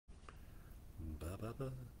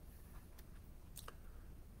Ba-ba-ba.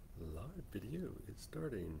 Live video is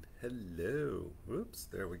starting. Hello. Whoops,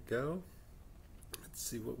 there we go. Let's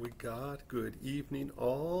see what we got. Good evening,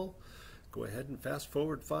 all. Go ahead and fast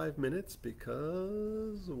forward 5 minutes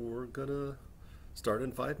because we're gonna start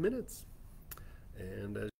in 5 minutes.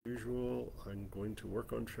 And as usual, I'm going to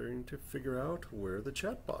work on trying to figure out where the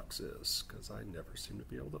chat box is because I never seem to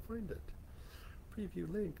be able to find it. Preview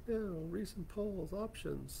link, no, recent polls,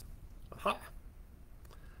 options. Aha!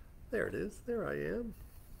 There it is. There I am.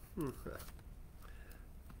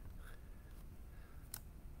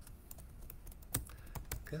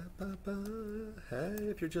 Hey,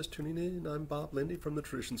 if you're just tuning in, I'm Bob Linde from the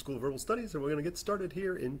Tradition School of Herbal Studies, and we're going to get started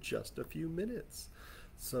here in just a few minutes.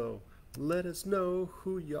 So let us know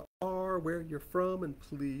who you are, where you're from, and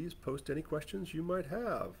please post any questions you might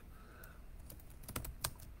have.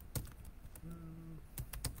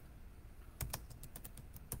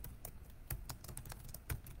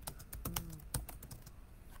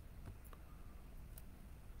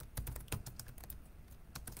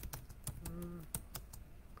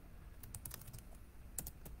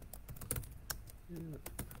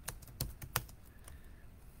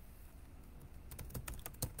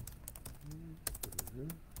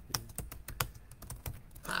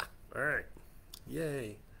 All right.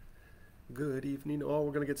 Yay. Good evening, all.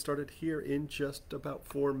 We're going to get started here in just about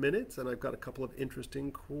 4 minutes, and I've got a couple of interesting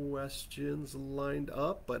questions lined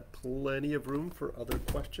up, but plenty of room for other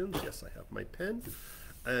questions. Yes, I have my pen.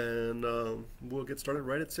 And we'll get started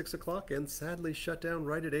right at 6 o'clock and sadly shut down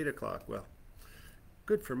right at 8 o'clock. Well,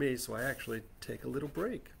 good for me, so I actually take a little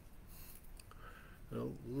break.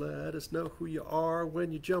 Well, let us know who you are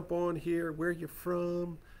when you jump on here, where you're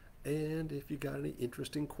from, and if you got any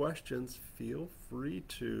interesting questions, feel free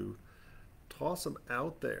to toss them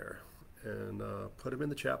out there and put them in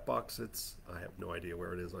the chat box. I have no idea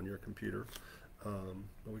where it is on your computer.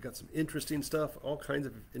 But we got some interesting stuff, all kinds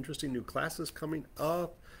of interesting new classes coming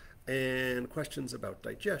up, and questions about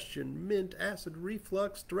digestion, mint, acid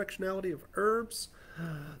reflux, directionality of herbs,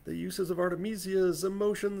 the uses of artemisias,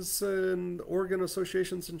 emotions and organ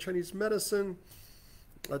associations in Chinese medicine,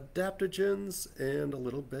 adaptogens, and a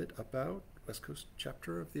little bit about West Coast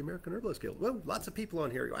chapter of the American Herbalist Guild. Well, lots of people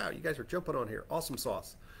on here. Wow, you guys are jumping on here. Awesome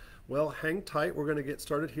sauce. Well, hang tight. We're going to get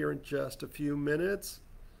started here in just a few minutes.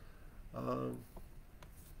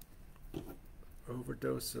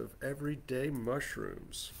 Overdose of everyday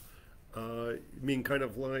mushrooms. You mean kind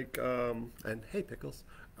of like, and hey, Pickles.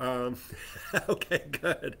 Okay,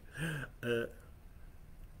 good.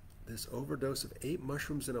 This overdose of 8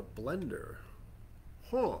 mushrooms in a blender.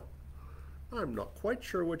 Huh. I'm not quite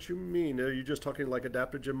sure what you mean. Are you just talking like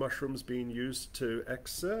adaptogen mushrooms being used to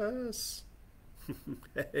excess?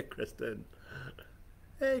 Hey, Kristen.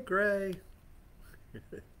 Hey, Gray.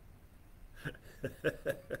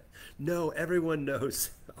 No, everyone knows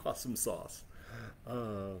awesome sauce.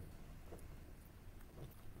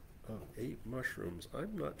 8 mushrooms.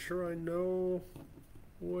 I'm not sure I know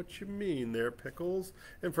what you mean there, Pickles.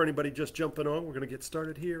 And for anybody just jumping on, we're going to get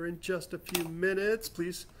started here in just a few minutes.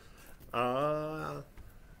 Please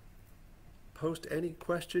post any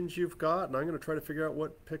questions you've got, and I'm going to try to figure out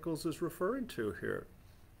what Pickles is referring to here.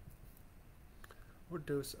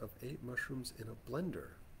 Overdose of 8 mushrooms in a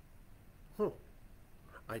blender. Huh.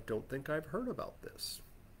 I don't think I've heard about this.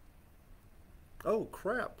 Oh,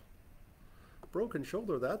 crap. Broken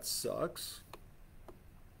shoulder, that sucks.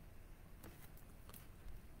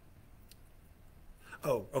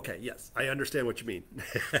 Oh, okay, yes, I understand what you mean.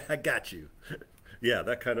 I got you. Yeah,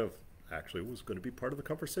 that kind of actually was going to be part of the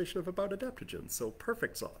conversation about adaptogens, so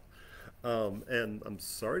perfect sauce. And I'm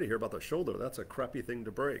sorry to hear about the shoulder. That's a crappy thing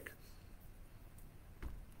to break.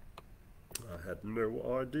 I had no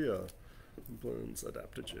idea. Blends,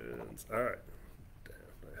 adaptogens. All right. Damn,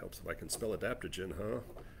 that helps if I can spell adaptogen, huh?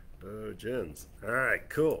 Gens. All right,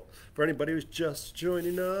 cool. For anybody who's just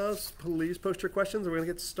joining us, please post your questions. We're going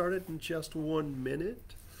to get started in just 1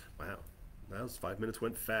 minute. Wow, those 5 minutes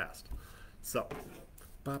went fast. So,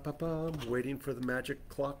 I'm waiting for the magic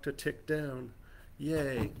clock to tick down.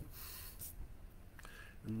 Yay.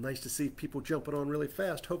 Nice to see people jumping on really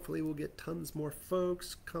fast. Hopefully we'll get tons more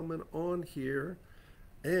folks coming on here.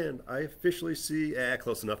 And I officially see,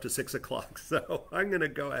 close enough to 6 o'clock. So I'm going to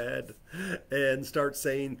go ahead and start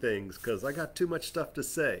saying things because I got too much stuff to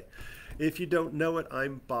say. If you don't know it,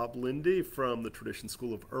 I'm Bob Linde from the Tradition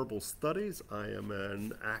School of Herbal Studies. I am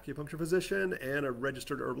an acupuncture physician and a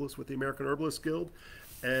registered herbalist with the American Herbalist Guild.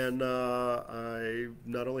 And I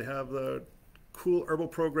not only have the cool herbal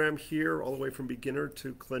program here, all the way from beginner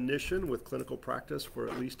to clinician, with clinical practice for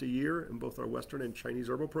at least a year in both our Western and Chinese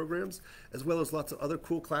herbal programs, as well as lots of other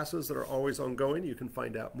cool classes that are always ongoing. You can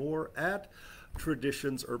find out more at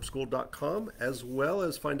traditionsherbschool.com, as well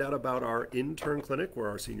as find out about our intern clinic where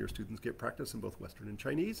our senior students get practice in both Western and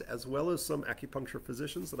Chinese, as well as some acupuncture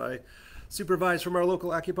physicians that I supervise from our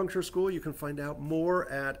local acupuncture school. You can find out more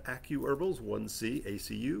at AcuHerbals, 1C,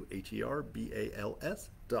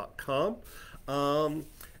 AcuHerbals.com.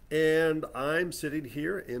 And I'm sitting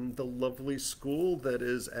here in the lovely school that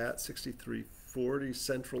is at 6340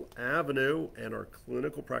 Central Avenue, and our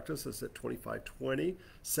clinical practice is at 2520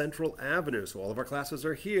 Central Avenue. So all of our classes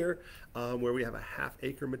are here, where we have a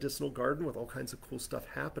half-acre medicinal garden with all kinds of cool stuff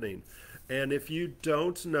happening. And if you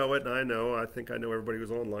don't know it, and I think I know everybody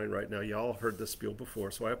who's online right now, y'all heard this spiel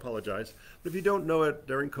before, so I apologize. But if you don't know it,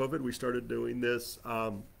 during COVID, we started doing this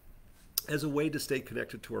as a way to stay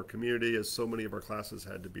connected to our community, as so many of our classes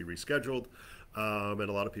had to be rescheduled, and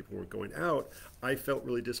a lot of people weren't going out. I felt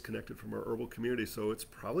really disconnected from our herbal community, so it's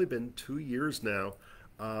probably been 2 years now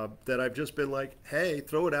that I've just been like, hey,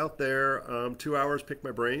 throw it out there, 2 hours, pick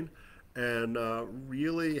my brain, and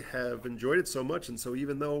really have enjoyed it so much. And so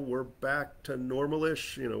even though we're back to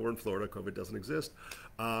normal-ish, we're in Florida, COVID doesn't exist,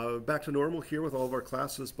 back to normal here with all of our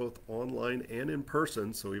classes, both online and in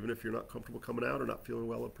person. So even if you're not comfortable coming out or not feeling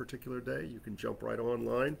well a particular day, you can jump right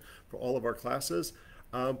online for all of our classes.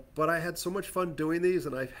 But I had so much fun doing these,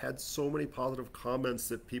 and I've had so many positive comments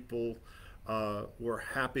that people were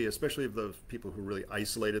happy, especially of those people who really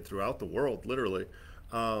isolated throughout the world, literally,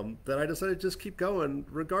 that I decided to just keep going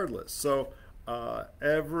regardless. So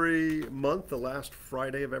every month, the last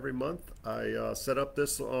Friday of every month, I set up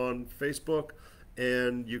this on Facebook,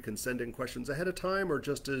 and you can send in questions ahead of time, or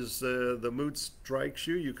just as the mood strikes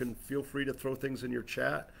you, you can feel free to throw things in your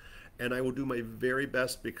chat, and I will do my very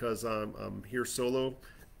best, because I'm here solo,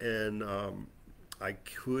 and I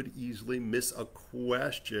could easily miss a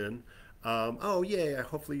question. Oh yeah,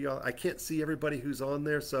 hopefully I can't see everybody who's on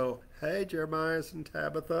there, so hey, Jeremiah and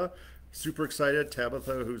Tabitha, super excited.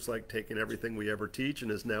 Tabitha, who's like taking everything we ever teach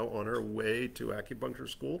and is now on her way to acupuncture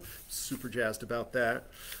school, super jazzed about that.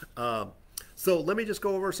 So let me just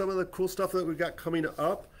go over some of the cool stuff that we've got coming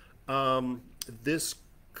up. This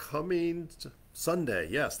coming Sunday,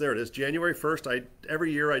 yes, there it is, January 1st.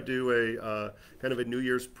 Every year I do a kind of a New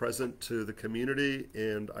Year's present to the community,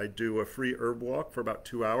 and I do a free herb walk for about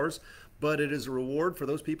 2 hours. But it is a reward for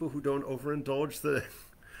those people who don't overindulge the.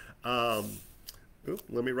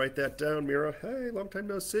 Let me write that down, Mira. Hey, long time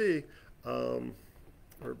no see.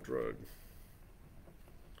 Herb drug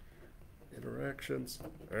interactions.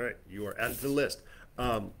 All right, you are added to the list.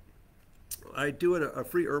 I do a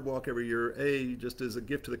free herb walk every year, just as a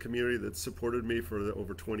gift to the community that's supported me for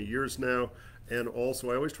over 20 years now. And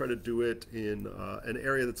also, I always try to do it in an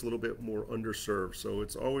area that's a little bit more underserved. So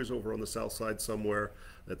it's always over on the south side somewhere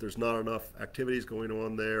that there's not enough activities going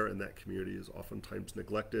on there, and that community is oftentimes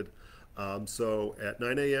neglected. So at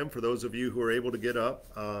 9 a.m., for those of you who are able to get up,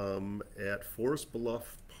 at Forest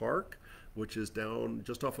Bluff Park, which is down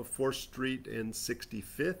just off of 4th Street and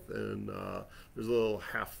 65th, and there's a little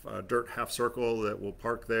dirt half circle that will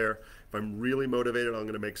park there. If I'm really motivated, I'm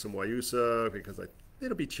going to make some Wyusa, because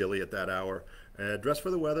it'll be chilly at that hour. Dress for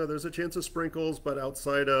the weather. There's a chance of sprinkles, but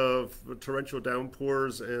outside of torrential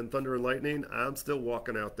downpours and thunder and lightning, I'm still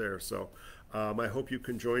walking out there. So I hope you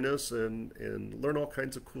can join us and learn all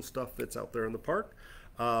kinds of cool stuff that's out there in the park.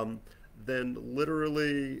 Then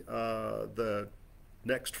literally the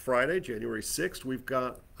next Friday, January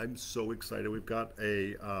 6th, I'm so excited, we've got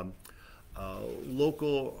a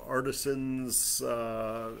local artisans,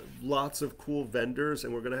 lots of cool vendors,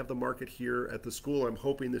 and we're going to have the market here at the school. I'm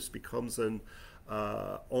hoping this becomes an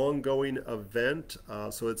ongoing event.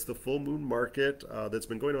 So it's the full moon market that's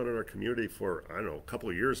been going on in our community for, I don't know, a couple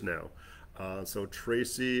of years now. So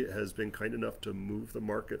Tracy has been kind enough to move the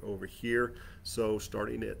market over here. So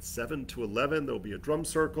starting at 7 to 11, there'll be a drum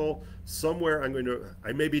circle. Somewhere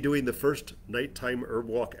I may be doing the first nighttime herb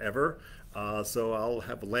walk ever. So I'll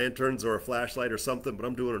have lanterns or a flashlight or something, but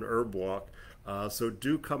I'm doing an herb walk. So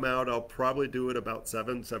do come out. I'll probably do it about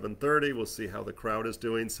 7:30. We'll see how the crowd is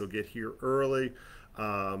doing. So get here early.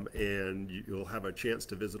 And you'll have a chance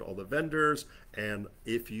to visit all the vendors. And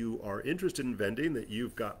if you are interested in vending, that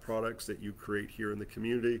you've got products that you create here in the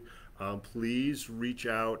community, please reach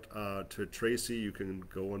out to Tracy. You can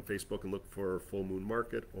go on Facebook and look for Full Moon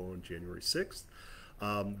Market on January 6th.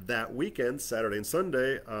 That weekend, Saturday and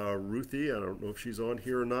Sunday, Ruthie, I don't know if she's on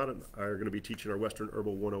here or not, are going to be teaching our Western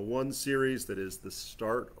Herbal 101 series. That is the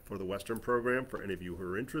start for the Western program for any of you who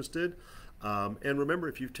are interested. And remember,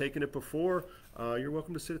 if you've taken it before, you're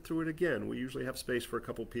welcome to sit through it again. We usually have space for a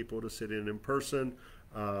couple people to sit in person,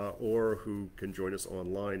 or who can join us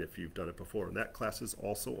online if you've done it before. And that class is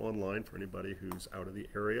also online for anybody who's out of the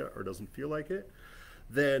area or doesn't feel like it.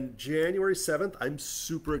 Then January 7th, I'm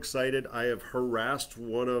super excited. I have harassed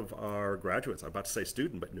one of our graduates. I'm about to say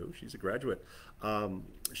student, but no, she's a graduate.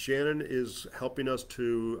 Shannon is helping us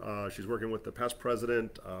to, she's working with the past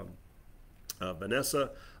president, Vanessa,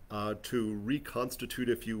 to reconstitute,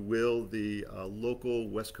 if you will, the local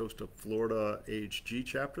West Coast of Florida AHG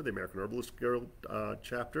chapter, the American Herbalist Guild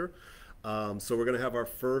chapter. So we're going to have our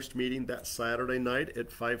first meeting that Saturday night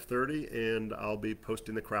at 5:30, and I'll be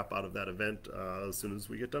posting the crap out of that event as soon as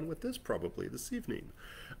we get done with this, probably this evening.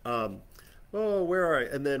 Oh, where are I?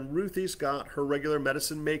 And then Ruthie's got her regular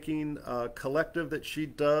medicine making collective that she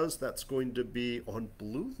does. That's going to be on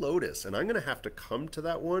Blue Lotus, and I'm going to have to come to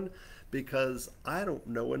that one because I don't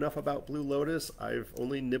know enough about Blue Lotus. I've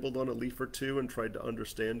only nibbled on a leaf or two and tried to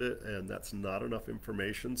understand it, and that's not enough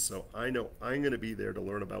information. So I know I'm going to be there to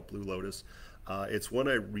learn about Blue Lotus. It's one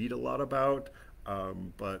I read a lot about,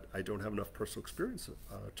 but I don't have enough personal experience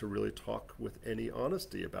to really talk with any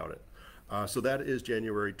honesty about it. So that is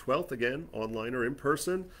January 12th, again, online or in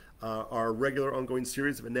person. Our regular ongoing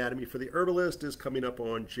series of Anatomy for the Herbalist is coming up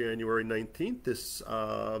on January 19th. This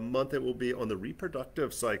month it will be on the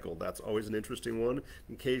reproductive cycle. That's always an interesting one.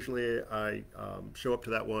 Occasionally I show up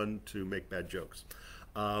to that one to make bad jokes.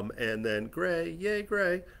 And then Gray, yay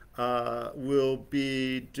Gray, will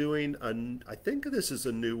be doing, I think this is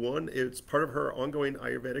a new one. It's part of her ongoing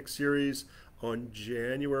Ayurvedic series on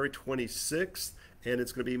January 26th. And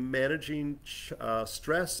it's going to be managing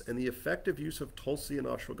stress and the effective use of Tulsi and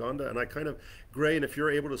ashwagandha. And I kind of, Gray, and if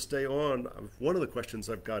you're able to stay on, one of the questions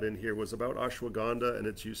I've got in here was about ashwagandha and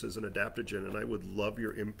its use as an adaptogen, and I would love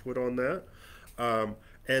your input on that.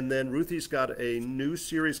 And then Ruthie's got a new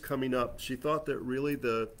series coming up. She thought that really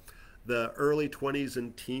the early 20s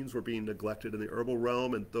and teens were being neglected in the herbal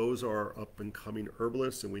realm, and those are up and coming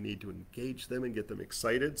herbalists, and we need to engage them and get them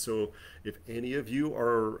excited. So if any of you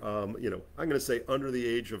are, you know, I'm going to say under the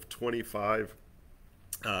age of 25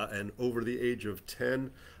 and over the age of 10,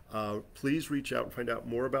 please reach out and find out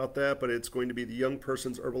more about that. But it's going to be the Young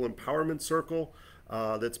Person's Herbal Empowerment Circle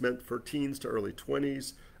that's meant for teens to early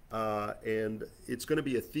 20s. And it's going to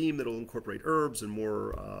be a theme that will incorporate herbs and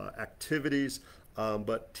more activities.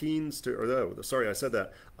 But teens to, or no, sorry, I said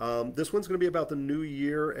that. This one's going to be about the new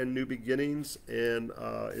year and new beginnings, and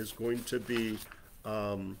is going to be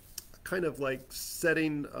kind of like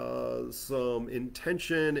setting some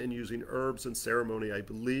intention and using herbs and ceremony, I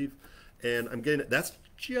believe. And I'm getting, that's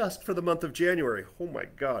just for the month of January. Oh my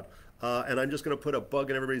God. And I'm just going to put a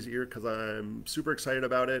bug in everybody's ear because I'm super excited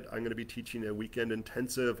about it. I'm going to be teaching a weekend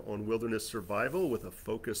intensive on wilderness survival with a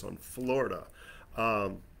focus on Florida.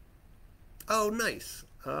 Oh, nice.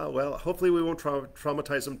 Well, hopefully we won't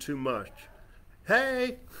traumatize them too much.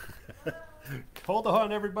 Hey! Hold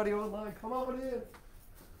on, everybody online. Come on in.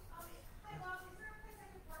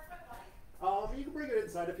 You can bring it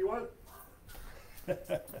inside if you want.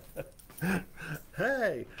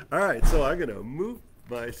 Hey! All right, so I'm going to move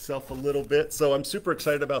myself a little bit. So I'm super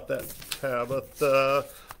excited about that, Tabitha.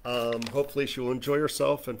 Hopefully she will enjoy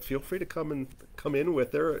herself, and feel free to come in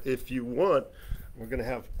with her if you want. We're going to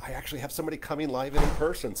have, I actually have somebody coming live in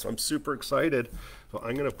person, so I'm super excited. So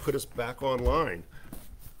I'm going to put us back online.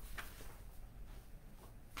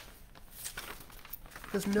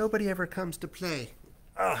 Because nobody ever comes to play.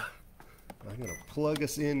 I'm going to plug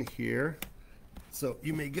us in here. So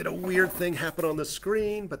you may get a weird thing happen on the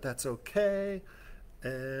screen, but that's okay.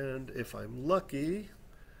 And if I'm lucky,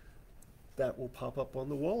 that will pop up on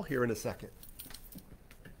the wall here in a second.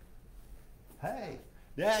 Hey.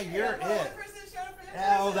 Yeah, you're it.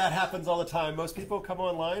 Oh, that happens all the time. Most people come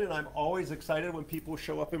online, and I'm always excited when people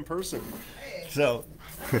show up in person. Hey, so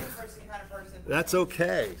that's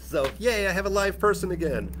okay. So, yay, I have a live person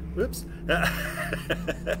again. Whoops.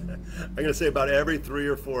 I'm going to say about every 3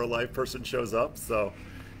 or 4 a live person shows up. So,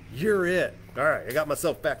 you're it. All right, I got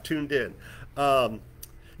myself back tuned in.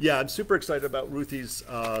 Yeah, I'm super excited about Ruthie's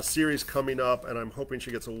series coming up, and I'm hoping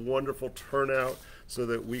she gets a wonderful turnout so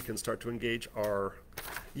that we can start to engage our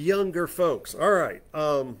younger folks. All right,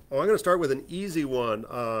 I'm going to start with an easy one.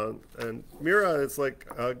 And Mira, it's like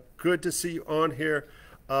good to see you on here.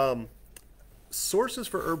 Sources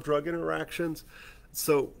for herb-drug interactions.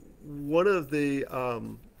 So one of the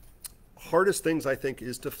hardest things, I think,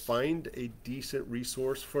 is to find a decent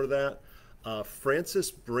resource for that.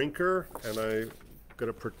 Francis Brinker, and I'm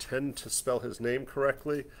going to pretend to spell his name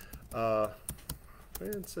correctly.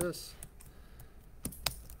 Francis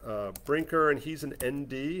Brinker, and he's an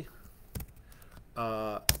ND.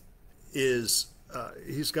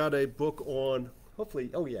 He's got a book on, hopefully,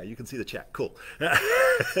 oh yeah, you can see the chat, cool.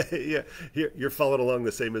 Yeah, you're following along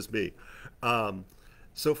the same as me.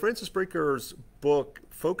 So Francis Brinker's book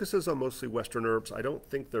focuses on mostly Western herbs. I don't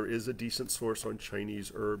think there is a decent source on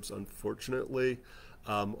Chinese herbs, unfortunately,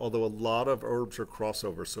 although a lot of herbs are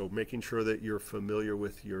crossover. So making sure that you're familiar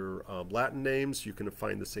with your Latin names, you can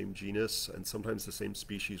find the same genus and sometimes the same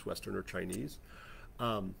species, Western or Chinese.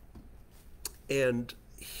 And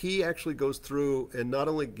he actually goes through and not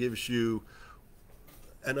only gives you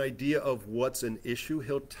an idea of what's an issue,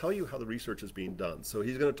 he'll tell you how the research is being done. So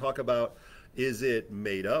he's going to talk about, is it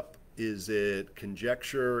made up? Is it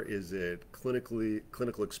conjecture? Is it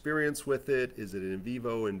clinical experience with it? Is it in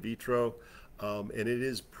vivo, in vitro? And it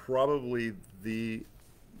is probably the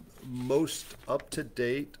most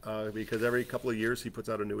up-to-date because every couple of years he puts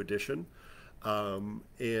out a new edition.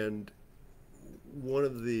 And one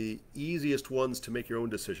of the easiest ones to make your own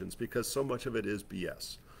decisions because so much of it is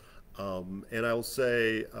BS. And I will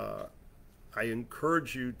say, I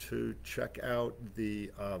encourage you to check out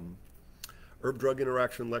the herb-drug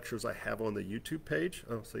interaction lectures I have on the YouTube page.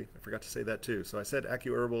 Oh, see, I forgot to say that too. So I said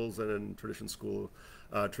AccuHerbals and Tradition's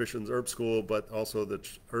Herb School, but also the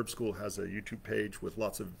Herb School has a YouTube page with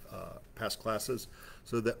lots of past classes.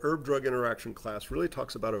 So the herb-drug interaction class really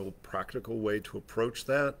talks about a practical way to approach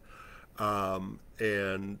that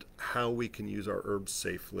and how we can use our herbs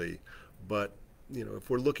safely. But you know,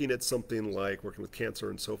 if we're looking at something like working with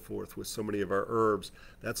cancer and so forth with so many of our herbs,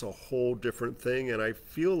 that's a whole different thing. And I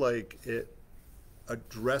feel like it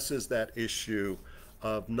addresses that issue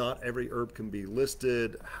of not every herb can be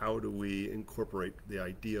listed. How do we incorporate the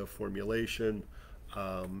idea of formulation?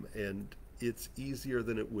 And it's easier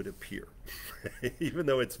than it would appear. Even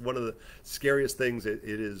though it's one of the scariest things, it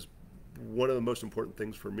is one of the most important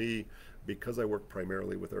things for me because I work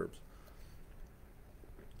primarily with herbs.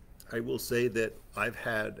 I will say that I've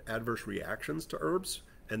had adverse reactions to herbs,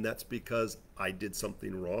 and that's because I did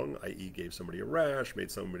something wrong, i.e. gave somebody a rash, made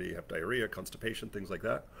somebody have diarrhea, constipation, things like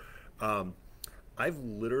that. I've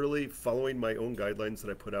literally, following my own guidelines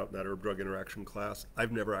that I put out in that herb-drug interaction class,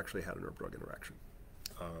 I've never actually had an herb-drug interaction.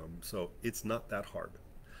 So it's not that hard.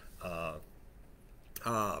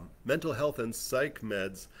 Mental health and psych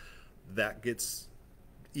meds, that gets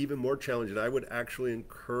even more challenging. I would actually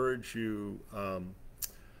encourage you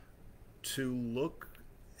to look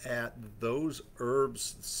at those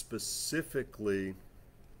herbs specifically,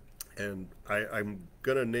 and I'm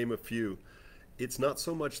going to name a few. It's not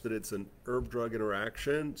so much that it's an herb-drug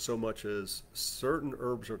interaction, so much as certain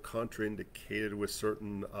herbs are contraindicated with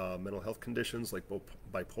certain mental health conditions like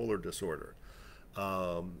bipolar disorder.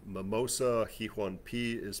 Mimosa,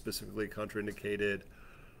 P is specifically contraindicated.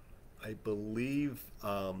 I believe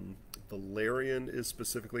valerian is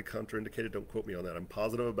specifically contraindicated. Don't quote me on that. I'm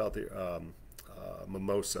positive about the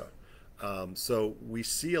mimosa. So we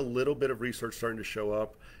see a little bit of research starting to show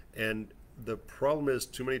up, and the problem is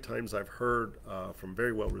too many times I've heard from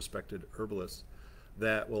very well-respected herbalists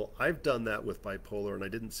that, well, I've done that with bipolar and I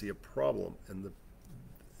didn't see a problem. And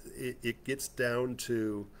it gets down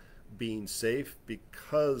to being safe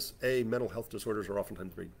because, A, mental health disorders are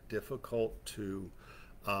oftentimes very difficult to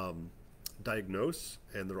diagnose,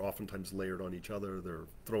 and they're oftentimes layered on each other. They're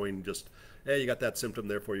throwing just, hey, you got that symptom,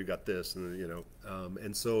 therefore you got this, and you know,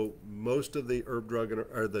 and so most of the herb-drug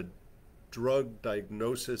or the drug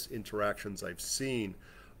diagnosis interactions I've seen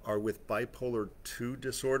are with bipolar 2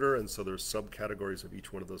 disorder, and so there's subcategories of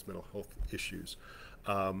each one of those mental health issues.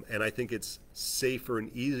 And I think it's safer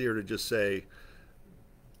and easier to just say,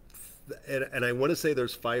 and I want to say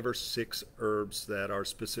there's 5 or 6 herbs that are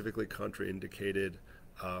specifically contraindicated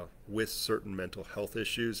with certain mental health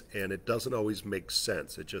issues, and it doesn't always make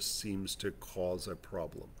sense. It just seems to cause a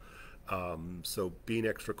problem. So being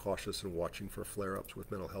extra cautious and watching for flare-ups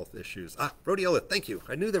with mental health issues. Rhodiola, thank you.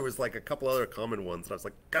 I knew there was like a couple other common ones, and I was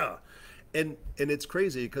like, gah. And it's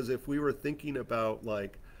crazy because if we were thinking about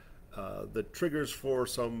like the triggers for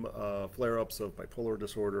some flare-ups of bipolar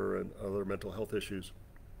disorder and other mental health issues,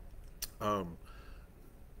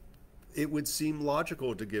 it would seem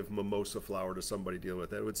logical to give mimosa flower to somebody to deal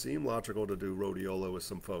with. It would seem logical to do rhodiola with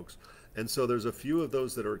some folks. And so there's a few of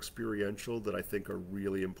those that are experiential that I think are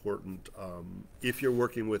really important if you're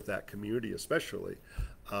working with that community especially,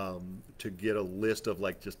 to get a list of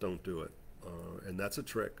like, just don't do it. And that's a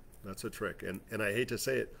trick. That's a trick. And I hate to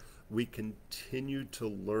say it, we continue to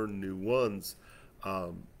learn new ones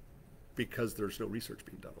because there's no research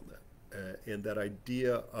being done on that. and that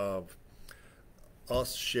idea of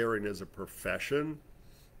us sharing as a profession.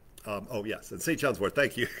 Oh yes, and St. John's Wort.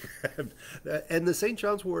 Thank you. And the St.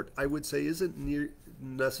 John's Wort, I would say, isn't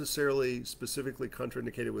necessarily specifically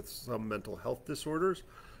contraindicated with some mental health disorders.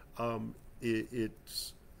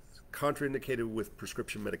 It's contraindicated with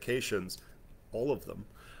prescription medications, all of them.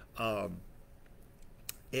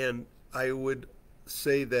 And I would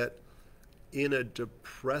say that in a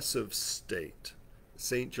depressive state,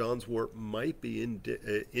 St. John's Wort might be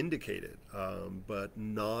indicated, but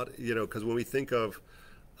not, because when we think of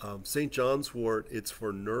St. John's Wort, it's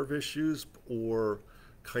for nerve issues or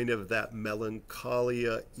kind of that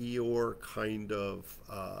melancholia, Eeyore kind of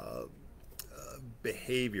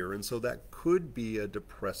behavior. And so that could be a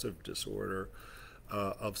depressive disorder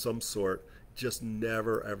of some sort. Just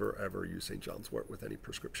never, ever, ever use St. John's Wort with any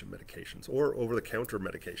prescription medications or over-the-counter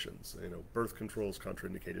medications. Birth control is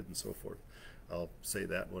contraindicated and so forth. I'll say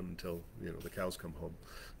that one until the cows come home.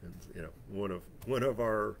 And one of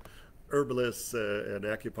our herbalists and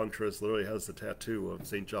acupuncturists literally has the tattoo of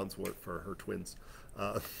St. John's Wort for her twins.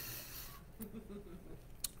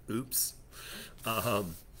 Oops.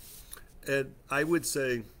 And I would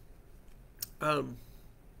say,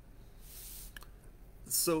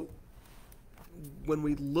 so when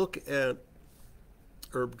we look at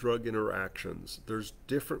herb-drug interactions, there's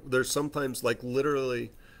sometimes, like,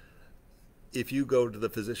 literally, if you go to the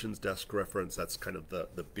physician's desk reference, that's kind of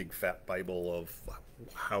the big fat Bible of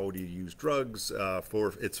how do you use drugs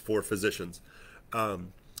it's for physicians.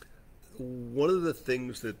 One of the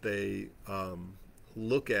things that they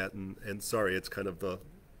look at, and sorry, it's kind of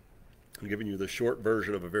I'm giving you the short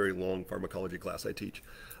version of a very long pharmacology class I teach.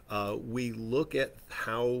 We look at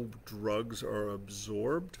how drugs are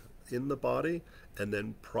absorbed in the body and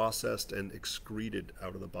then processed and excreted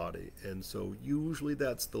out of the body. And so usually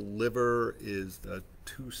that's the liver is the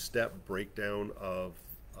two-step breakdown of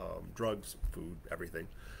drugs, food, everything.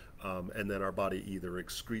 And then our body either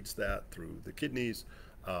excretes that through the kidneys,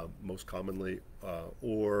 most commonly,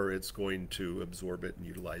 or it's going to absorb it and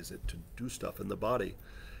utilize it to do stuff in the body.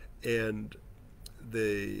 And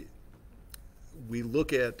we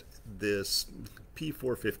look at this,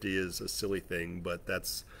 P450 is a silly thing, but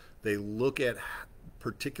they look at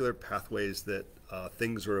particular pathways that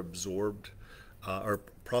things are absorbed or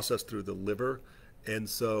processed through the liver. And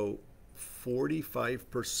so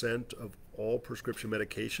 45% of all prescription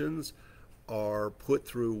medications are put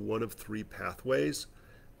through one of three pathways,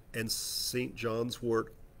 and St. John's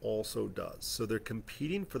Wort also does. So they're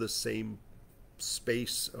competing for the same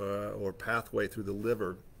space or pathway through the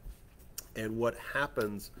liver. And what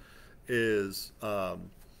happens is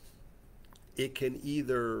it can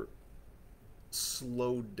either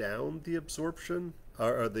slow down the absorption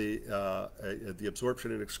or the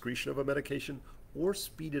absorption and excretion of a medication, or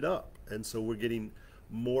speed it up. And so we're getting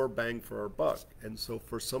more bang for our buck. And so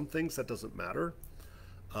for some things that doesn't matter.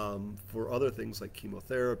 For other things like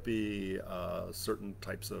chemotherapy, certain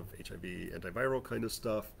types of HIV antiviral kind of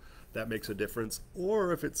stuff, that makes a difference.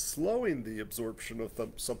 Or if it's slowing the absorption of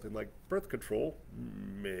something like birth control,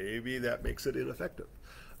 maybe that makes it ineffective.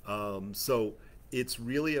 So it's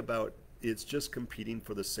really about, it's just competing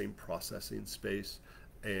for the same processing space,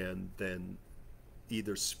 and then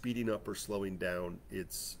either speeding up or slowing down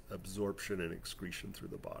its absorption and excretion through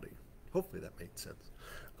the body. Hopefully that made sense.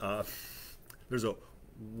 There's a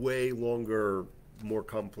way longer, more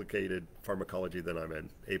complicated pharmacology than I'm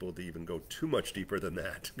able to even go too much deeper than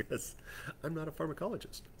that, because I'm not a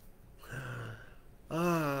pharmacologist.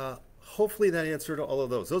 Hopefully that answered all of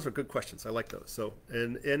those. Those are good questions. I like those. So,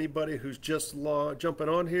 and anybody who's just jumping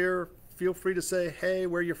on here, feel free to say, hey,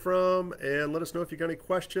 where you're from, and let us know if you got any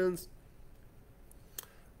questions.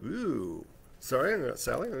 Ooh, sorry,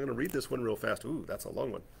 Sally, I'm going to read this one real fast. Ooh, that's a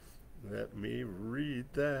long one. Let me read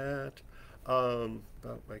that.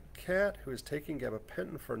 About my cat who is taking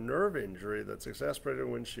gabapentin for nerve injury that's exacerbated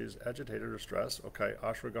when she's agitated or stressed. Okay,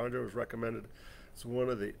 ashwaganda was recommended. It's one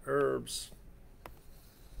of the herbs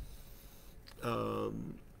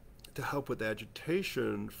to help with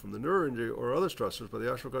agitation from the nerve injury or other stressors, but the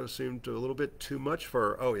ashwagandha seemed a little bit too much for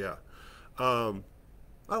her. Oh, yeah.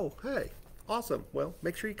 Oh, hey, awesome. Well,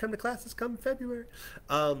 make sure you come to classes come February.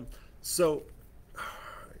 So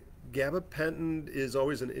gabapentin is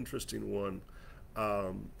always an interesting one.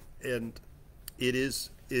 And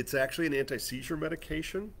it's actually an anti-seizure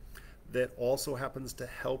medication that also happens to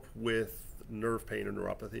help with nerve pain or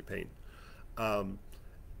neuropathy pain.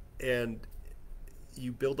 And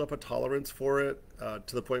you build up a tolerance for it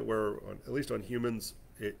to the point where, at least on humans,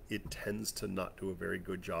 it tends to not do a very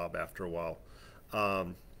good job after a while.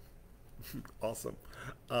 Awesome.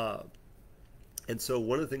 And so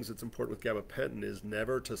one of the things that's important with gabapentin is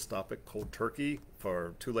never to stop it cold turkey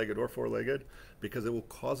for two-legged or four-legged, because it will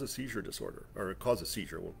cause a seizure disorder, or cause a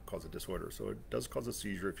seizure, it won't cause a disorder. So it does cause a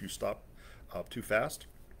seizure if you stop too fast.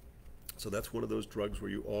 So that's one of those drugs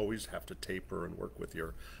where you always have to taper and work with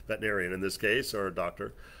your veterinarian in this case, or a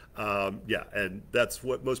doctor. Yeah, and that's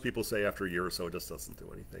what most people say after a year or so. It just doesn't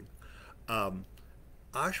do anything. Um,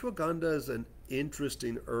 Ashwagandha is an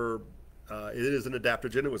interesting herb. It is an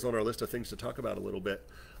adaptogen. It was on our list of things to talk about a little bit.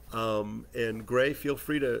 And Gray, feel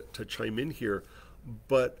free to chime in here.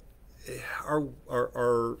 But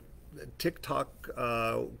our TikTok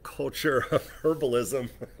culture of herbalism,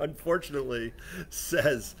 unfortunately,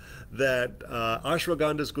 says that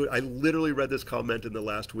ashwagandha is good. I literally read this comment in the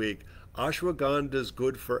last week. Ashwagandha is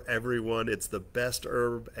good for everyone. It's the best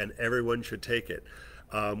herb, and everyone should take it.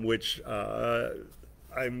 Which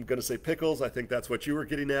I'm going to say pickles. I think that's what you were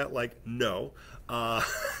getting at. Like, no.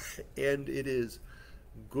 And it is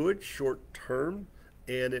good short term,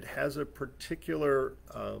 and it has a particular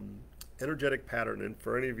energetic pattern. And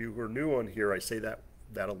for any of you who are new on here, I say that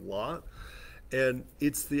a lot. And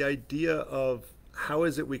it's the idea of how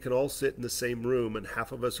is it we can all sit in the same room and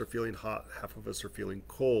half of us are feeling hot, half of us are feeling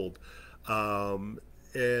cold.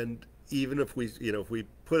 And even if we, if we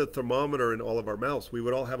put a thermometer in all of our mouths, we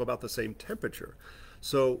would all have about the same temperature.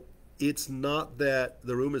 So it's not that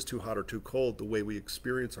the room is too hot or too cold. The way we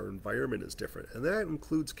experience our environment is different. And that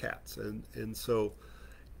includes cats. And so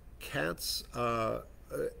cats,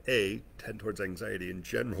 tend towards anxiety in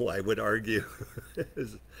general, I would argue.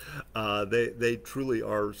 They truly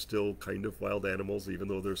are still kind of wild animals, even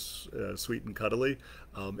though they're sweet and cuddly,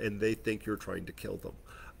 and they think you're trying to kill them.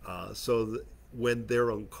 When they're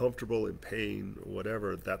uncomfortable, in pain,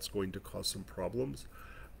 whatever, that's going to cause some problems.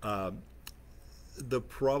 The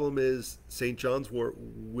problem is St. John's wort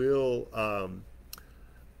will.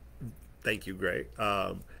 Thank you, Gray.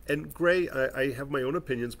 And Gray, I have my own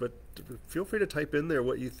opinions, but feel free to type in there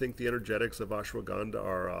what you think the energetics of ashwagandha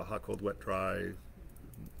are: hot, cold, wet, dry,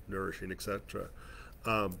 nourishing, etc.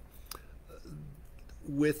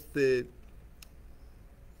 With the,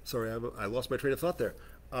 sorry, I lost my train of thought there.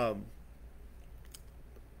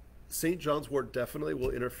 St. John's wort definitely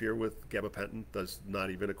will interfere with gabapentin. That's not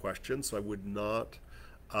even a question. So I would not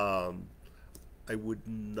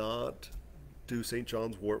do St.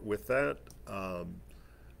 John's wort with that.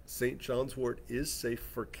 St. John's wort is safe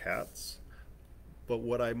for cats, but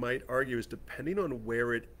what I might argue is, depending on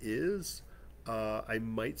where it is, I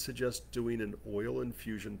might suggest doing an oil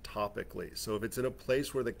infusion topically. So if it's in a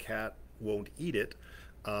place where the cat won't eat it,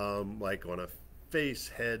 like on a face,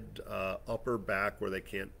 head, upper back, where they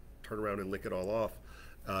can't turn around and lick it all off,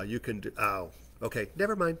 you can do, okay,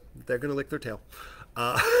 never mind. They're going to lick their tail.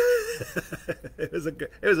 It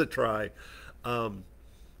was a try.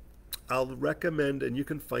 I'll recommend, and you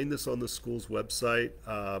can find this on the school's website,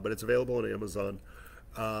 but it's available on Amazon.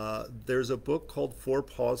 There's a book called Four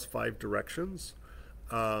Paws, Five Directions.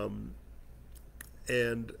 And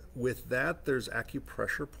with that, there's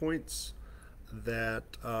acupressure points that,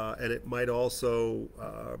 and it might also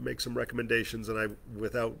make some recommendations, and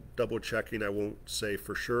without double checking, I won't say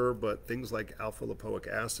for sure, but things like alpha lipoic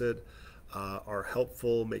acid are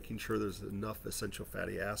helpful, making sure there's enough essential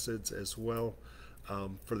fatty acids as well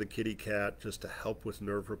for the kitty cat, just to help with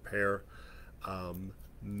nerve repair.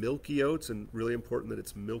 Milky oats, and really important that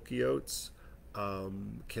it's milky oats,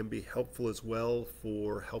 can be helpful as well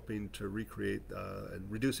for helping to recreate and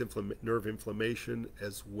reduce nerve inflammation,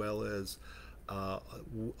 as well as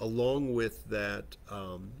along with that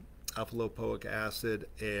alpha lipoic acid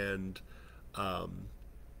and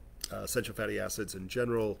essential fatty acids in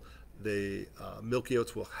general. The milky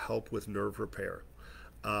oats will help with nerve repair.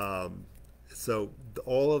 So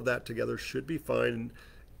all of that together should be fine.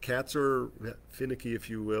 Cats are finicky, if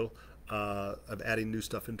you will, of adding new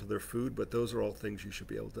stuff into their food, but those are all things you should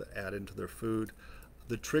be able to add into their food.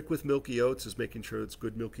 The trick with milky oats is making sure it's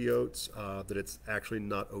good milky oats, that it's actually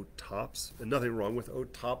not oat tops. And nothing wrong with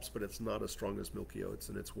oat tops, but it's not as strong as milky oats,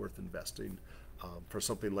 and it's worth investing for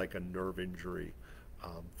something like a nerve injury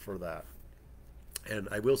for that. And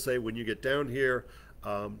I will say, when you get down here,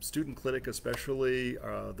 student clinic especially,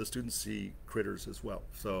 the students see critters as well.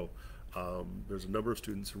 So there's a number of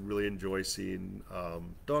students who really enjoy seeing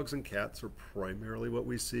dogs, and cats are primarily what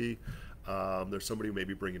we see. There's somebody who may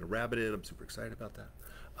be bringing a rabbit in. I'm super excited about that.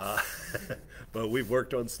 But we've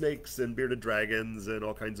worked on snakes and bearded dragons and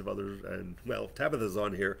all kinds of others. And, well, Tabitha's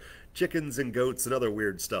on here. Chickens and goats and other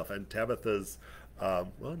weird stuff. And Tabitha's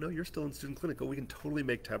Well, no, you're still in student clinical. We can totally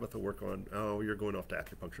make Tabitha work on, oh, you're going off to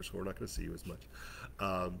acupuncture school. We're not going to see you as much.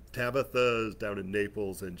 Tabitha is down in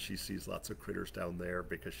Naples, and she sees lots of critters down there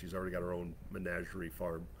because she's already got her own menagerie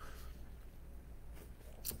farm.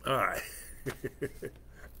 All right.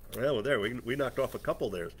 Well, there, we knocked off a couple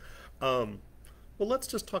there. Um, well, let's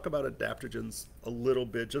just talk about adaptogens a little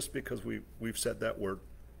bit, just because we've said that word.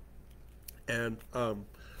 And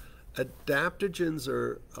adaptogens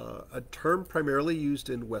are a term primarily used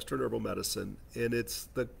in Western herbal medicine, and it's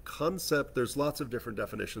the concept. There's lots of different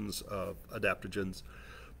definitions of adaptogens,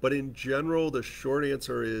 but in general, the short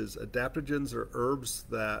answer is adaptogens are herbs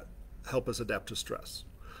that help us adapt to stress,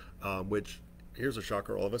 which, here's a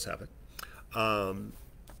shocker, all of us have it. Um,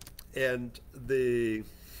 and the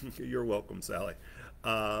You're welcome, Sally.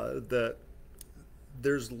 The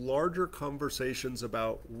There's larger conversations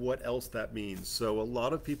about what else that means. So a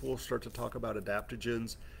lot of people will start to talk about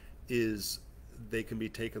adaptogens is they can be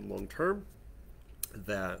taken long term,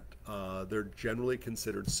 that they're generally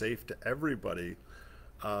considered safe to everybody.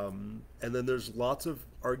 And then there's lots of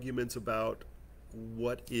arguments about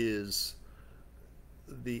what is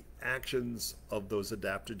the actions of those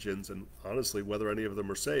adaptogens and honestly whether any of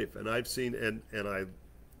them are safe. And I've seen, and I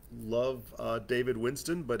love David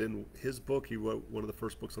Winston, but in his book, he wrote one of the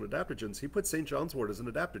first books on adaptogens. He put St. John's wort as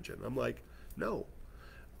an adaptogen. I'm like, no.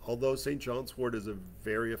 Although St. John's wort is a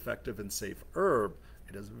very effective and safe herb,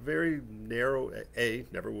 it is very narrow, A,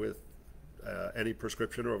 never with any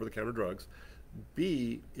prescription or over-the-counter drugs.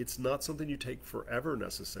 B, it's not something you take forever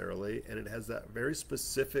necessarily, and it has that very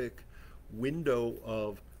specific window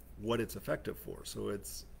of what it's effective for. So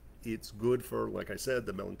it's good for, like I said,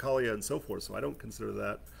 the melancholia and so forth. So I don't consider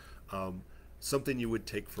that something you would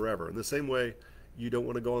take forever. In the same way, you don't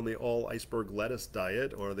want to go on the all iceberg lettuce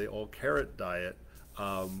diet or the all carrot diet.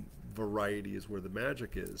 Variety is where the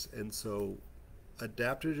magic is. And so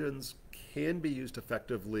adaptogens can be used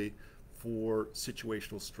effectively for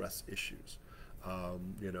situational stress issues.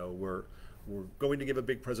 We're going to give a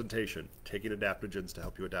big presentation. Taking adaptogens to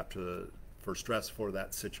help you adapt for stress for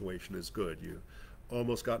that situation is good. You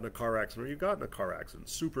almost got in a car accident, or you got in a car accident,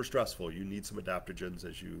 super stressful. You need some adaptogens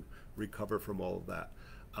as you recover from all of that.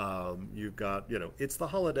 You've got, it's the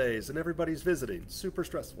holidays and everybody's visiting, super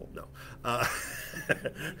stressful. No,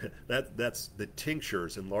 that's the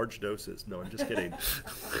tinctures in large doses. No, I'm just kidding.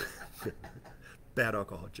 Bad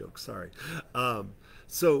alcohol joke, sorry.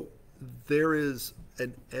 So there is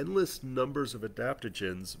an endless numbers of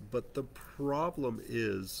adaptogens, but the problem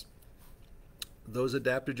is those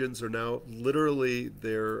adaptogens are now literally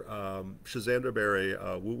their Schizandra berry,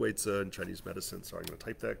 Wu Wei Zi in Chinese medicine, sorry, I'm going to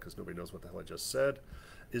type that because nobody knows what the hell I just said,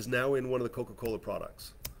 is now in one of the Coca-Cola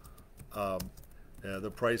products.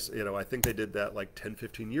 The price, I think they did that like 10,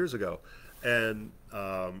 15 years ago. And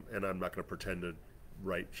I'm not going to pretend to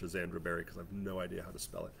write Schizandra berry because I have no idea how to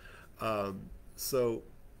spell it. So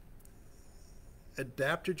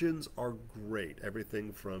adaptogens are great.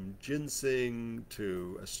 Everything from ginseng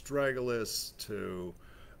to astragalus to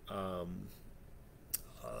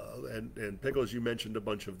and pickles. You mentioned a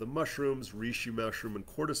bunch of the mushrooms, reishi mushroom and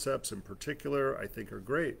cordyceps in particular, I think are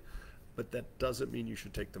great, but that doesn't mean you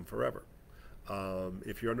should take them forever.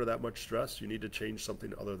 If you're under that much stress, you need to change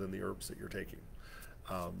something other than the herbs that you're taking.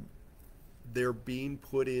 They're being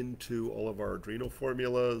put into all of our adrenal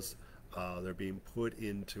formulas. They're being put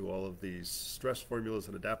into all of these stress formulas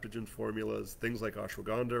and adaptogen formulas. Things like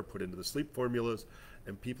ashwaganda are put into the sleep formulas,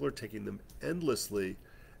 and people are taking them endlessly.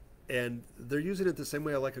 And they're using it the same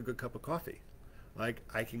way I like a good cup of coffee. Like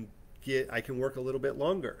I can work a little bit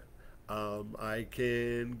longer. I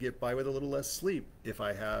can get by with a little less sleep if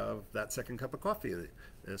I have that second cup of coffee,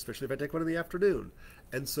 especially if I take one in the afternoon.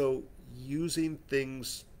 And so using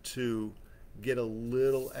things to get a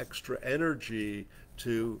little extra energy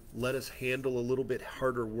to let us handle a little bit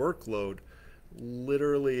harder workload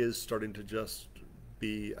literally is starting to just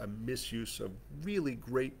be a misuse of really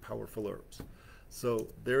great, powerful herbs. So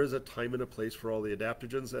there is a time and a place for all the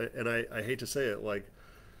adaptogens, and I hate to say it, like,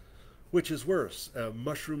 which is worse,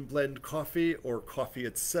 mushroom blend coffee or coffee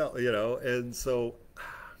itself, and so,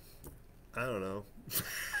 I don't know.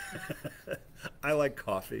 I like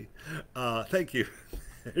coffee. Thank you.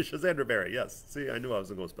 Schizandra berry, yes. See, I knew I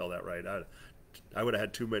wasn't going to spell that right. I would have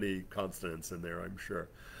had too many consonants in there, I'm sure.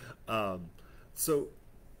 So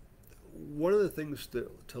one of the things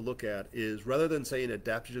to look at is, rather than saying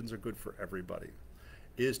adaptogens are good for everybody,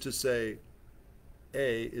 is to say,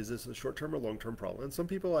 A, is this a short-term or long-term problem? And some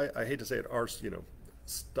people, I hate to say it, are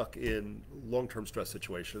stuck in long-term stress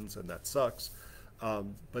situations, and that sucks.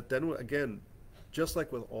 But then again, just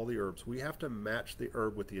like with all the herbs, we have to match the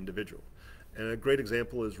herb with the individual. And a great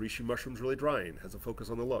example is reishi mushrooms really drying, has a focus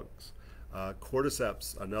on the lungs.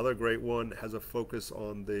 Cordyceps, another great one, has a focus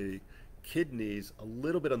on the kidneys, a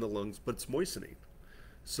little bit on the lungs, but it's moistening.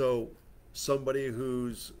 So somebody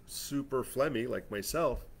who's super phlegmy like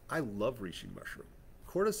myself, I love reishi mushroom.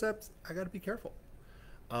 Cordyceps, I got to be careful.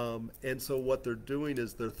 And so what they're doing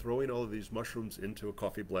is they're throwing all of these mushrooms into a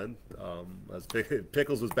coffee blend. As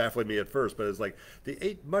Pickles was baffling me at first, but it's like the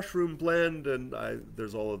 8 mushroom blend, and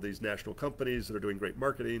there's all of these national companies that are doing great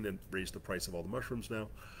marketing and raise the price of all the mushrooms now.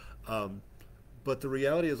 But the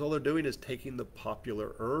reality is all they're doing is taking the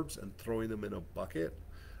popular herbs and throwing them in a bucket.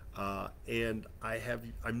 And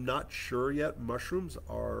I'm not sure yet. Mushrooms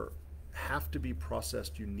have to be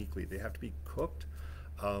processed uniquely. They have to be cooked.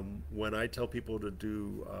 When I tell people to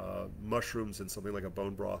do mushrooms in something like a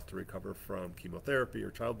bone broth to recover from chemotherapy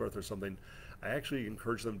or childbirth or something, I actually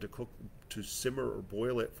encourage them to simmer or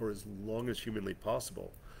boil it for as long as humanly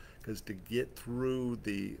possible. Because to get through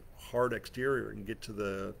the hard exterior and get to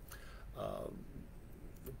the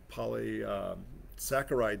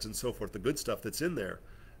polysaccharides and so forth, the good stuff that's in there,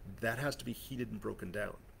 that has to be heated and broken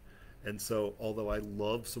down. And so, although I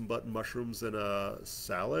love some button mushrooms in a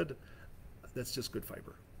salad, that's just good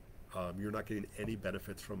fiber. You're not getting any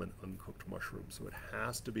benefits from an uncooked mushroom. So it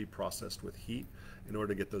has to be processed with heat in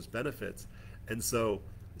order to get those benefits. And so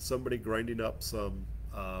somebody grinding up some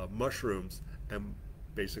mushrooms and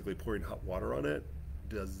basically pouring hot water on it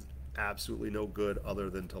does absolutely no good other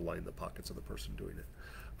than to line the pockets of the person doing it.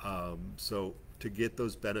 So to get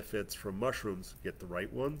those benefits from mushrooms, get the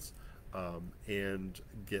right ones, and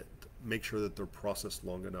make sure that they're processed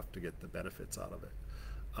long enough to get the benefits out of it.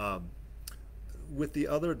 With the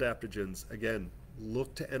other adaptogens, again,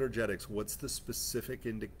 look to energetics. What's the specific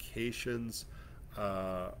indications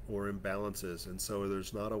or imbalances? And so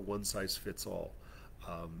there's not a one-size-fits-all.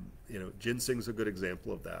 Ginseng's a good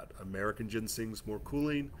example of that. American ginseng's more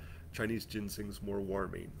cooling, Chinese ginseng's more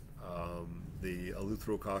warming. The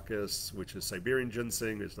Eleutherococcus, which is Siberian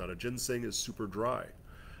ginseng, is not a ginseng, is super dry.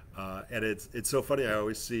 And it's so funny.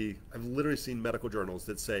 I've literally seen medical journals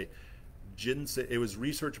that say ginseng. It was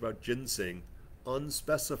research about ginseng,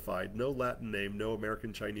 unspecified, no Latin name, no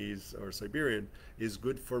American, Chinese, or Siberian, is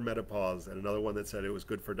good for menopause, and another one that said it was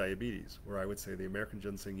good for diabetes, where I would say the American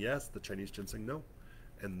ginseng, yes, the Chinese ginseng, no,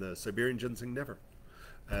 and the Siberian ginseng, never.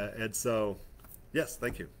 And so, yes,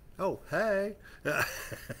 thank you. Oh, hey.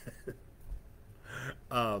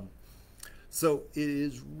 So it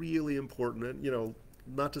is really important, and,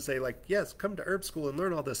 not to say like, yes, come to herb school and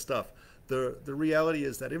learn all this stuff. The reality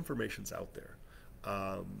is that information's out there.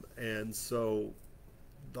 And so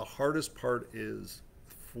the hardest part is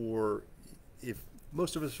if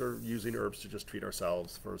most of us are using herbs to just treat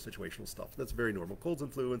ourselves for situational stuff. That's very normal. Colds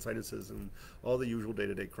and flu and sinuses and all the usual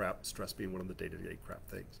day-to-day crap, stress being one of the day-to-day crap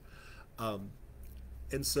things.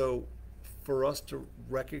 And so for us to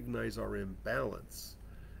recognize our imbalance,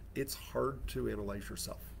 it's hard to analyze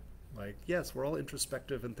yourself. Like, yes, we're all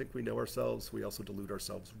introspective and think we know ourselves. We also delude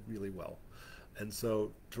ourselves really well. And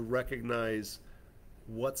so to recognize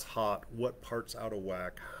what's hot, what part's out of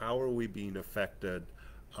whack, how are we being affected,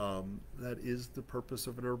 that is the purpose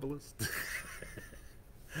of an herbalist.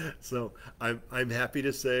 So I'm happy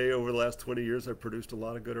to say over the last 20 years I've produced a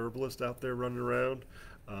lot of good herbalists out there running around,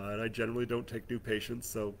 and I generally don't take new patients,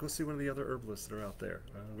 so go see one of the other herbalists that are out there.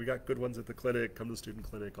 We got good ones at the clinic, come to the student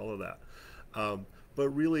clinic, all of that. But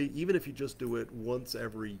really, even if you just do it once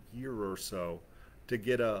every year or so to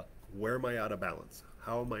get where am I out of balance?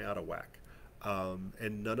 How am I out of whack?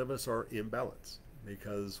 And none of us are in balance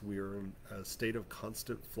because we are in a state of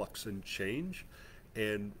constant flux and change,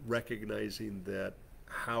 and recognizing that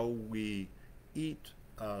how we eat,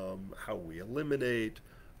 how we eliminate,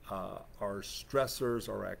 our stressors,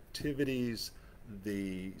 our activities,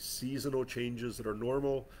 the seasonal changes that are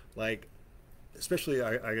normal, like especially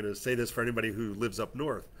I'm going to say this for anybody who lives up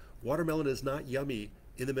north, watermelon is not yummy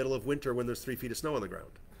in the middle of winter when there's 3 feet of snow on the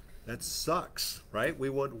ground. That sucks, right? We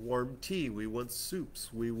want warm tea, we want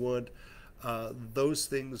soups, we want those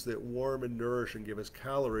things that warm and nourish and give us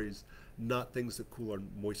calories, not things that cool or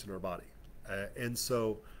moisten our body. And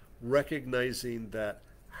so recognizing that,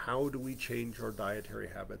 how do we change our dietary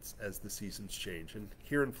habits as the seasons change? And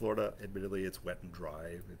here in Florida, admittedly, it's wet and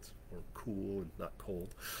dry, it's more cool and not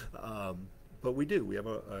cold. But we do. We have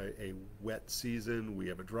a wet season, we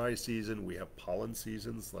have a dry season, we have pollen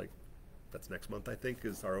seasons, like that's next month, I think,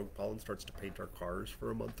 is our oak pollen starts to paint our cars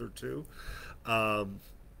for a month or two.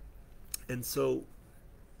 And so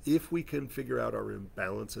if we can figure out our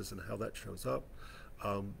imbalances and how that shows up,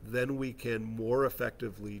 then we can more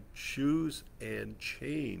effectively choose and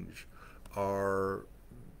change our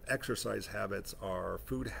exercise habits, our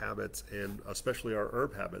food habits, and especially our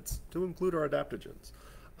herb habits, to include our adaptogens.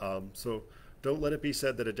 So don't let it be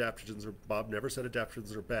said that adaptogens are, Bob never said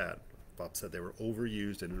adaptogens are bad. Bob said they were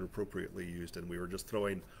overused and inappropriately used, and we were just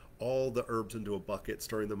throwing all the herbs into a bucket,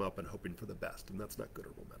 stirring them up, and hoping for the best, and that's not good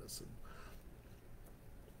herbal medicine.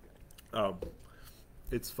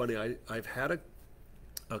 It's funny, I've had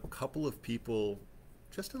a couple of people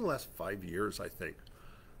just in the last 5 years, I think,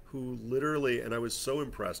 who literally, and I was so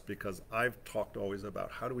impressed because I've talked always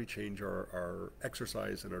about how do we change our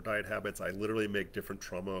exercise and our diet habits. I literally make different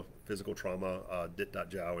trauma, physical trauma, dit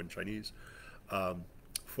dat jiao in Chinese,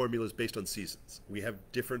 formulas based on seasons. We have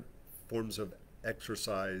different forms of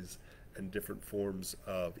exercise and different forms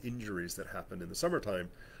of injuries that happen in the summertime.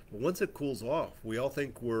 But once it cools off, we all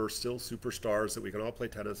think we're still superstars, that we can all play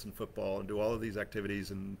tennis and football and do all of these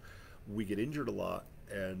activities, and we get injured a lot.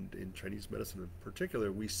 And in Chinese medicine in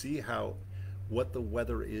particular, we see how what the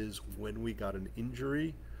weather is when we got an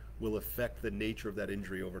injury will affect the nature of that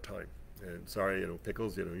injury over time. And sorry,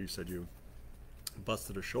 Pickles, you said you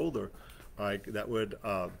busted a shoulder. That would,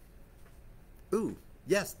 ooh,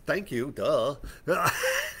 yes, thank you, duh.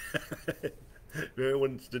 Everyone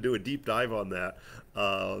wants to do a deep dive on that,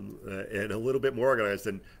 and a little bit more organized.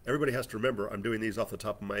 And everybody has to remember, I'm doing these off the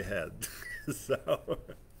top of my head.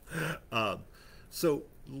 So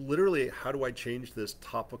literally, how do I change this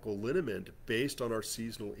topical liniment based on our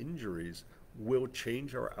seasonal injuries will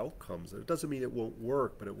change our outcomes. And it doesn't mean it won't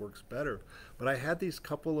work, but it works better. But I had these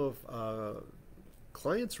couple of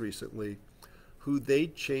clients recently who they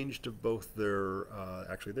changed to both their,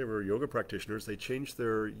 actually they were yoga practitioners, they changed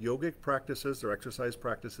their yogic practices, their exercise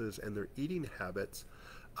practices, and their eating habits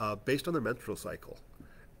based on their menstrual cycle.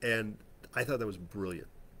 And I thought that was brilliant.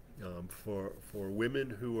 For women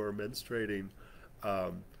who are menstruating,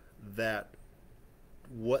 that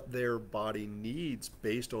what their body needs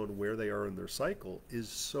based on where they are in their cycle is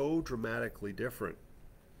so dramatically different.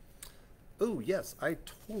 Oh, yes, I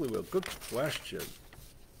totally will. Good question.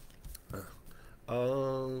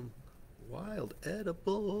 Wild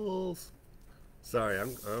edibles. Sorry,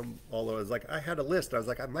 I'm although I was like, I had a list. I was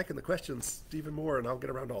like, I'm liking the questions even more, and I'll get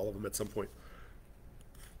around to all of them at some point.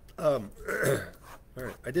 All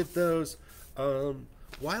right, I did those.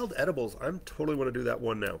 Wild edibles, I'm totally want to do that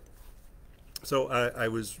one now. So I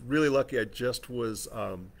was really lucky. I just was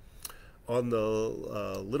on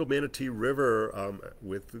the Little Manatee River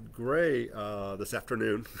with Gray this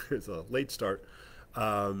afternoon. It's a late start.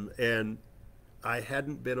 And I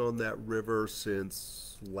hadn't been on that river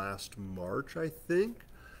since last March, I think.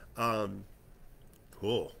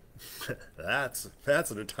 Cool. That's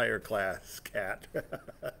an entire class, Cat.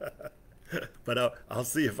 But I'll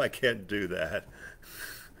see if I can't do that.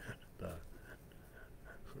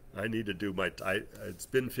 I need to do it's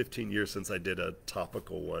been 15 years since I did a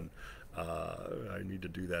topical one. I need to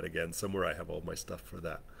do that again. Somewhere I have all my stuff for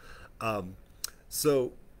that.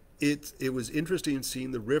 So it was interesting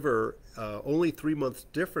seeing the river, only 3 months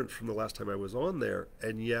different from the last time I was on there,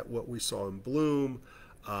 and yet what we saw in bloom,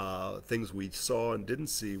 things we saw and didn't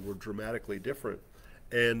see were dramatically different.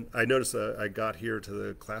 And I noticed I got here to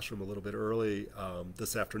the classroom a little bit early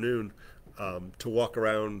this afternoon to walk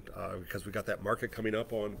around because we got that market coming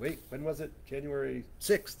up on, wait, when was it? January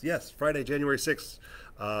 6th. Yes, Friday, January 6th,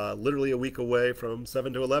 literally a week away from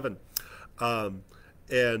 7 to 11.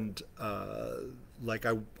 Like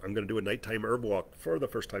I'm going to do a nighttime herb walk for the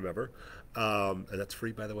first time ever. And that's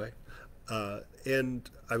free, by the way. And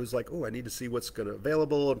I was like, oh, I need to see what's going to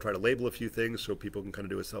available and try to label a few things so people can kind of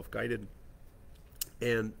do a self-guided.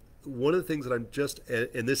 And one of the things that I'm just,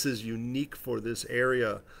 and this is unique for this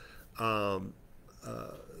area,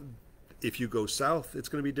 if you go south, it's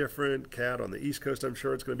going to be different. Cat on the East Coast, I'm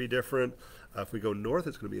sure it's going to be different. If we go north,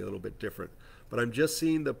 it's going to be a little bit different. But I'm just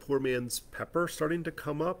seeing the poor man's pepper starting to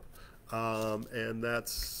come up, and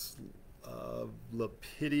that's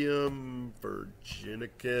Lepidium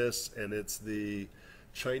virginicus, and it's the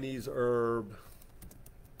Chinese herb.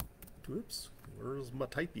 Whoops, where's my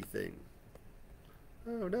typey thing?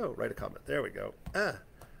 Oh no, write a comment. There we go.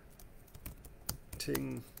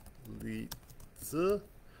 Ting Li Zi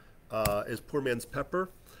is poor man's pepper.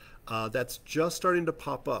 That's just starting to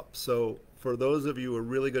pop up. So for those of you who are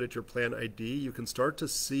really good at your plant ID, you can start to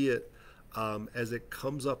see it as it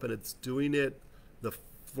comes up, and it's doing it. The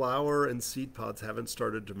flower and seed pods haven't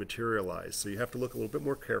started to materialize, so you have to look a little bit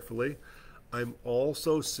more carefully. I'm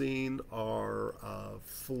also seeing our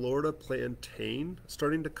Florida plantain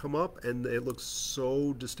starting to come up, and it looks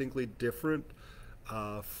so distinctly different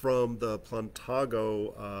from the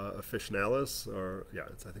Plantago officinalis, or yeah,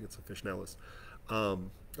 I think it's officinalis.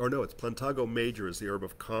 Or no, it's Plantago major is the herb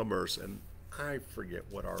of commerce, and I forget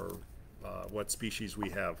what our what species we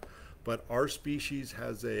have, but our species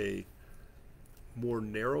has a more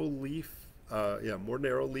narrow leaf. Yeah, more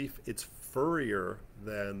narrow leaf. It's furrier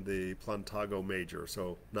than the Plantago major.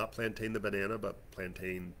 So not plantain the banana, but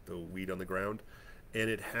plantain the weed on the ground.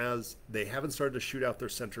 And they haven't started to shoot out their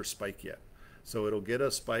center spike yet. So it'll get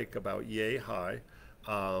a spike about yay high,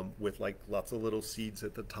 with like lots of little seeds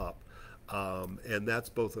at the top. And that's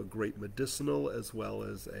both a great medicinal as well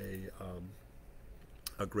as a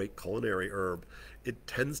great culinary herb. It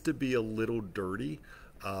tends to be a little dirty,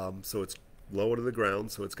 so it's low to the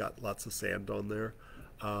ground, so it's got lots of sand on there.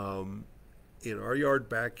 In our yard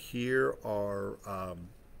back here are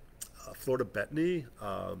Florida betony,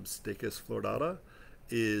 Stachys flordata,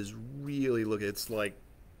 is really, look, it's like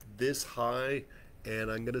this high,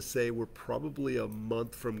 and I'm gonna say we're probably a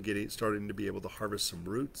month from starting to be able to harvest some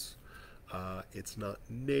roots. It's not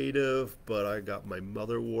native, but I got my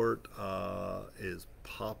motherwort is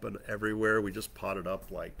popping everywhere. We just potted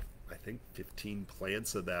up like, I think 15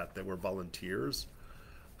 plants of that were volunteers.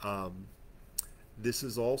 This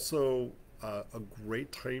is also a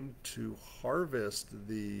great time to harvest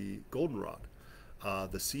the goldenrod,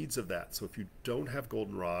 the seeds of that. So if you don't have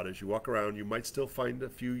goldenrod, as you walk around, you might still find a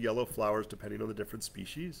few yellow flowers depending on the different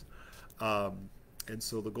species. And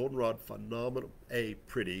so the goldenrod, phenomenal,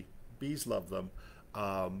 pretty, bees love them,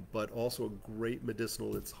 but also a great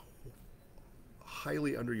medicinal. It's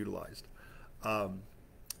highly underutilized.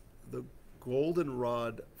 The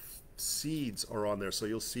goldenrod seeds are on there, so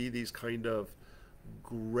you'll see these kind of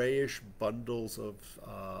grayish bundles of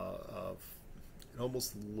it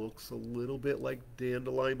almost looks a little bit like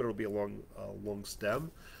dandelion, but it'll be a long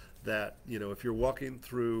stem that, you know, if you're walking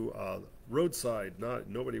through roadside,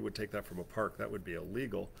 nobody would take that from a park. That would be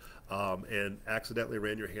illegal. And accidentally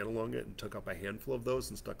ran your hand along it and took up a handful of those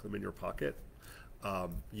and stuck them in your pocket.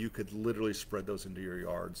 You could literally spread those into your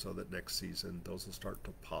yard so that next season those will start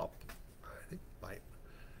to pop. I think by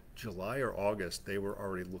July or August they were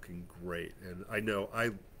already looking great. And I know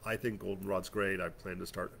I think goldenrod's great. I plan to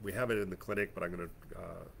start. We have it in the clinic, but I'm going to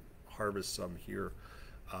harvest some here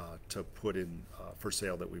to put in for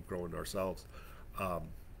sale that we've grown ourselves.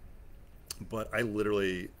 But I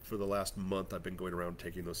literally, for the last month, I've been going around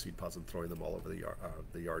taking those seed pods and throwing them all over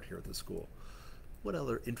the yard here at the school. What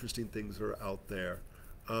other interesting things are out there?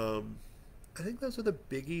 I think those are the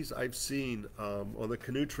biggies I've seen. On the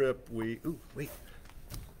canoe trip,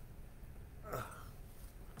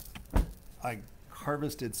 I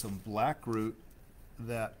harvested some blackroot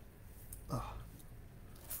that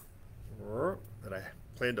I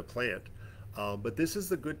plan to plant. But this is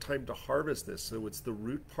the good time to harvest this. So it's the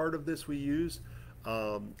root part of this we use.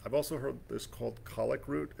 I've also heard this called colic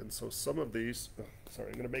root, and so some of these, sorry,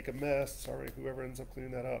 I'm going to make a mess. Sorry, whoever ends up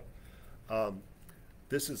cleaning that up.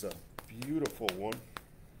 This is a beautiful one.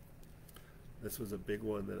 This was a big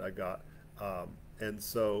one that I got. And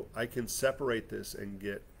so I can separate this and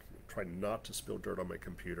try not to spill dirt on my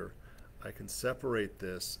computer. I can separate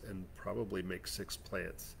this and probably make 6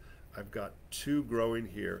 plants. I've got 2 growing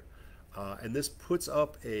here. And this puts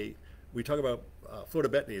up we talk about Florida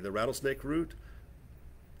betony, the rattlesnake root.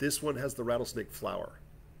 This one has the rattlesnake flower.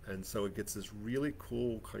 And so it gets this really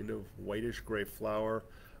cool kind of whitish gray flower.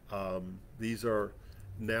 These are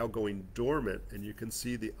now going dormant, and you can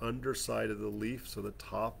see the underside of the leaf. So the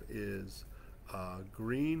top is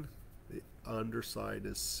green, the underside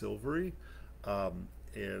is silvery.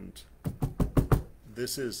 And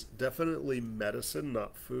this is definitely medicine,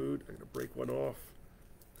 not food. I'm going to break one off.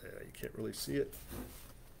 You can't really see it.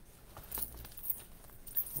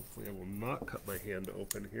 Hopefully I will not cut my hand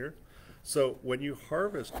open here. So when you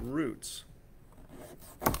harvest roots,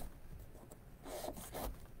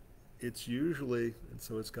 it's usually, and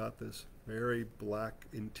so it's got this very black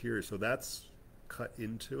interior. So that's cut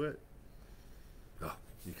into it. Oh,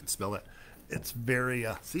 you can smell it. It's very,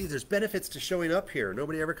 see, there's benefits to showing up here.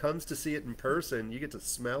 Nobody ever comes to see it in person. You get to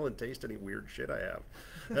smell and taste any weird shit I have.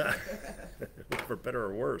 For better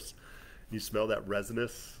or worse. You smell that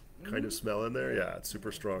resinous kind of smell in there? Yeah, it's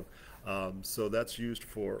super strong. So that's used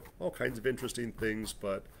for all kinds of interesting things,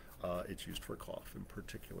 but it's used for cough in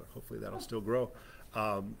particular. Hopefully that'll still grow.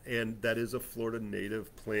 And that is a Florida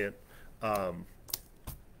native plant. And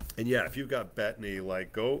yeah, if you've got betony,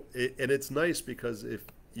 like and it's nice because if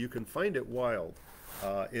you can find it wild,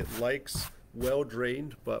 it likes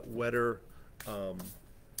well-drained but wetter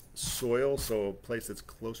soil, so a place that's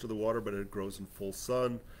close to the water, but it grows in full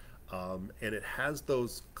sun. And it has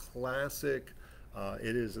those classic,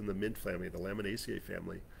 it is in the mint family, the Laminaceae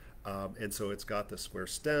family. And so it's got the square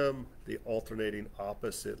stem, the alternating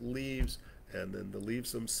opposite leaves, and then the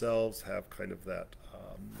leaves themselves have kind of that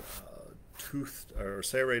toothed or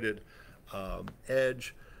serrated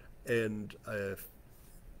edge, and I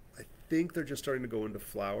think they're just starting to go into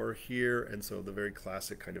flower here. And so the very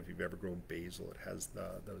classic kind of, if you've ever grown basil, it has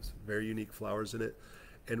those very unique flowers in it.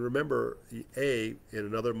 And remember, in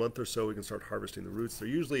another month or so, we can start harvesting the roots. They're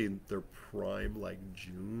usually in their prime, like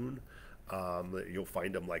June. You'll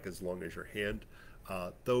find them like as long as your hand.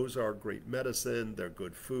 Those are great medicine. They're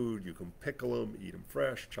good food. You can pickle them, eat them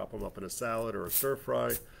fresh, chop them up in a salad or a stir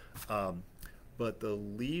fry. But the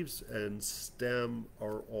leaves and stem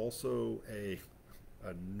are also a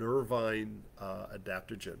nervine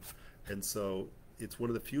adaptogen. And so it's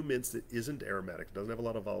one of the few mints that isn't aromatic. It doesn't have a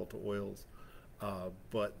lot of volatile oils.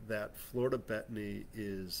 But that Florida betony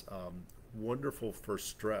is wonderful for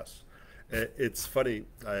stress. It's funny,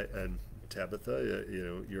 and Tabitha,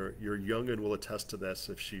 your young'un will attest to this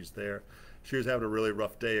if she's there. She was having a really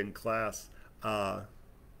rough day in class.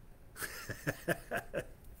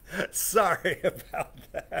 Sorry about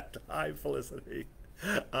that. Hi, Felicity.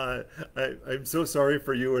 I'm so sorry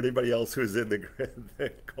for you or anybody else who's in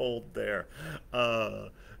the cold there.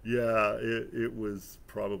 Yeah, it was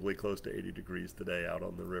probably close to 80 degrees today out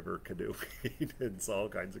on the river canoeing and saw all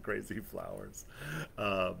kinds of crazy flowers.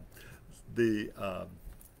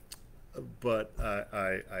 But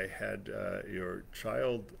I had your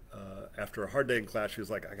child, after a hard day in class, she was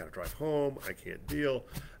like, I got to drive home. I can't deal.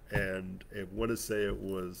 And I want to say it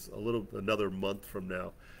was another month from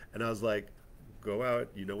now. And I was like, go out,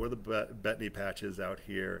 you know where the betony patch is out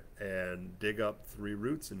here, and dig up 3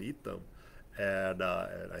 roots and eat them. And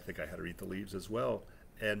I think I had her eat the leaves as well.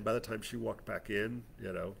 And by the time she walked back in,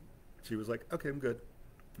 she was like, okay, I'm good.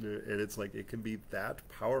 And it's like, it can be that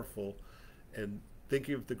powerful. And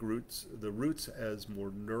thinking of the roots as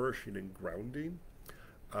more nourishing and grounding.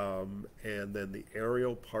 And then the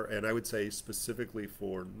aerial part, and I would say specifically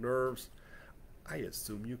for nerves, I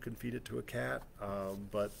assume you can feed it to a cat,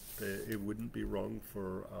 but it wouldn't be wrong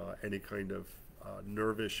for any kind of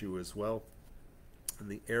nerve issue as well. And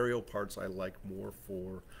the aerial parts I like more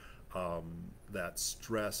for that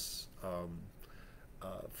stress,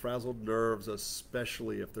 frazzled nerves,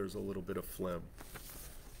 especially if there's a little bit of phlegm.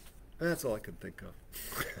 That's all I can think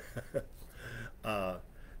of.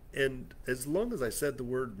 And as long as I said the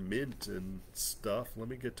word mint and stuff, let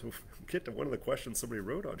me get to one of the questions somebody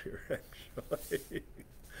wrote on here, actually.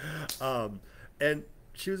 And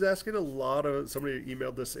she was asking somebody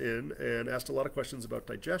emailed this in and asked a lot of questions about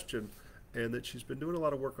digestion, and that she's been doing a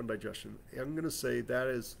lot of work on digestion. And I'm going to say that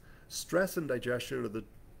is stress and digestion are the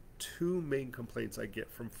 2 main complaints I get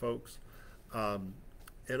from folks. And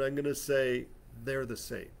I'm going to say they're the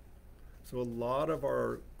same. So a lot of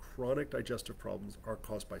our chronic digestive problems are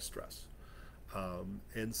caused by stress.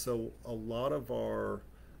 And so a lot of our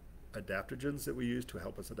adaptogens that we use to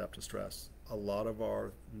help us adapt to stress, a lot of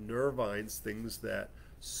our nervines, things that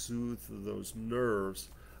soothe those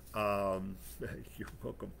nerves, you're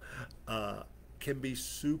welcome, can be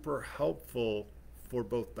super helpful for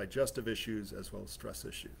both digestive issues as well as stress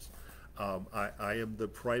issues. I am the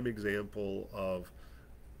prime example of,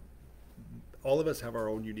 all of us have our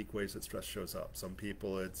own unique ways that stress shows up. Some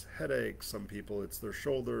people it's headaches, some people it's their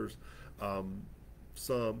shoulders,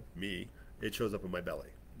 me, it shows up in my belly.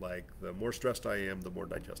 Like, the more stressed I am, the more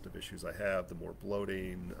digestive issues I have, the more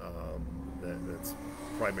bloating, that's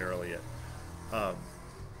primarily it.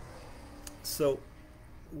 So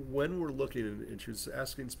when we're looking, and she was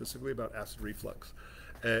asking specifically about acid reflux,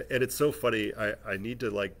 and it's so funny, I need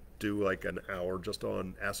to do an hour just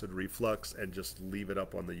on acid reflux and just leave it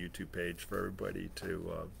up on the YouTube page for everybody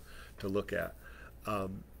to look at,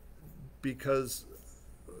 because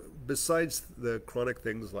besides the chronic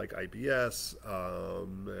things like IBS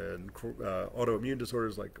and autoimmune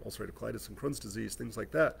disorders like ulcerative colitis and Crohn's disease, things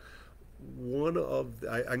like that, I'm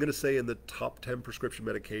going to say in the top 10 prescription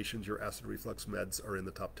medications, your acid reflux meds are in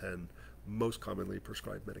the top 10 most commonly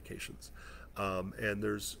prescribed medications. And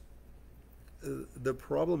the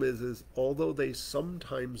problem is although they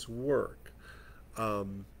sometimes work,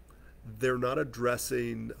 they're not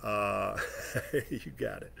addressing, you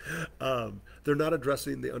got it, they're not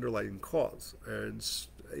addressing the underlying cause. And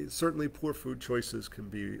certainly poor food choices can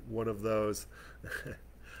be one of those.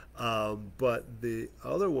 But the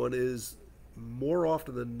other one is, more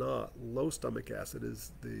often than not, low stomach acid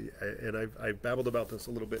is and I've babbled about this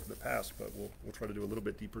a little bit in the past, but we'll try to do a little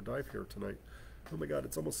bit deeper dive here tonight. Oh my God,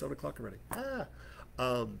 it's almost 7 o'clock already.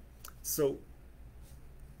 So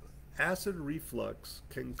acid reflux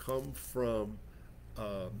can come from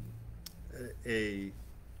a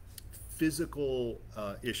physical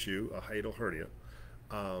issue, a hiatal hernia.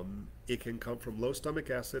 It can come from low stomach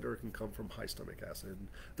acid, or it can come from high stomach acid.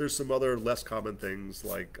 There's some other less common things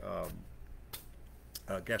like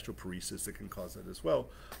gastroparesis that can cause that as well.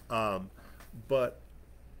 But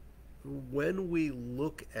when we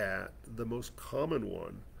look at the most common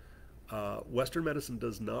one, Western medicine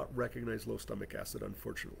does not recognize low stomach acid,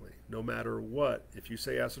 unfortunately. No matter what, if you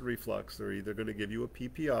say acid reflux, they're either going to give you a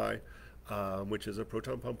PPI, which is a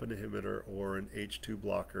proton pump inhibitor, or an H2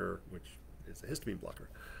 blocker, which is a histamine blocker.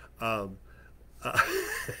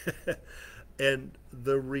 And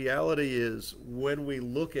the reality is, when we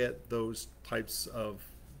look at those types of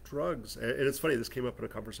drugs, and it's funny, this came up in a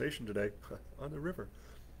conversation today on the river,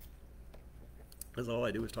 because all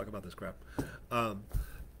I do is talk about this crap.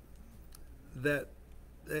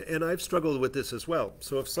 And I've struggled with this as well.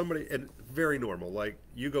 So if somebody, and very normal, like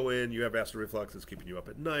you go in, you have acid reflux, it's keeping you up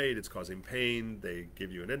at night, it's causing pain, they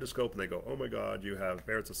give you an endoscope and they go, oh my God, you have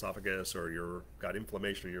Barrett's esophagus, or you've got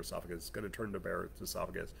inflammation in your esophagus, it's going to turn to Barrett's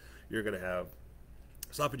esophagus, you're going to have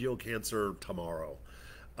esophageal cancer tomorrow.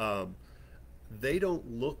 They don't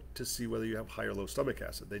look to see whether you have high or low stomach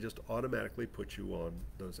acid. They just automatically put you on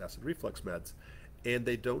those acid reflux meds, and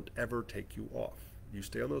they don't ever take you off. You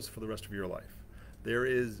stay on those for the rest of your life. There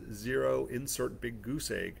is zero, insert big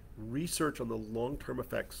goose egg, research on the long-term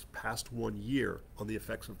effects past 1 year on the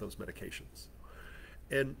effects of those medications.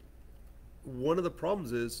 And one of the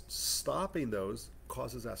problems is stopping those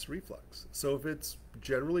causes acid reflux. So if it's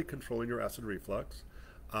generally controlling your acid reflux,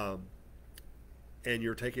 and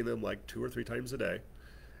you're taking them like 2 or 3 times a day,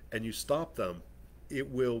 and you stop them, it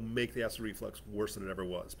will make the acid reflux worse than it ever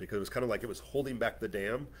was, because it was kind of like it was holding back the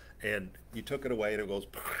dam, and you took it away and it goes,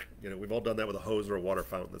 you know, we've all done that with a hose or a water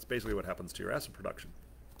fountain. That's basically what happens to your acid production.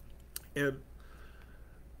 And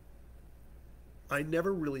I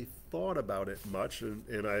never really thought about it much,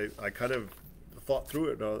 and I kind of thought through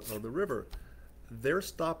it on the river. They're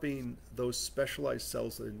stopping those specialized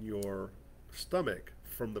cells in your stomach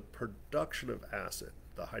from the production of acid,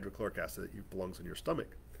 the hydrochloric acid that belongs in your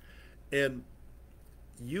stomach. And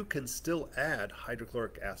you can still add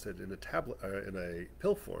hydrochloric acid in a tablet, in a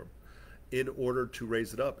pill form, in order to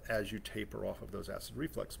raise it up as you taper off of those acid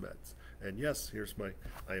reflux meds. And yes, here's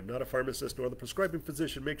I am not a pharmacist nor the prescribing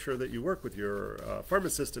physician. Make sure that you work with your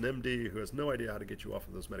pharmacist and MD who has no idea how to get you off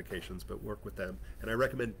of those medications, but work with them. And I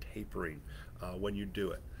recommend tapering when you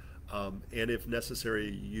do it. And if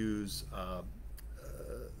necessary, use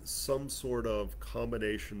some sort of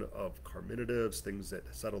combination of carminatives, things that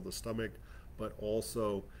settle the stomach, but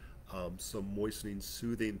also some moistening,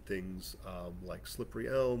 soothing things like slippery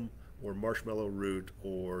elm or marshmallow root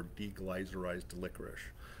or deglycerized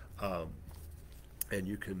licorice. And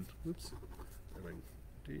you can,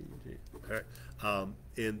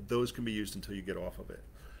 and those can be used until you get off of it.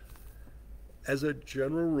 As a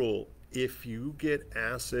general rule, if you get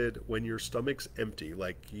acid when your stomach's empty,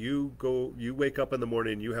 like you wake up in the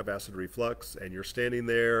morning and you have acid reflux and you're standing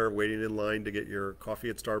there waiting in line to get your coffee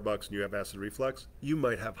at Starbucks and you have acid reflux, you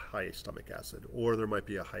might have high stomach acid, or there might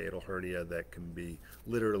be a hiatal hernia that can be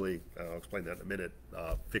literally, I'll explain that in a minute,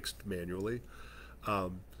 fixed manually.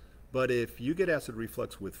 But if you get acid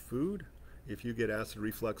reflux with food, if you get acid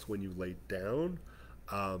reflux when you lay down,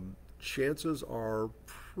 chances are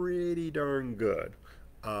pretty darn good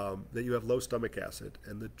that you have low stomach acid,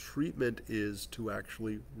 and the treatment is to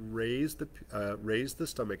actually raise the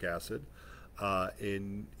stomach acid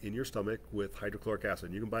in your stomach with hydrochloric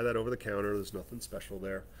acid. You can buy that over the counter. There's nothing special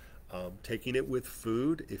there. Taking it with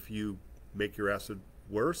food, if you make your acid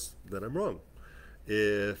worse, then I'm wrong.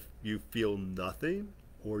 If you feel nothing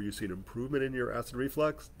or you see an improvement in your acid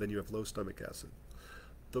reflux, then you have low stomach acid.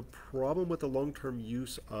 The problem with the long-term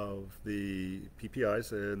use of the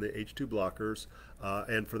PPIs and the H2 blockers,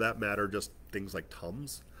 and for that matter, just things like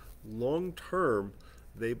Tums, long-term,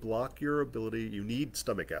 they block your ability. You need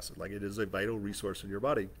stomach acid, like it is a vital resource in your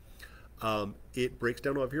body. It breaks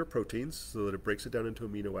down all of your proteins so that it breaks it down into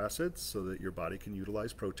amino acids so that your body can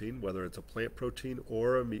utilize protein, whether it's a plant protein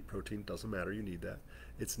or a meat protein, doesn't matter, you need that.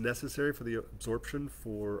 It's necessary for the absorption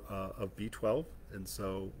of B12, and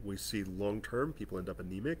so we see long-term people end up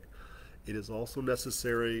anemic. It is also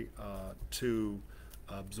necessary to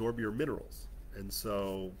absorb your minerals, and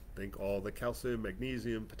so think all the calcium,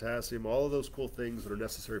 magnesium, potassium, all of those cool things that are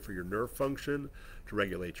necessary for your nerve function, to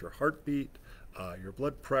regulate your heartbeat, your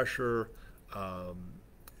blood pressure,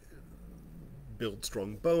 build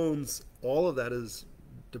strong bones. All of that is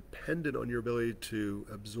dependent on your ability to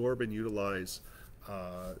absorb and utilize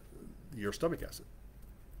your stomach acid.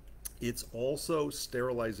 It also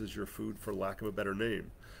sterilizes your food, for lack of a better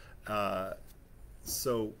name.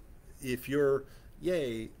 So if you're,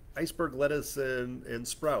 yay, iceberg lettuce and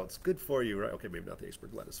sprouts, good for you, right? Okay, maybe not the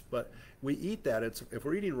iceberg lettuce, but we eat that. If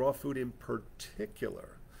we're eating raw food in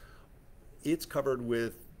particular, it's covered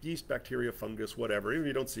with yeast, bacteria, fungus, whatever. Even if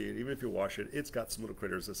you don't see it, even if you wash it, it's got some little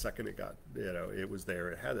critters. The second it got, it was there,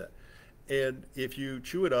 it had that. And if you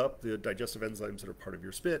chew it up, the digestive enzymes that are part of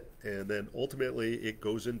your spit, and then ultimately it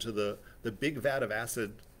goes into the big vat of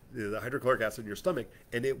acid, the hydrochloric acid in your stomach,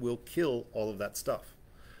 and it will kill all of that stuff.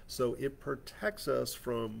 So it protects us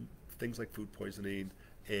from things like food poisoning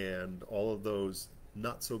and all of those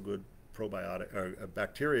not so good probiotic or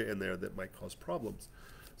bacteria in there that might cause problems.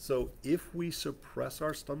 So if we suppress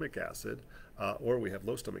our stomach acid, or we have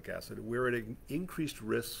low stomach acid, we're at an increased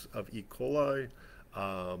risk of E. coli,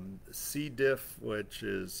 C. diff, which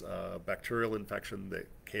is a bacterial infection that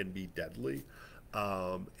can be deadly,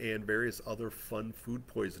 and various other fun food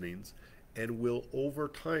poisonings, and will over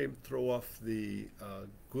time throw off the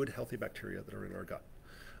good healthy bacteria that are in our gut.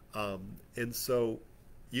 And so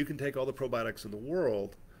you can take all the probiotics in the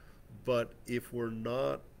world, but if we're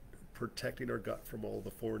not protecting our gut from all the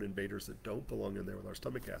foreign invaders that don't belong in there with our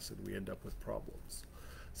stomach acid, we end up with problems.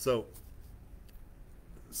 So,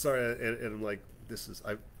 sorry, and I'm like,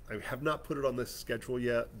 I have not put it on this schedule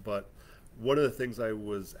yet, but one of the things I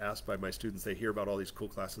was asked by my students, they hear about all these cool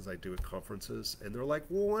classes I do at conferences, and they're like,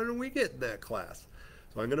 well, why don't we get in that class?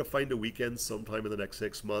 So I'm going to find a weekend sometime in the next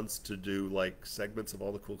 6 months to do like segments of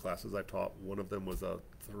all the cool classes I've taught. One of them was a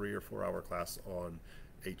 3 or 4 hour class on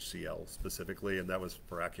HCl specifically, and that was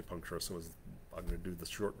for acupuncture, so I'm going to do the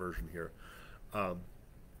short version here.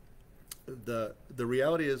 The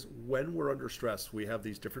reality is, when we're under stress, we have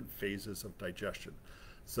these different phases of digestion.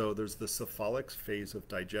 So there's the cephalic phase of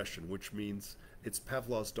digestion, which means it's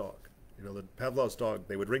Pavlov's dog. You know, the Pavlov's dog,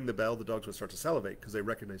 they would ring the bell, the dogs would start to salivate because they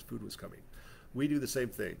recognized food was coming. We do the same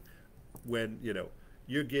thing. When,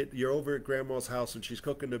 you're over at grandma's house and she's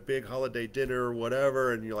cooking a big holiday dinner or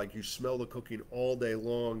whatever, and you smell the cooking all day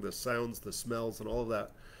long, the sounds, the smells, and all of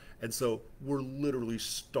that. And so we're literally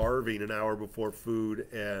starving an hour before food,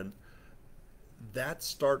 and that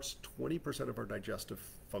starts 20% of our digestive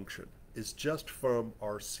function is just from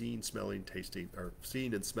our seeing, smelling, tasting, or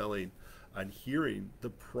seeing and smelling and hearing the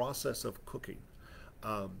process of cooking.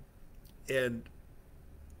 And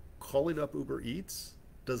calling up Uber Eats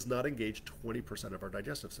does not engage 20% of our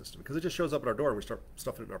digestive system, because it just shows up at our door and we start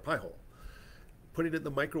stuffing it in our pie hole. Putting it in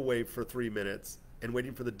the microwave for 3 minutes and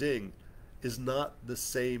waiting for the ding is not the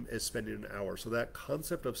same as spending an hour. So that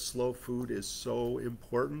concept of slow food is so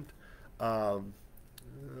important. Propranolol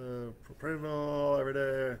every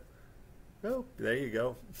day. Oh, there you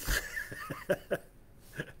go.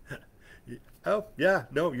 Oh, yeah,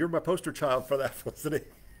 no, you're my poster child for that, Felicity.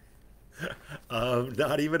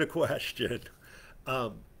 Not even a question.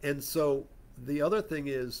 And so the other thing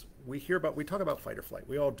is, we talk about fight or flight.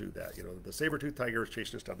 We all do that. The saber-toothed tiger is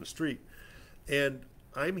chasing us down the street. And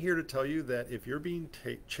I'm here to tell you that if you're being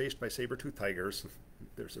chased by saber-toothed tigers,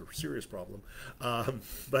 there's a serious problem.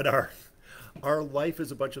 But our life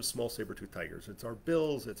is a bunch of small saber-toothed tigers. It's our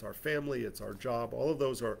bills, it's our family, it's our job. All of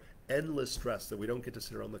those are endless stress that we don't get to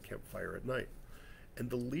sit around the campfire at night. And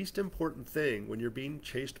the least important thing when you're being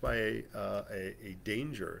chased by a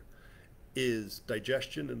danger is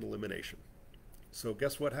digestion and elimination. So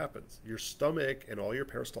guess what happens? Your stomach and all your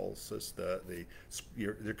peristalsis,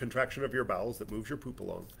 the contraction of your bowels that moves your poop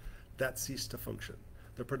along, that ceases to function.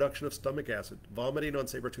 The production of stomach acid, vomiting on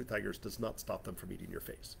saber-toothed tigers, does not stop them from eating your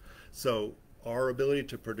face. So our ability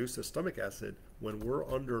to produce this stomach acid when we're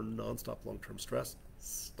under nonstop long-term stress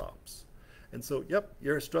stops. And so, yep,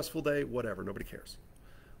 you're a stressful day, whatever, nobody cares.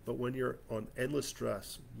 But when you're on endless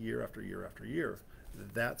stress year after year after year,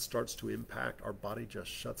 that starts to impact, our body just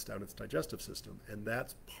shuts down its digestive system. And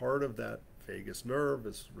that's part of that vagus nerve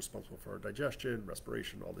is responsible for our digestion,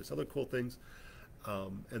 respiration, all these other cool things.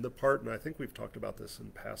 And I think we've talked about this in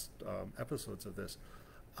past episodes of this,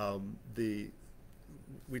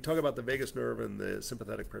 we talk about the vagus nerve and the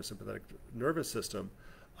sympathetic parasympathetic nervous system,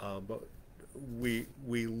 but we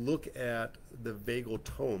look at the vagal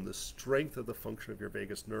tone, the strength of the function of your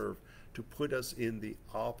vagus nerve, to put us in the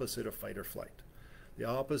opposite of fight or flight. The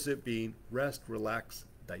opposite being rest, relax,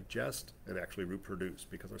 digest, and actually reproduce,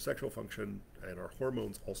 because our sexual function and our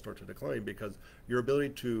hormones all start to decline, because your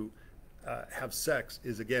ability to have sex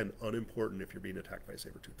is, again, unimportant if you're being attacked by a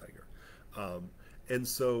saber-toothed tiger. And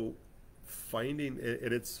so finding,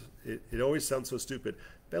 and it always sounds so stupid,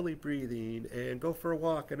 belly breathing and go for a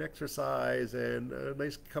walk and exercise and a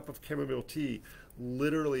nice cup of chamomile tea,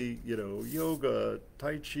 literally, yoga,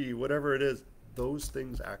 tai chi, whatever it is, those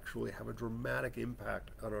things actually have a dramatic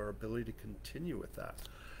impact on our ability to continue with that.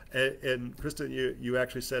 And Kristen, you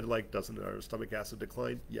actually said, doesn't our stomach acid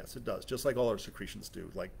decline? Yes, it does, just like all our secretions do.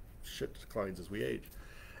 Shit declines as we age.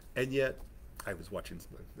 And yet, I was watching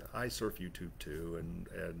I surf YouTube too,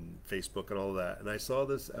 and Facebook and all of that, and I saw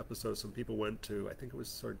this episode. Some people went to, I think it was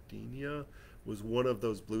Sardinia, was one of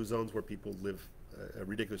those blue zones where people live, a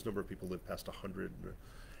ridiculous number of people live past 100,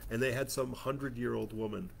 and they had some 100-year-old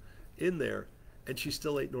woman in there, and she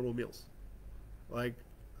still ate normal meals. Like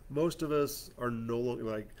most of us are no longer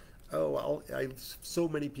like, oh, so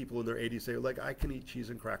many people in their 80s say, like, I can eat cheese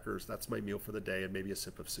and crackers. That's my meal for the day, and maybe a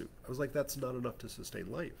sip of soup. I was like, that's not enough to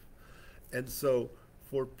sustain life. And so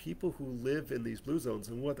for people who live in these blue zones,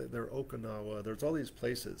 and what they're Okinawa, there's all these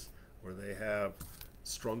places where they have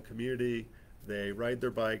strong community, they ride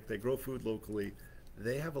their bike, they grow food locally,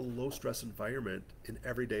 they have a low stress environment in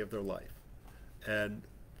every day of their life. And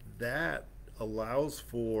that allows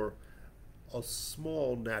for a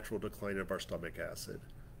small natural decline of our stomach acid.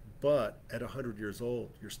 But at 100 years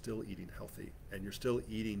old, you're still eating healthy, and you're still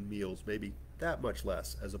eating meals maybe that much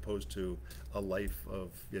less, as opposed to a life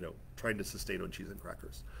of, trying to sustain on cheese and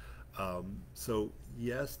crackers. So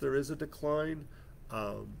yes, there is a decline,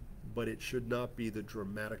 but it should not be the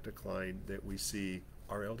dramatic decline that we see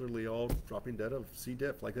our elderly all dropping dead of C.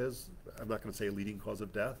 diff. Like, as I'm not going to say a leading cause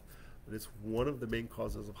of death, but it's one of the main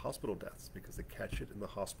causes of hospital deaths, because they catch it in the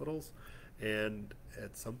hospitals, and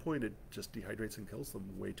at some point it just dehydrates and kills them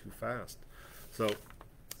way too fast. So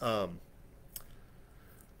that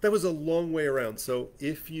was a long way around. So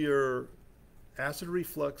if your acid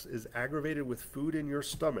reflux is aggravated with food in your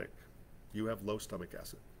stomach, you have low stomach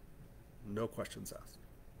acid. No questions asked.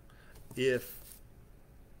 If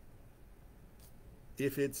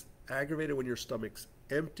it's aggravated when your stomach's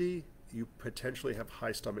empty, you potentially have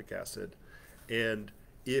high stomach acid. And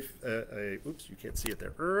if oops, you can't see it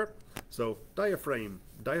there. So diaphragm,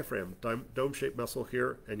 dome-shaped muscle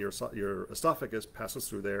here, and your esophagus passes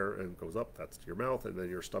through there and goes up. That's your mouth, and then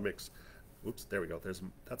your stomach's. Oops, there we go.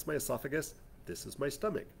 That's my esophagus. This is my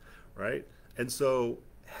stomach, right? And so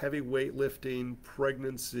heavy weightlifting,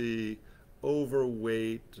 pregnancy,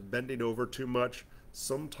 overweight, bending over too much,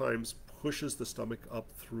 sometimes pushes the stomach up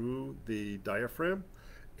through the diaphragm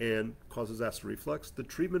and causes acid reflux. The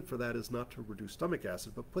treatment for that is not to reduce stomach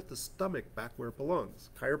acid, but put the stomach back where it belongs.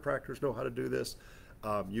 Chiropractors know how to do this.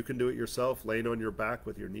 You can do it yourself, laying on your back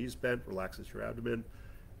with your knees bent, relaxes your abdomen.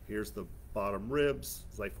 Here's the bottom ribs,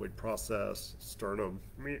 xiphoid process, sternum,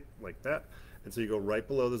 like that. And so you go right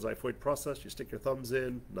below the xiphoid process, you stick your thumbs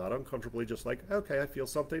in, not uncomfortably, just like, okay, I feel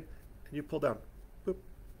something, and you pull down, boop,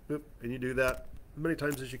 boop, and you do that as many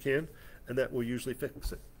times as you can, and that will usually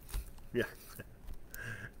fix it. Yeah.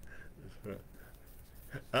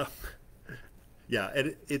 Yeah,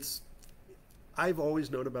 and I've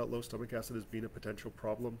always known about low stomach acid as being a potential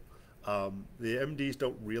problem. The MDs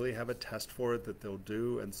don't really have a test for it that they'll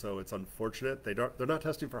do, and so it's unfortunate. They're not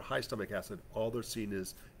testing for high stomach acid. All they're seeing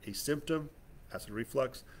is a symptom, acid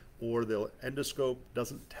reflux, or they'll endoscope,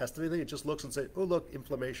 doesn't test anything. It just looks and say, oh, look,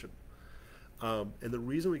 inflammation. And the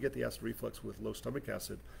reason we get the acid reflux with low stomach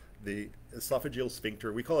acid, the esophageal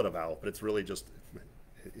sphincter, we call it a valve, but it's really just,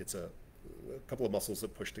 it's a couple of muscles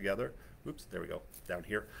that push together. Oops, there we go, down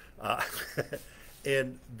here.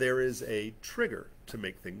 And there is a trigger to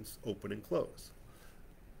make things open and close.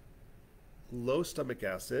 Low stomach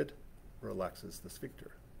acid relaxes the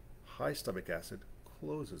sphincter. High stomach acid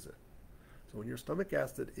closes it. So when your stomach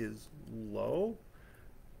acid is low,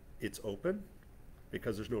 it's open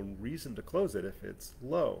because there's no reason to close it if it's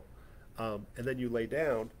low. And then you lay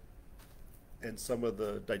down, and some of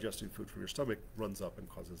the digested food from your stomach runs up and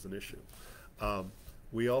causes an issue.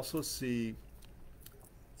 We also see,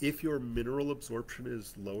 if your mineral absorption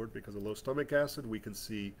is lowered because of low stomach acid, we can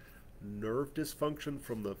see nerve dysfunction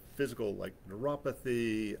from the physical, like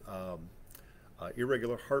neuropathy,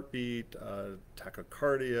 irregular heartbeat,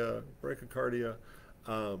 tachycardia, bradycardia.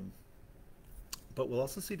 But we'll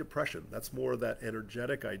also see depression. That's more that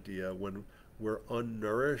energetic idea. When we're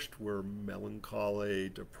unnourished, we're melancholy,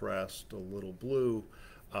 depressed, a little blue.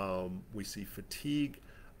 We see fatigue.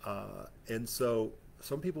 And so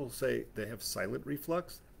some people say they have silent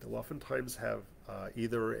reflux. They'll oftentimes have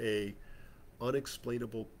either a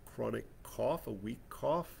unexplainable chronic cough, a weak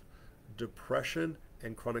cough, depression,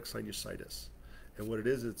 and chronic sinusitis. And what it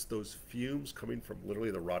is, it's those fumes coming from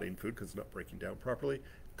literally the rotting food because it's not breaking down properly,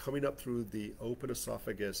 coming up through the open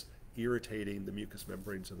esophagus, irritating the mucous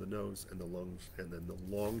membranes of the nose and the lungs, and then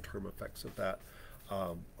the long-term effects of that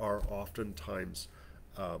are oftentimes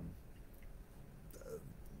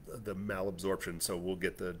the malabsorption. So we'll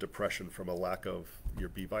get the depression from a lack of your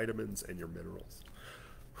B vitamins and your minerals.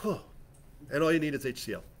 And all you need is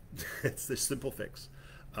HCl. It's the simple fix.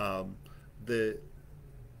 The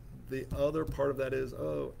other part of that is,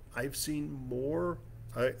 I've seen more.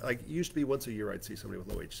 Like, it used to be once a year I'd see somebody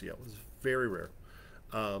with low HCl. It was very rare.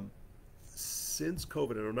 Since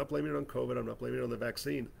COVID, and I'm not blaming it on COVID, I'm not blaming it on the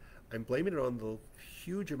vaccine, I'm blaming it on the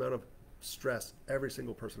huge amount of stress every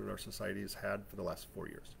single person in our society has had for the last 4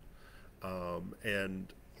 years.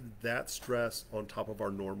 And that stress on top of our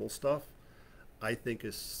normal stuff, I think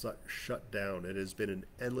is shut down. It has been an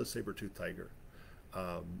endless saber-toothed tiger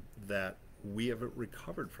that we haven't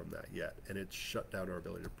recovered from that yet, and it's shut down our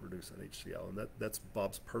ability to produce an HCl. And that's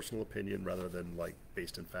Bob's personal opinion rather than like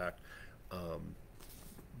based in fact.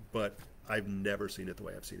 But I've never seen it the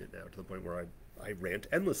way I've seen it now, to the point where I rant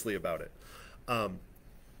endlessly about it.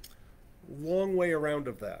 Long way around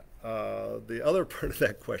of that. The other part of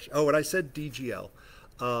that question. Oh, and I said DGL.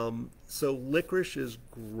 So licorice is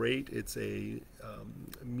great. It's a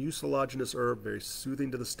mucilaginous herb, very soothing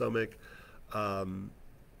to the stomach.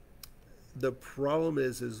 The problem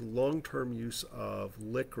is long-term use of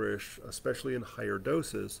licorice, especially in higher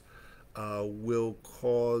doses, will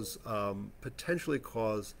cause potentially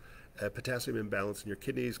cause a potassium imbalance in your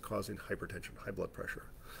kidneys, causing hypertension, high blood pressure.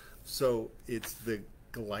 So it's the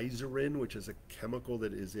glycerin, which is a chemical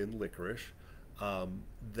that is in licorice,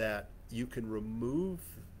 that you can remove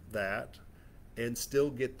that and still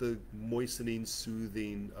get the moistening,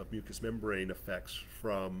 soothing of mucous membrane effects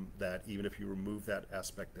from that, even if you remove that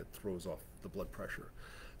aspect that throws off the blood pressure.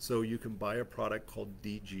 So you can buy a product called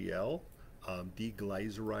DGL,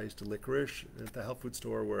 deglycerized licorice, at the health food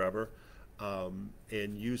store or wherever,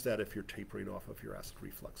 and use that if you're tapering off of your acid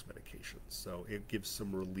reflux medications. So it gives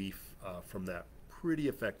some relief from that pretty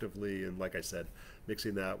effectively. And like I said,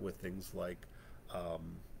 mixing that with things like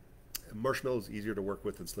marshmallow is easier to work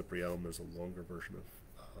with than slippery elm. There's a longer version of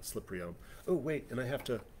slippery elm. Oh, wait, and I have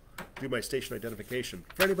to do my station identification.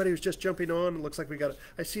 For anybody who's just jumping on, it looks like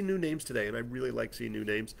I see new names today, and I really like seeing new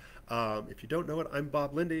names. If you don't know it, I'm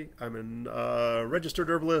Bob Linde. I'm a registered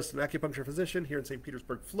herbalist and acupuncture physician here in St.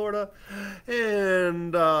 Petersburg, Florida.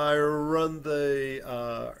 And I run the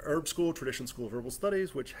Herb School, Tradition School of Herbal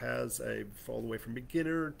Studies, which has all the way from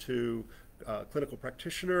beginner to clinical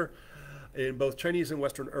practitioner in both Chinese and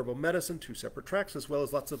Western herbal medicine, 2 separate tracks, as well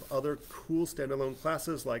as lots of other cool standalone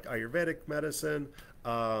classes like Ayurvedic medicine,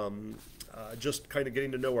 just kind of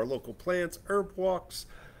getting to know our local plants, herb walks,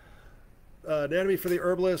 anatomy for the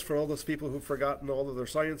herbalist, for all those people who've forgotten all of their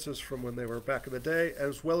sciences from when they were back in the day,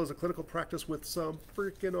 as well as a clinical practice with some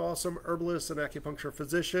freaking awesome herbalists and acupuncture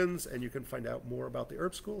physicians. And you can find out more about the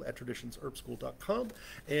Herb School at traditionsherbschool.com,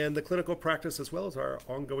 and the clinical practice, as well as our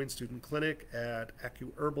ongoing student clinic at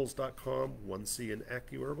acuherbals.com, 1C in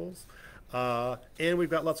AcuHerbals. And we've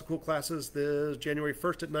got lots of cool classes this January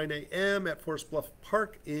 1st at 9 a.m. at Forest Bluff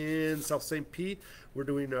Park in South St. Pete. I'm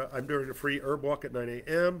doing a free herb walk at 9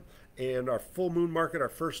 a.m. And our full moon market, our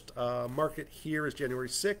first market here, is January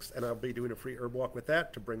 6th, and I'll be doing a free herb walk with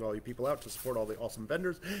that to bring all you people out to support all the awesome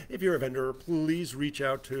vendors. If you're a vendor, please reach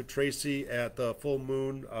out to Tracy at the full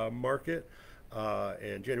moon market.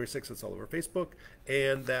 And January 6th, it's all over Facebook.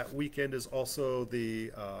 And that weekend is also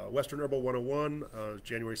the Western Herbal 101,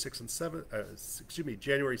 January 6th and 7th,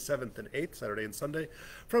 January 7th and 8th, Saturday and Sunday,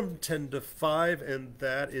 from 10 to 5. And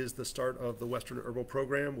that is the start of the Western Herbal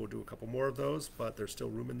program. We'll do a couple more of those, but there's still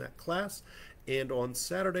room in that class. And on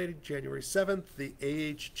Saturday, January 7th, the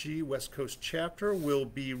AHG West Coast chapter will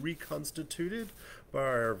be reconstituted by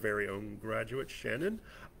our very own graduate, Shannon.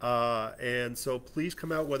 And so please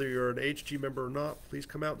come out, whether you're an HG member or not, please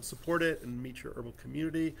come out and support it and meet your herbal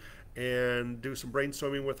community and do some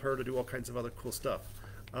brainstorming with her to do all kinds of other cool stuff.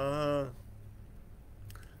 Oh,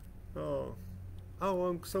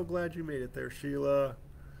 I'm so glad you made it there, Sheila.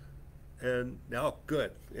 And oh,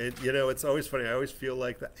 good. And you know, it's always funny. I always feel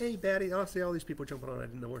like that. Hey, Batty, I'll see all these people jumping on. I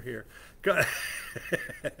didn't know we're here. Good.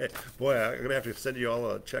 Boy, I'm gonna have to send you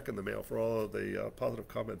all a check in the mail for all of the positive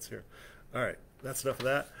comments here. All right, that's enough of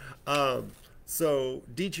that. So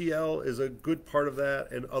DGL is a good part of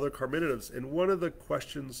that, and other carminatives. And one of the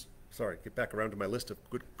questions, sorry, get back around to my list of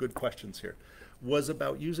good questions here, was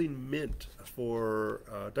about using mint for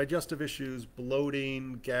digestive issues,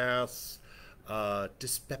 bloating, gas.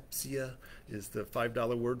 Dyspepsia is the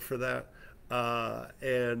 $5 word for that,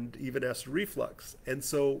 and even acid reflux. And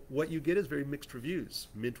so what you get is very mixed reviews.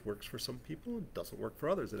 Mint works for some people and doesn't work for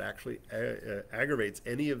others. It actually aggravates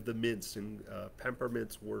any of the mints, and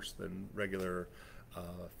peppermint's worse than regular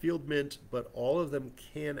field mint, but all of them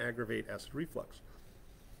can aggravate acid reflux.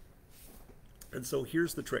 And so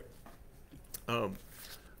here's the trick.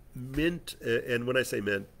 Mint, and when I say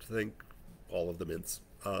mint, think all of the mints.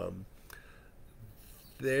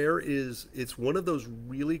 It's one of those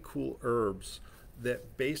really cool herbs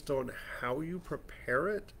that, based on how you prepare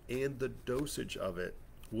it and the dosage of it,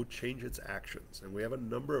 will change its actions. And we have a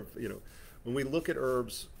number of, when we look at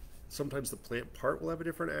herbs, Sometimes the plant part will have a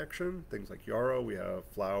different action. Things like yarrow, we have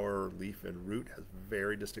flower, leaf, and root has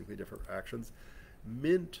very distinctly different actions.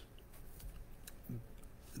 Mint,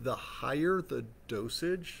 the higher the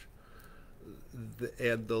dosage,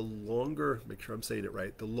 and the longer, make sure I'm saying it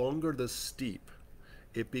right, the longer the steep,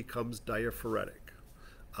 it becomes diaphoretic.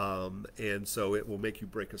 And so it will make you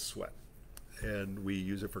break a sweat. And we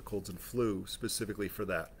use it for colds and flu specifically for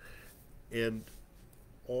that. And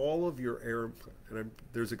all of your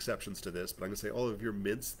there's exceptions to this, but I'm going to say all of your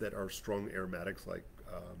mints that are strong aromatics like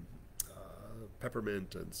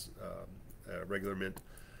peppermint and regular mint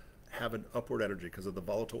have an upward energy because of the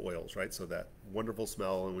volatile oils, right? So that wonderful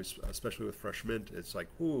smell, and especially with fresh mint, it's like,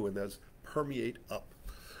 ooh, and those permeate up.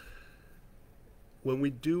 When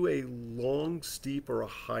we do a long steep or a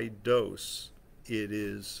high dose, it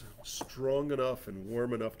is strong enough and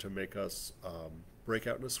warm enough to make us break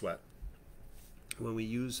out in a sweat. When we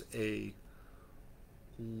use a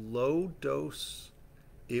low dose,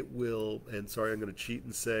 it will, and sorry, I'm going to cheat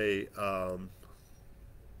and say, a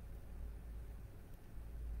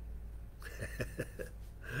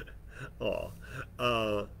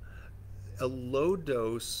low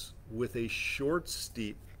dose with a short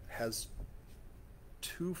steep has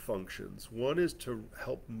two functions. One is to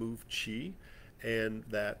help move chi, and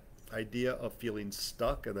that idea of feeling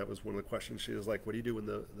stuck, and that was one of the questions. She was like, what do you do when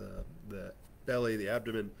the belly, the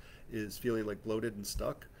abdomen is feeling like bloated and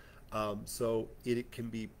stuck? So it can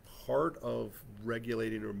be part of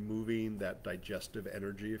regulating or moving that digestive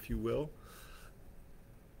energy, if you will,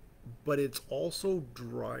 but it's also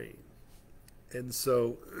drying. And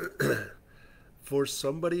so for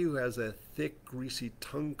somebody who has a thick, greasy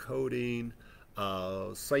tongue coating,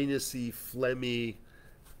 sinusy, phlegmy,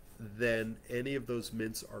 then any of those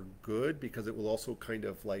mints are good because it will also kind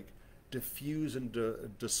of like diffuse and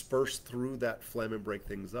disperse through that phlegm and break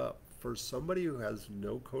things up. For somebody who has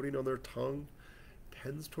no coating on their tongue,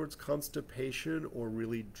 tends towards constipation or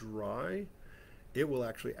really dry, it will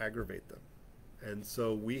actually aggravate them. And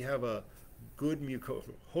so we have a good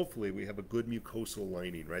hopefully we have a good mucosal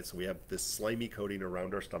lining, right? So we have this slimy coating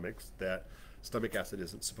around our stomachs that stomach acid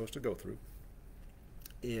isn't supposed to go through.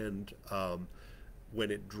 And when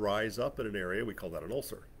it dries up in an area, we call that an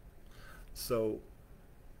ulcer. So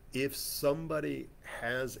if somebody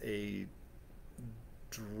has a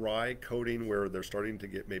dry coating where they're starting to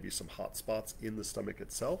get maybe some hot spots in the stomach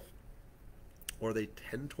itself, or they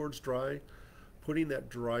tend towards dry, putting that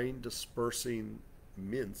drying, dispersing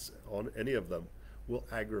mints on any of them will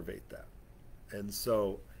aggravate that. And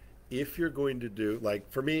so if you're going to do, like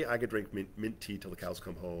for me, I could drink mint tea till the cows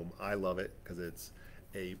come home. I love it because it's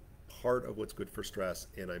a part of what's good for stress,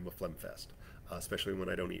 and I'm a phlegm fest, especially when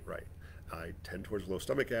I don't eat right. I tend towards low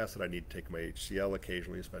stomach acid. I need to take my HCl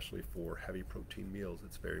occasionally, especially for heavy protein meals.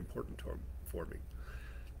 It's very important for me.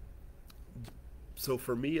 So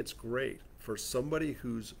for me, it's great. For somebody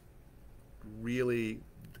who's really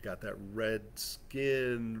got that red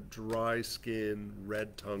skin, dry skin,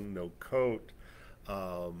 red tongue, no coat,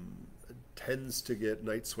 tends to get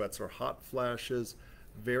night sweats or hot flashes,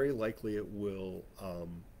 very likely it will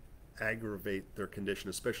aggravate their condition,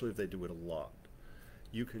 especially if they do it a lot.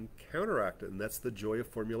 You can counteract it, and that's the joy of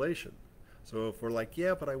formulation. So if we're like,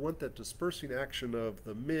 yeah, but I want that dispersing action of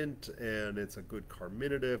the mint, and it's a good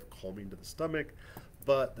carminative, calming to the stomach,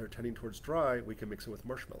 but they're tending towards dry, we can mix it with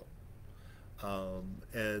marshmallow.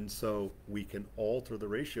 And so we can alter the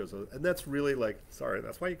ratios. And that's really like, sorry,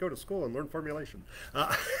 that's why you go to school and learn formulation.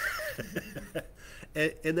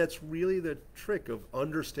 And that's really the trick of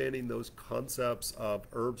understanding those concepts of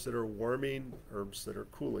herbs that are warming, herbs that are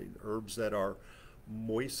cooling, herbs that are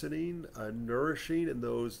moistening, nourishing, and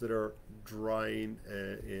those that are drying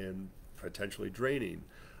and potentially draining.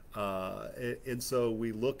 And so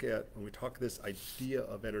we look at, when we talk this idea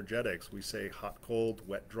of energetics, we say hot, cold,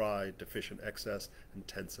 wet, dry, deficient, excess, and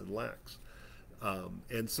tense and lax.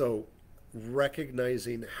 And so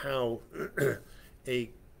recognizing how a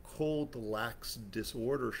cold, lax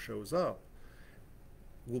disorder shows up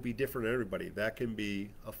will be different in everybody. That can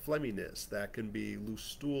be a phlegminess, that can be loose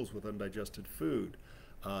stools with undigested food,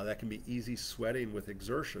 that can be easy sweating with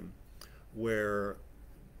exertion, where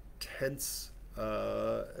tense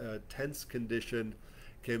condition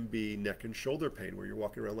can be neck and shoulder pain where you're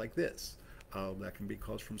walking around like this. That can be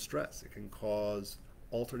caused from stress. It can cause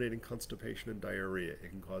alternating constipation and diarrhea. It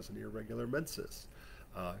can cause an irregular menses.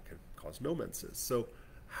 It can cause no menses. So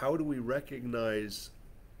how do we recognize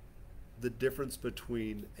the difference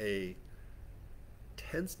between a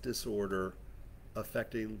tense disorder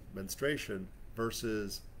affecting menstruation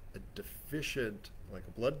versus a deficient, like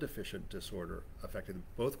a blood deficient disorder affecting them?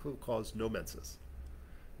 Both will cause no menses.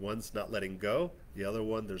 One's not letting go, the other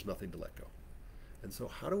one, there's nothing to let go. And so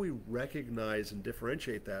how do we recognize and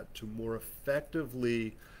differentiate that to more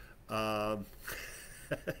effectively, um,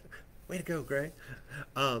 way to go, Gray.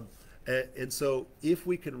 And so if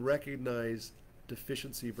we can recognize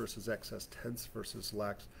deficiency versus excess, tense versus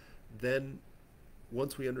lax, then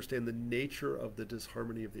once we understand the nature of the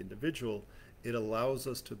disharmony of the individual, it allows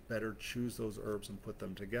us to better choose those herbs and put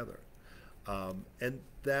them together. And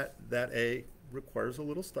that requires a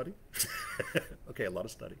little study. Okay, a lot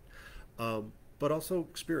of study. But also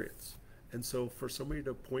experience. And so for somebody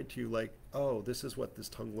to point to you like, oh, this is what this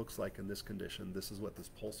tongue looks like in this condition, this is what this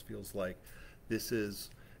pulse feels like, this is,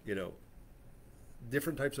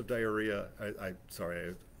 different types of diarrhea.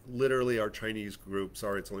 Literally our Chinese group,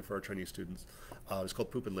 sorry, it's only for our Chinese students, it's called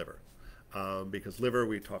poop and liver. Because liver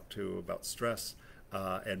we talk to about stress,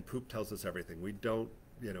 and poop tells us everything. We don't,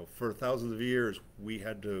 for thousands of years, we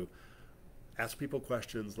had to ask people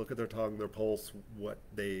questions, look at their tongue, their pulse, what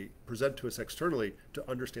they present to us externally to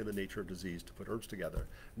understand the nature of disease, to put herbs together.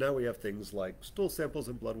 Now we have things like stool samples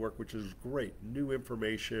and blood work, which is great. New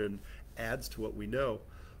information adds to what we know.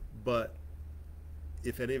 But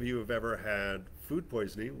if any of you have ever had food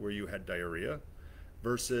poisoning where you had diarrhea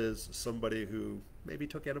versus somebody who maybe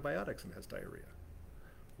took antibiotics and has diarrhea,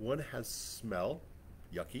 one has smell,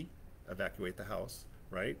 yucky, evacuate the house,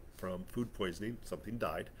 right, from food poisoning, something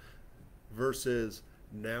died, versus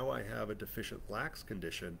now I have a deficient lax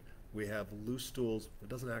condition. We have loose stools. It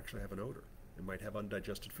doesn't actually have an odor. It might have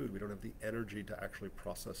undigested food. We don't have the energy to actually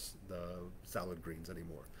process the salad greens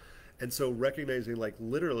anymore. And so recognizing, like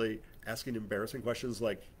literally asking embarrassing questions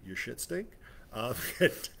like, your shit stink? And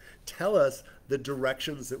tell us the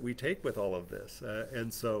directions that we take with all of this.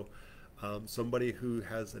 And so somebody who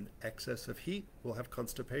has an excess of heat will have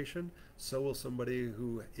constipation. So will somebody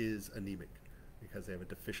who is anemic, because they have a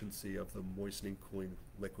deficiency of the moistening, cooling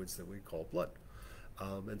liquids that we call blood.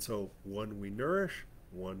 And so one we nourish,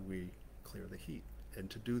 one we clear the heat. And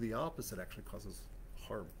to do the opposite actually causes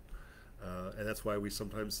harm. And that's why we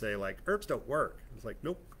sometimes say, like, herbs don't work. It's like,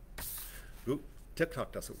 nope. Oop,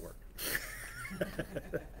 TikTok doesn't work.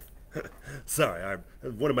 Sorry,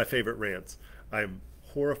 one of my favorite rants. I'm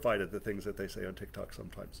horrified at the things that they say on TikTok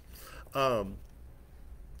sometimes.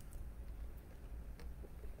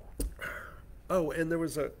 Oh, and there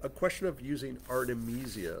was a question of using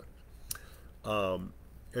artemisia.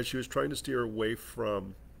 As she was trying to steer away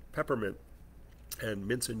from peppermint and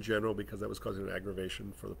mints in general, because that was causing an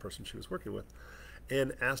aggravation for the person she was working with,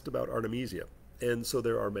 and asked about artemisia. And so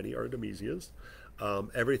there are many artemisias,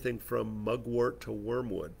 everything from mugwort to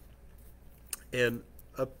wormwood. And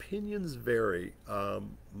opinions vary.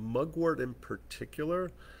 Mugwort in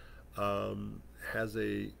particular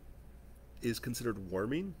is considered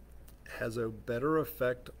warming, has a better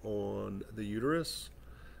effect on the uterus.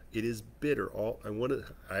 It is bitter.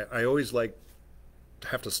 I always like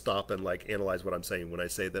have to stop and like analyze what I'm saying when I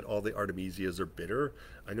say that all the artemisias are bitter.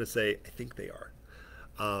 I'm going to say I think they are.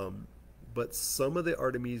 But some of the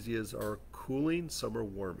artemisias are cooling, some are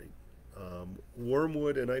warming.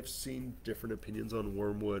 Wormwood, and I've seen different opinions on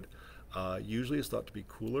wormwood, usually is thought to be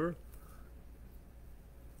cooler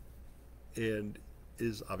and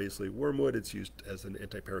is obviously wormwood. It's used as an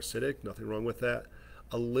antiparasitic, nothing wrong with that.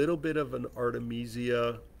 A little bit of an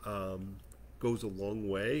artemisia goes a long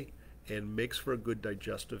way and makes for a good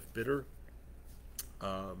digestive bitter.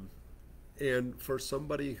 And for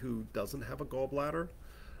somebody who doesn't have a gallbladder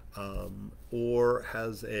or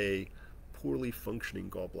has a poorly functioning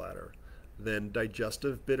gallbladder, then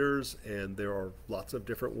digestive bitters, and there are lots of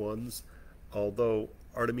different ones, although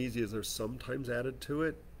artemisias are sometimes added to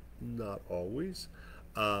it, not always.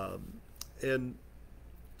 And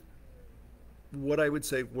what I would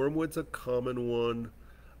say, wormwood's a common one.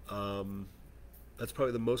 That's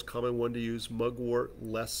probably the most common one to use. Mugwort,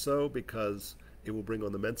 less so, because it will bring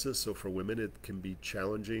on the menses. So for women, it can be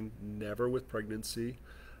challenging. Never with pregnancy.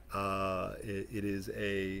 It is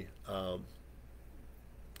a,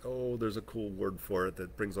 there's a cool word for it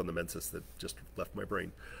that brings on the menses that just left my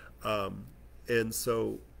brain. And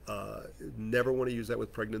so never want to use that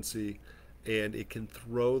with pregnancy. And it can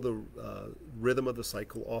throw the rhythm of the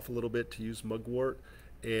cycle off a little bit to use mugwort.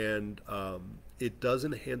 And it does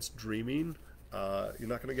enhance dreaming. You're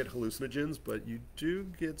not going to get hallucinogens, but you do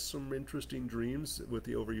get some interesting dreams with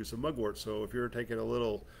the overuse of mugwort. So if you're taking a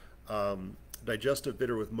little digestive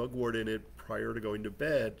bitter with mugwort in it prior to going to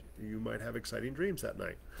bed, you might have exciting dreams that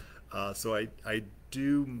night. So I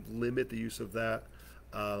do limit the use of that.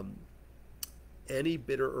 Any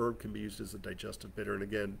bitter herb can be used as a digestive bitter, and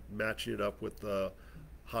again, matching it up with the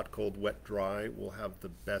hot, cold, wet, dry will have the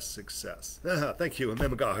best success. Thank you, a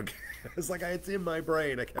memagog. It's like it's in my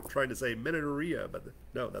brain. I kept trying to say menorrhea, but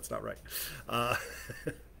no, that's not right. Uh,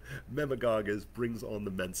 memagog brings on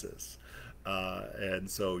the menses. And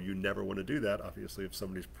so you never want to do that, obviously, if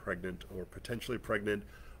somebody's pregnant or potentially pregnant,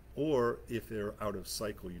 or if they're out of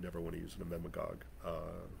cycle, you never want to use an ememagog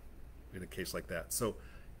in a case like that. So,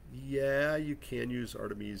 yeah, you can use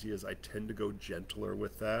artemisias. I tend to go gentler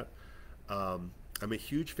with that. I'm a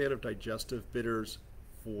huge fan of digestive bitters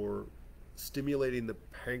for stimulating the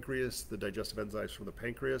pancreas, the digestive enzymes from the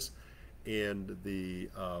pancreas, and the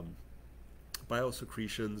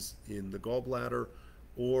biosecretions in the gallbladder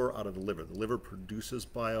or out of the liver. The liver produces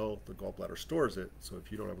bile, the gallbladder stores it. So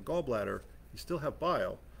if you don't have a gallbladder, you still have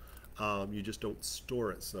bile. You just don't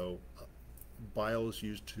store it. So bile is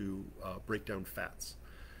used to break down fats.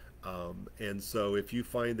 And so if you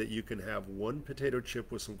find that you can have one potato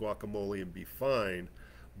chip with some guacamole and be fine,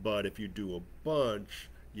 but if you do a bunch,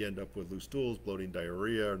 you end up with loose stools, bloating,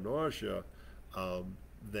 diarrhea, or nausea,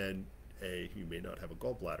 then you may not have a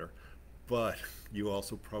gallbladder, but you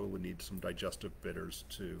also probably need some digestive bitters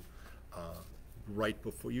to right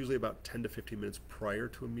before, usually about 10 to 15 minutes prior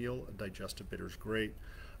to a meal. A digestive bitter is great.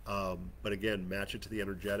 But again, match it to the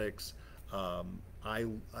energetics. I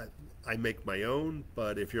make my own,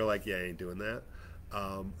 but if you're like, yeah, I ain't doing that.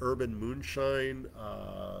 Urban Moonshine,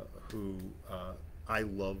 who I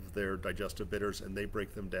love their digestive bitters, and they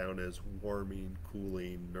break them down as warming,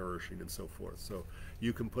 cooling, nourishing, and so forth. So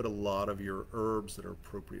you can put a lot of your herbs that are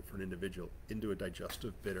appropriate for an individual into a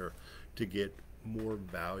digestive bitter to get more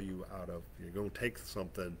value out of. You're going to take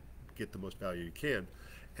something, get the most value you can.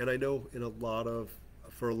 And I know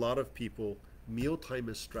for a lot of people, mealtime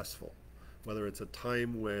is stressful. Whether it's a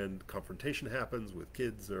time when confrontation happens with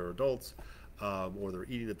kids or adults, or they're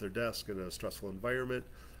eating at their desk in a stressful environment.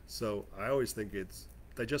 So I always think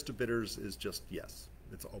digestive bitters is just, yes,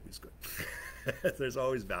 it's always good. There's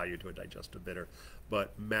always value to a digestive bitter,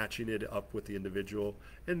 but matching it up with the individual.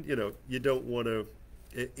 And, you don't want to,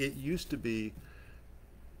 it used to be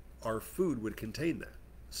our food would contain that.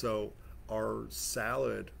 So our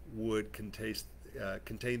salad would contain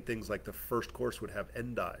things like the first course would have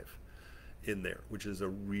endive in there, which is a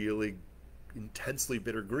really intensely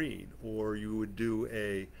bitter green, or you would do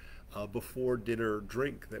a before dinner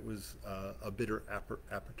drink that was a bitter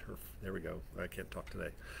aperitif. There we go. I can't talk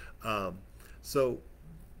today. So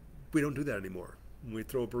we don't do that anymore. We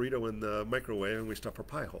throw a burrito in the microwave and we stuff our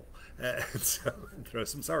pie hole, and so throw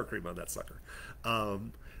some sour cream on that sucker.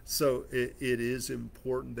 So it is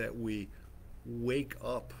important that we wake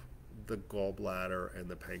up the gallbladder and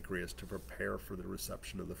the pancreas to prepare for the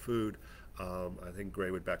reception of the food. I think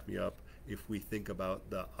Gray would back me up. If we think about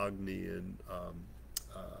the Agni and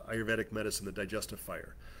Ayurvedic medicine, the digestive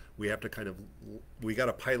fire, we have to we got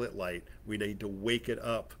a pilot light. We need to wake it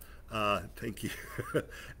up. Thank you.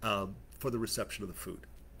 For the reception of the food,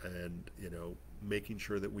 and making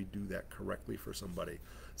sure that we do that correctly for somebody.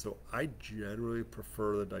 So I generally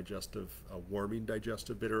prefer the warming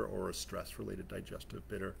digestive bitter or a stress-related digestive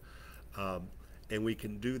bitter. And we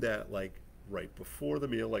can do that like right before the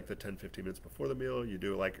meal, like the 10-15 minutes before the meal. You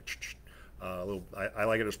do like a little, I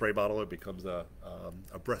like it in a spray bottle. It becomes a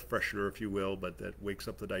breath freshener, if you will, but that wakes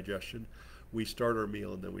up the digestion. We start our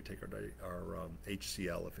meal and then we take our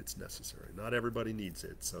HCl if it's necessary. Not everybody needs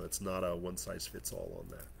it, so it's not a one-size-fits-all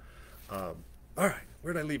on that. All right,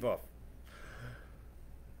 where did I leave off?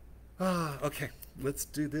 Okay, let's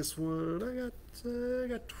do this one. I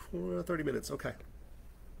got 30 minutes. Okay.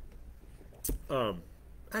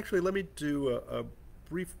 Actually, let me do a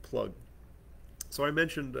brief plug. So I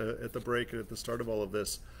mentioned at the break and at the start of all of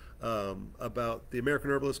this about the American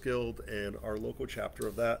Herbalist Guild and our local chapter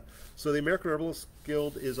of that. So the American Herbalist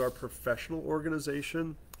Guild is our professional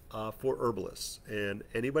organization for herbalists, and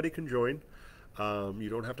anybody can join. You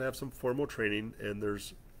don't have to have some formal training, and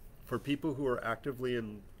for people who are actively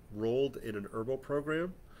enrolled in an herbal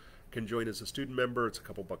program, can join as a student member. It's a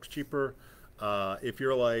couple bucks cheaper. If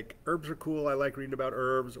you're like, herbs are cool, I like reading about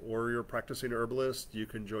herbs, or you're a practicing herbalist, you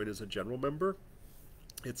can join as a general member.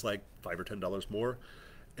 It's like $5 or $10 more.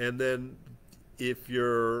 And then if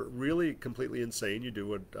you're really completely insane, you do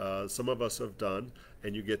what some of us have done,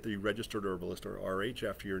 and you get the registered herbalist, or RH,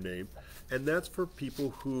 after your name. And that's for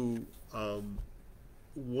people who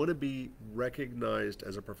want to be recognized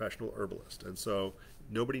as a professional herbalist. And so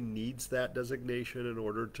nobody needs that designation in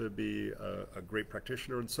order to be a great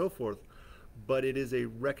practitioner and so forth. But it is a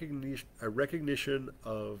recognition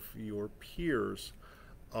of your peers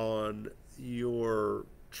on your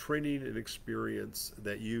training and experience,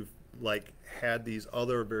 that you've had these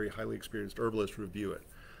other very highly experienced herbalists review it.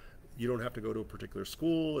 You don't have to go to a particular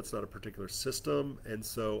school. It's not a particular system. And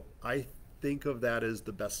so I think of that as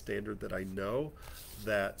the best standard that I know,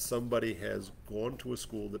 that somebody has gone to a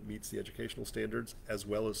school that meets the educational standards as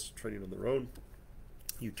well as training on their own.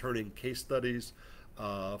 You turn in case studies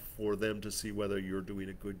for them to see whether you're doing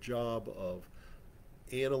a good job of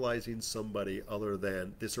analyzing somebody other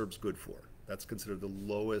than this herb's good for. That's considered the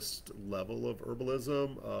lowest level of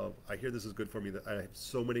herbalism. I hear this is good for me. That I have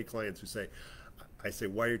so many clients who say, I say,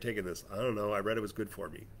 why are you taking this? I don't know. I read it was good for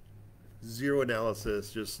me. Zero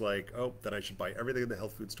analysis, just like, oh, then I should buy everything in the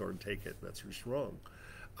health food store and take it. That's just wrong.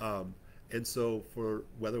 And so for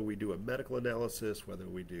whether we do a medical analysis, whether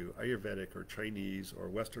we do Ayurvedic or Chinese or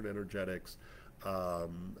Western energetics,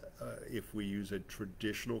 if we use a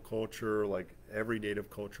traditional culture, like every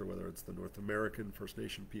native culture, whether it's the North American, First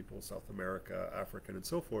Nation people, South America, African, and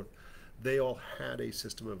so forth, they all had a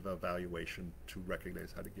system of evaluation to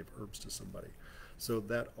recognize how to give herbs to somebody. So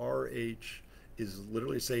that RH is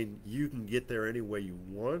literally saying you can get there any way you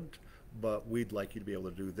want, but we'd like you to be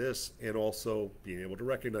able to do this, and also being able to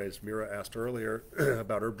recognize, Mira asked earlier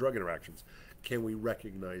about herb-drug interactions. Can we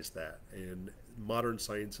recognize that? And modern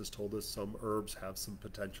science has told us some herbs have some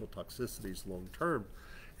potential toxicities long-term,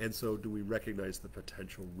 and so do we recognize the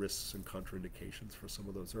potential risks and contraindications for some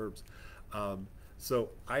of those herbs? So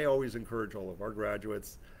I always encourage all of our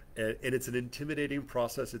graduates, and it's an intimidating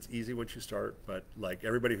process. It's easy once you start, but like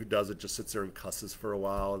everybody who does it just sits there and cusses for a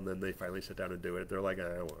while, and then they finally sit down and do it. They're like,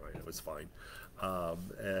 well, it was fine. But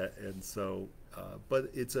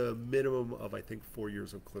it's a minimum of, I think, 4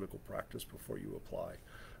 years of clinical practice before you apply.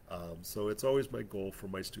 So it's always my goal for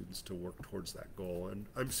my students to work towards that goal. And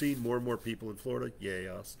I'm seeing more and more people in Florida, yay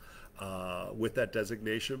us, with that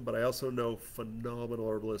designation. But I also know phenomenal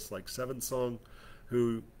herbalists like Seven Song,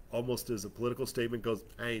 who almost as a political statement goes,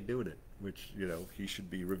 I ain't doing it, which, you know, he should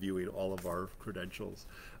be reviewing all of our credentials.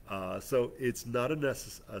 So it's not a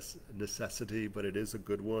necessity, but it is a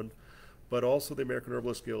good one. But also the American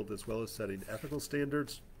Herbalist Guild, as well as setting ethical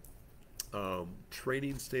standards,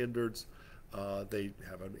 training standards. They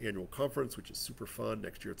have an annual conference, which is super fun.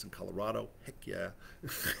 Next year it's in Colorado. Heck yeah.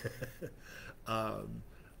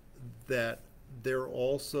 That they're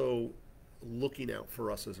also looking out for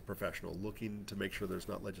us as a professional, looking to make sure there's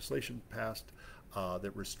not legislation passed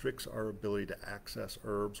that restricts our ability to access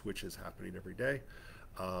herbs, which is happening every day.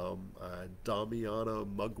 Damiana,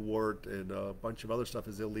 mugwort, and a bunch of other stuff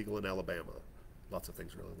is illegal in Alabama. Lots of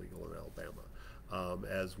things are illegal in Alabama.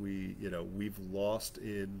 As we, you know, we've lost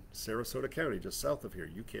in Sarasota County, just south of here.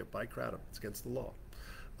 You can't buy kratom. It's against the law.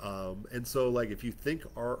 And so, like, if you think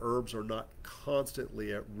our herbs are not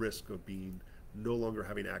constantly at risk of being no longer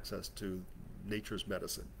having access to nature's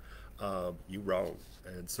medicine, you wrong.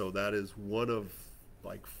 And so that is one of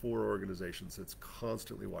like 4 organizations that's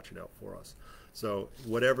constantly watching out for us. So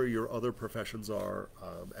whatever your other professions are,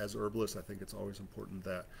 as herbalists, I think it's always important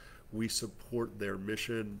that we support their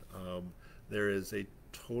mission. There is a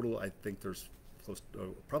total, I think there's close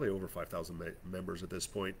to, probably over 5,000 members at this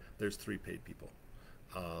point. There's 3 paid people,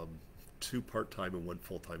 2 part-time and 1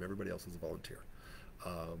 full-time. Everybody else is a volunteer.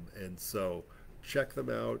 And so check them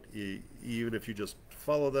out, even if you just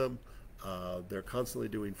follow them. They're constantly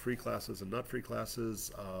doing free classes and not free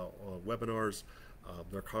classes, webinars.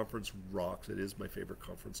 Their conference rocks. It is my favorite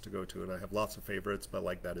conference to go to, and I have lots of favorites, but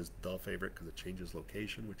like that is the favorite because it changes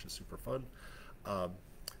location, which is super fun.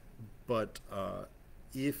 But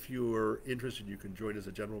if you're interested, you can join as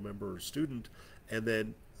a general member or student, and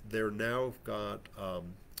then they're now got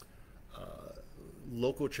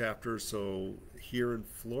local chapters. So here in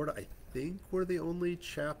Florida, I think we're the only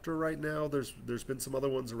chapter right now. There's been some other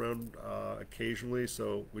ones around occasionally.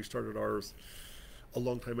 So we started ours a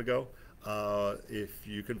long time ago. If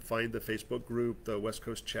you can find the Facebook group, the West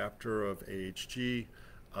Coast chapter of AHG,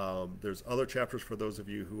 there's other chapters for those of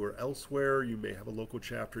you who are elsewhere. You may have a local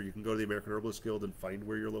chapter. You can go to the American Herbalist Guild and find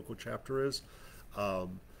where your local chapter is.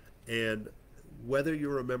 And whether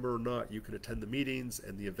you're a member or not, you can attend the meetings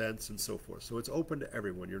and the events and so forth. So it's open to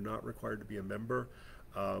everyone. You're not required to be a member.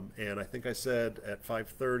 And I think I said at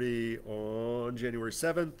 5:30 on January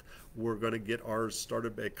 7th, we're going to get ours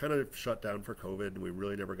started. It kind of shut down for COVID, and we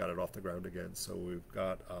really never got it off the ground again. So we've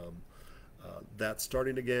got that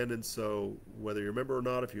starting again. And so whether you're a member or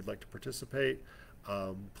not, if you'd like to participate,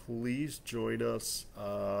 please join us.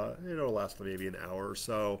 It'll last maybe an hour or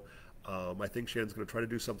so. I think Shannon's going to try to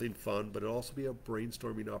do something fun, but it'll also be a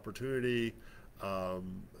brainstorming opportunity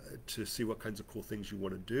to see what kinds of cool things you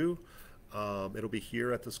want to do. It'll be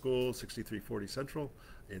here at the school, 6340 Central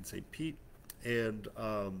in St. Pete. And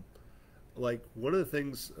like one of the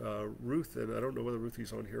things, Ruth, and I don't know whether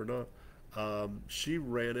Ruthie's on here or not, I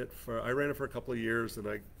ran it for a couple of years, and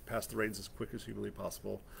I pass the reins as quick as humanly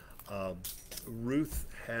possible. Ruth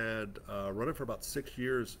had run it for about 6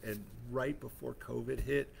 years, and right before COVID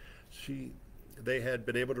hit, they had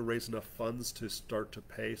been able to raise enough funds to start to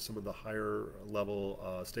pay some of the higher level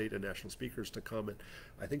state and national speakers to come. And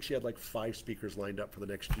I think she had like 5 speakers lined up for the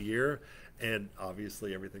next year. And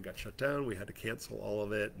obviously everything got shut down. We had to cancel all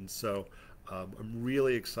of it. And so I'm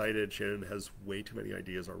really excited. Shannon has way too many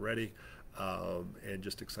ideas already. And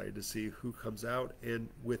just excited to see who comes out. And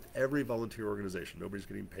with every volunteer organization, nobody's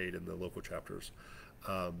getting paid in the local chapters.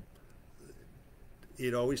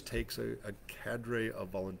 It always takes a cadre of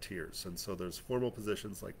volunteers. And so there's formal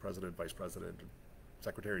positions like president, vice president,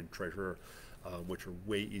 secretary, and treasurer, which are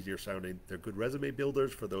way easier sounding. They're good resume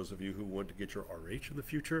builders for those of you who want to get your RH in the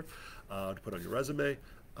future to put on your resume.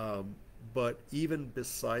 But even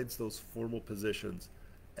besides those formal positions,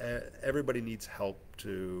 everybody needs help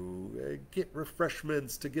to get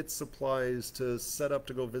refreshments, to get supplies, to set up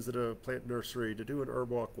to go visit a plant nursery, to do an herb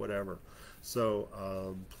walk, whatever.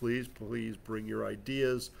 So please bring your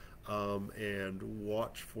ideas and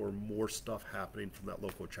watch for more stuff happening from that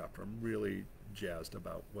local chapter. I'm really jazzed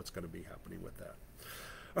about what's going to be happening with that.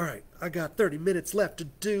 All right, I got 30 minutes left to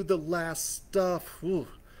do the last stuff.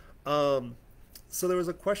 So there was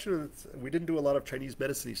a question, we didn't do a lot of Chinese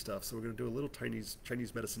medicine-y stuff, so we're going to do a little Chinese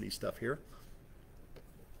medicine-y stuff here.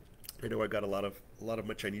 I know I've got a lot of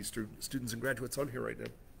my Chinese students and graduates on here right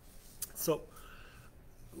now. So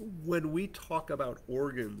when we talk about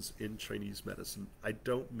organs in Chinese medicine, I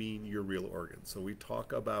don't mean your real organs. So we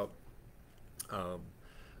talk about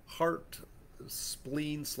heart,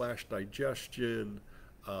 spleen / digestion,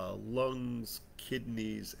 lungs,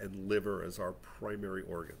 kidneys, and liver as our primary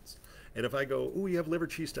organs. And if I go, oh, you have liver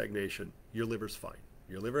qi stagnation, your liver's fine.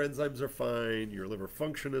 Your liver enzymes are fine. Your liver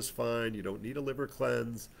function is fine. You don't need a liver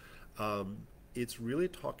cleanse. It's really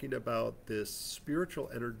talking about this spiritual,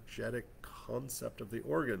 energetic concept of the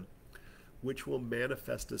organ, which will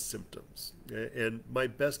manifest as symptoms. And my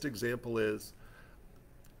best example is,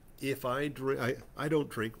 if I drink, I don't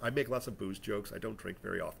drink, I make lots of booze jokes. I don't drink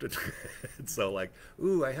very often. So like,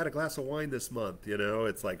 ooh, I had a glass of wine this month, you know,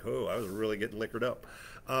 it's like, oh, I was really getting liquored up.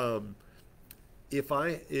 If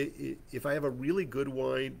I have a really good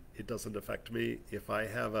wine, it doesn't affect me. If I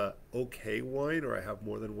have a okay wine or I have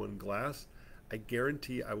more than one glass, I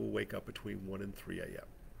guarantee I will wake up between 1 and 3 a.m.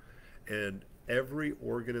 And every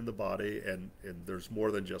organ in the body, and there's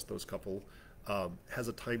more than just those couple, has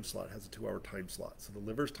a time slot, has a 2-hour time slot. So the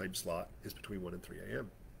liver's time slot is between 1 and 3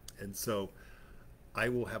 a.m. And so I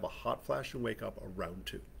will have a hot flash and wake up around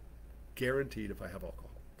 2, guaranteed if I have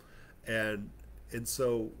alcohol. And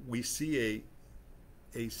so we see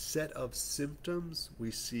a set of symptoms,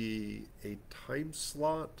 we see a time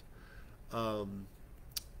slot,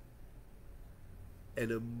 an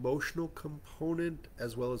emotional component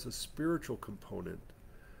as well as a spiritual component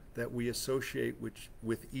that we associate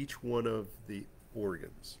with each one of the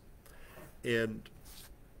organs. And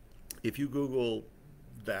if you Google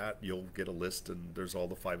that, you'll get a list, and there's all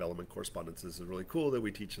the 5-element correspondences. It's really cool that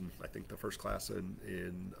we teach in, I think, the first class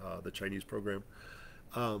in the Chinese program.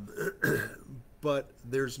 But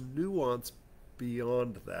there's nuance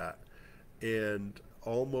beyond that and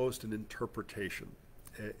almost an interpretation.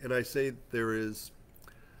 And I say there's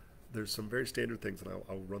some very standard things, and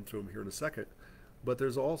I'll run through them here in a second. But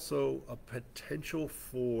there's also a potential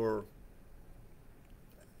for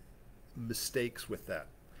mistakes with that.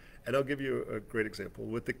 And I'll give you a great example.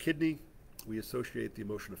 With the kidney, we associate the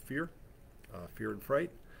emotion of fear and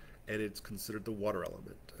fright, and it's considered the water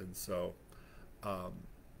element. And so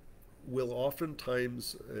we'll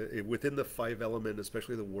oftentimes, within the 5-element,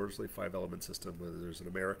 especially the Worsley 5-element system, there's an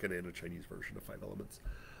American and a Chinese version of 5 elements,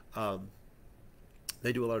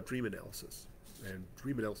 they do a lot of dream analysis. And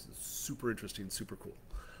dream analysis is super interesting, super cool.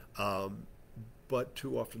 But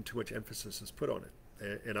too often, too much emphasis is put on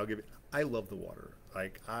it. And I'll give you, I love the water.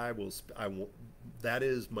 Like I will, that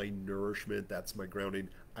is my nourishment. That's my grounding.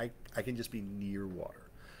 I can just be near water.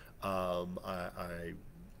 I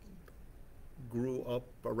grew up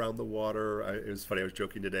around the water. It was funny, I was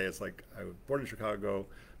joking today. It's like, I was born in Chicago,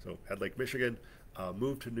 so had Lake Michigan.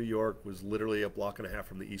 Moved to New York, was literally a block and a half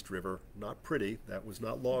from the East River. Not pretty. That was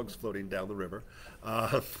not logs floating down the river.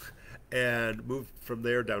 And moved from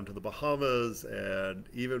there down to the Bahamas. And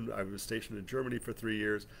even I was stationed in Germany for 3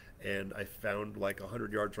 years. And I found like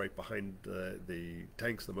 100 yards right behind the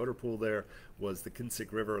tanks, the motor pool there, was the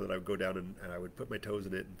Kinzig River that I would go down and I would put my toes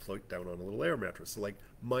in it and float down on a little air mattress. So like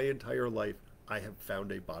my entire life, I have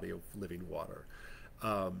found a body of living water.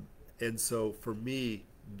 And so for me,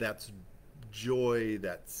 that's joy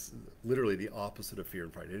that's literally the opposite of fear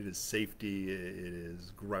and fright. It is safety, it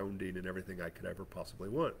is grounding, and everything I could ever possibly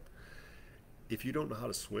want. If you don't know how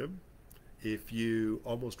to swim, if you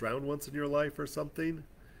almost drowned once in your life or something,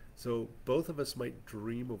 so both of us might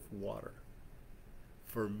dream of water.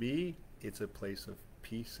 For me, it's a place of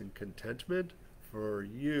peace and contentment. For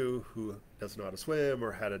you who doesn't know how to swim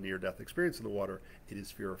or had a near-death experience in the water, it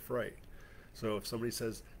is fear or fright. So if somebody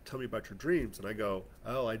says, tell me about your dreams, and I go,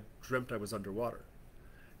 oh, I dreamt I was underwater.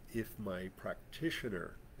 If my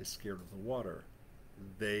practitioner is scared of the water,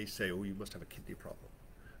 they say, oh, you must have a kidney problem.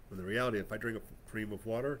 When the reality, if I dream of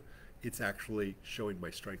water, it's actually showing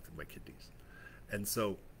my strength in my kidneys. And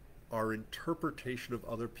so our interpretation of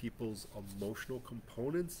other people's emotional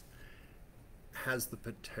components has the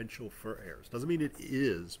potential for errors. Doesn't mean it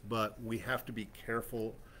is, but we have to be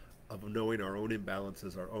careful of knowing our own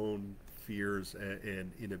imbalances, our own fears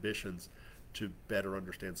and inhibitions to better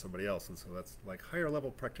understand somebody else. And so that's like higher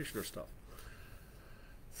level practitioner stuff.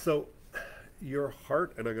 So your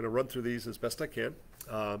heart, and I'm going to run through these as best I can.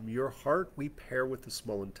 Your heart we pair with the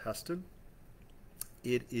small intestine.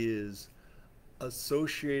 It is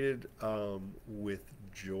associated with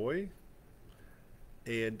joy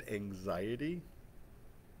and anxiety.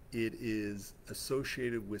 It is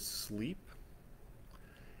associated with sleep.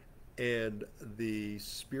 And the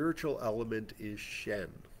spiritual element is Shen,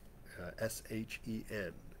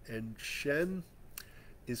 S-H-E-N. And Shen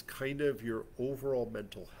is kind of your overall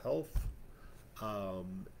mental health.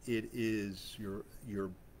 It is your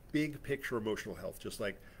big picture emotional health, just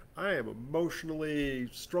like I am emotionally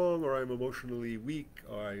strong or I'm emotionally weak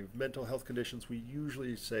or I have mental health conditions. We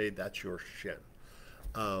usually say that's your Shen.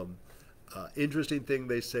 Interesting thing,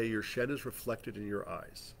 they say your Shen is reflected in your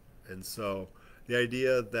eyes. And so the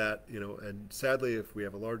idea that, and sadly, if we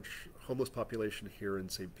have a large homeless population here in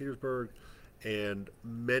St. Petersburg, and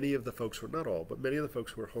many of the folks who are, not all, but many of the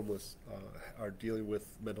folks who are homeless are dealing with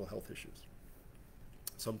mental health issues.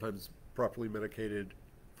 Sometimes properly medicated,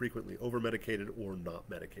 frequently over-medicated or not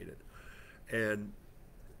medicated. And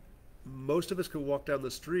most of us can walk down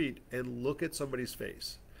the street and look at somebody's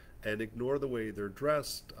face and ignore the way they're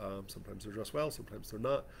dressed. Sometimes they're dressed well, sometimes they're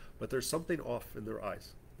not, but there's something off in their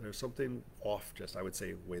eyes. There's something off, just I would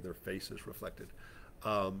say, the way their face is reflected,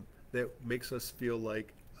 that makes us feel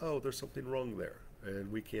like, oh, there's something wrong there.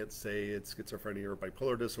 And we can't say it's schizophrenia or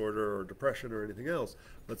bipolar disorder or depression or anything else,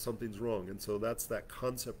 but something's wrong. And so that's that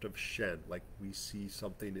concept of Shen, like we see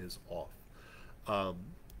something is off.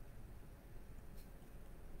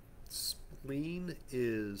 Spleen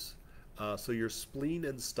is, so your spleen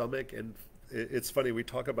and stomach, and it's funny, we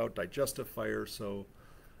talk about digestive fire, so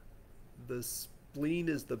the spleen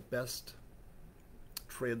is the best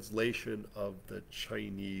translation of the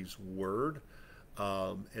Chinese word.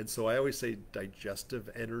 And so I always say digestive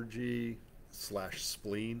energy /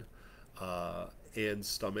 spleen and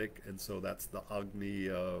stomach. And so that's the Agni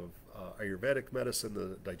of Ayurvedic medicine,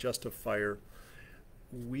 the digestive fire.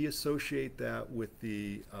 We associate that with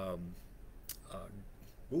the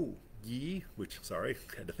Yi, which, sorry,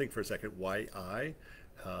 I had to think for a second, Y-I,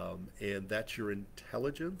 and that's your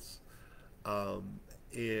intelligence.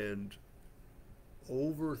 And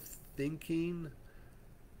overthinking,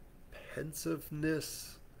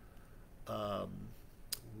 pensiveness,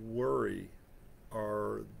 worry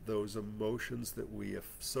are those emotions that we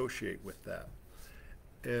associate with that.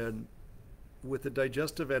 And with the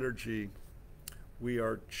digestive energy, we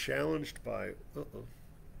are challenged by,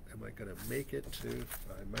 am I going to make it to,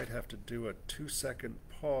 I might have to do a 2-second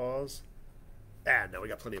pause. No, we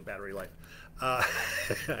got plenty of battery life. I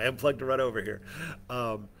unplugged to run over here.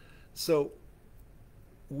 So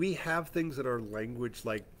we have things in our language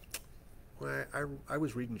like, I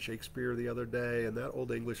was reading Shakespeare the other day, and that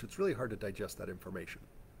Old English, it's really hard to digest that information.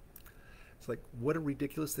 It's like, what a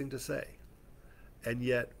ridiculous thing to say. And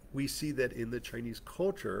yet we see that in the Chinese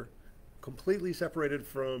culture, completely separated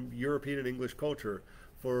from European and English culture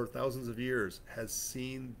for thousands of years, has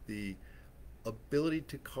seen the ability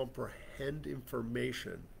to comprehend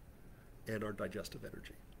information and our digestive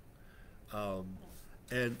energy.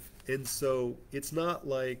 And so it's not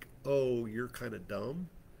like, oh, you're kind of dumb.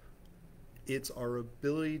 It's our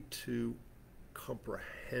ability to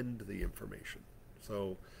comprehend the information.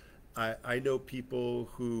 So I know people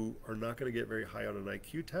who are not going to get very high on an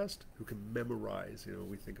IQ test, who can memorize,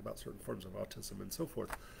 we think about certain forms of autism and so forth.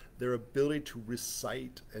 Their ability to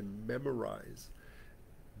recite and memorize,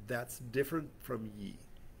 that's different from Yi.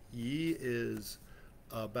 Yi is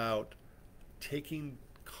about taking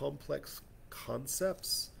complex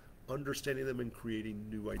concepts, understanding them, and creating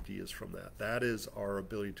new ideas from that. That is our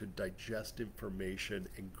ability to digest information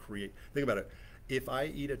and create. Think about it. if I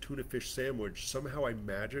eat a tuna fish sandwich, somehow I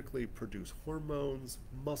magically produce hormones,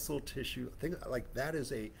 muscle tissue. I think like that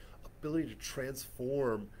is a ability to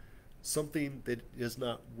transform something that is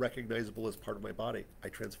not recognizable as part of my body. I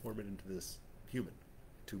transform it into this human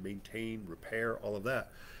to maintain, repair, all of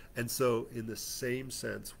that. And so, in the same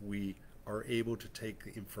sense, we are able to take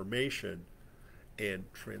the information and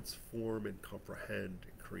transform and comprehend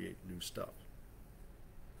and create new stuff.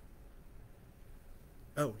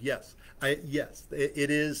 Oh yes,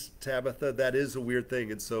 it is, Tabitha. That is a weird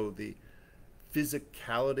thing, and so the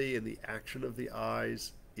physicality and the action of the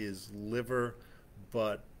eyes is liver,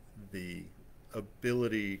 but the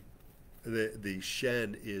ability, the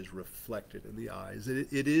shen is reflected in the eyes.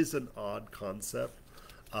 It is an odd concept,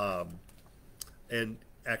 um, and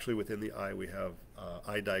actually within the eye we have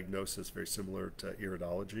eye diagnosis very similar to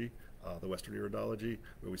iridology, the Western iridology,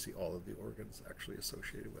 where we see all of the organs actually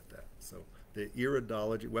associated with that. So the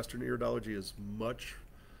iridology, Western iridology, is much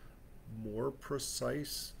more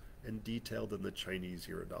precise and detailed than the Chinese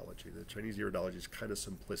iridology. The Chinese iridology is kind of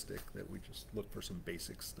simplistic, that we just look for some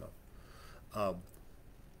basic stuff. Um,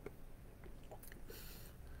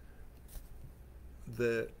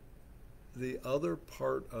 the the other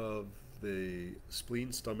part of the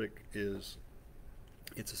spleen stomach is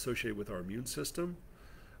it's associated with our immune system.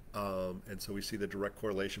 And so we see the direct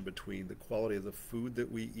correlation between the quality of the food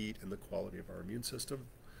that we eat and the quality of our immune system.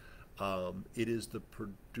 It is the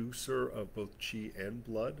producer of both qi and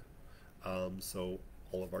blood. So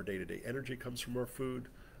all of our day-to-day energy comes from our food,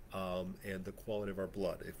 and the quality of our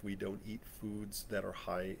blood. If we don't eat foods that are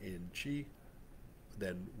high in qi,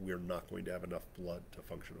 then we're not going to have enough blood to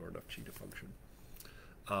function or enough qi to function.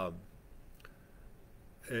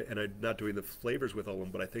 And I'm not doing the flavors with all of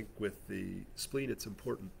them, but I think with the spleen, it's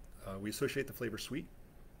important. We associate the flavor sweet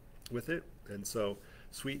with it, and so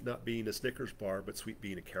sweet not being a Snickers bar, but sweet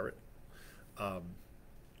being a carrot.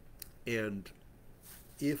 And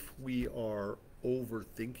if we are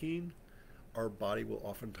overthinking, our body will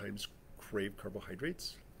oftentimes crave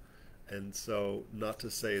carbohydrates. And so, not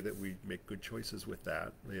to say that we make good choices with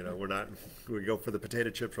that. You know, we go for the potato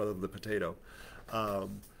chips rather than the potato.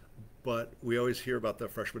 But we always hear about the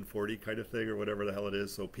freshman 40 kind of thing or whatever the hell it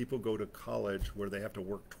is. So people go to college where they have to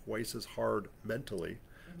work twice as hard mentally.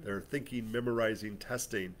 They're thinking, memorizing,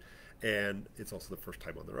 testing, and it's also the first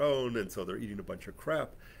time on their own, and so they're eating a bunch of crap.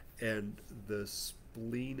 And the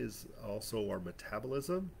spleen is also our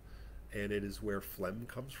metabolism, and it is where phlegm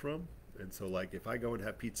comes from. And so, like, if I go and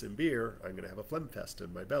have pizza and beer, I'm going to have a phlegm fest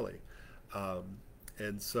in my belly.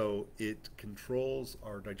 And so it controls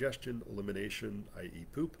our digestion, elimination, i.e.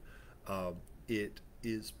 poop. It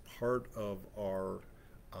is part of our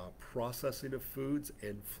processing of foods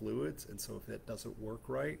and fluids, and so if that doesn't work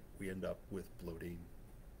right, we end up with bloating,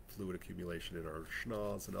 fluid accumulation in our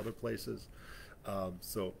schnoz and other places.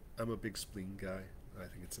 So I'm a big spleen guy. I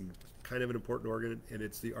think it's kind of an important organ, and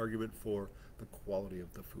it's the argument for the quality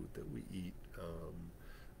of the food that we eat,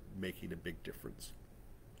 making a big difference.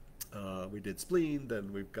 We did spleen,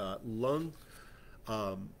 then we've got lung.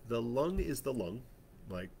 The lung is the lung.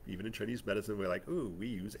 Like, even in Chinese medicine, we're like, ooh, we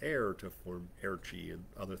use air to form air qi and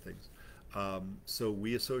other things. So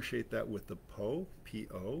we associate that with the Po,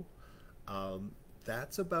 P-O.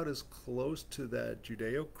 That's about as close to that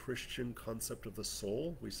Judeo-Christian concept of the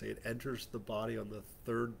soul. We say it enters the body on the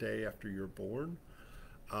third day after you're born.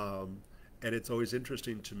 And it's always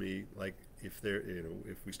interesting to me, like, if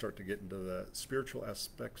we start to get into the spiritual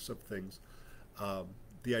aspects of things,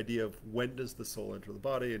 the idea of when does the soul enter the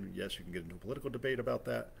body, and yes, you can get into a political debate about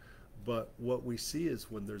that, but what we see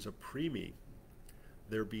is when there's a preemie,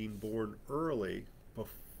 they're being born early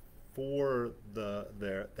before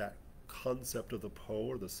that concept of the Po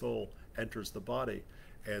or the soul enters the body,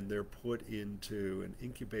 and they're put into an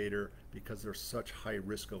incubator because there's such high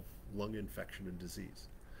risk of lung infection and disease.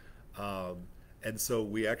 And so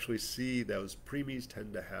we actually see those preemies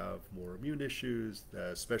tend to have more immune issues,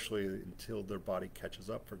 especially until their body catches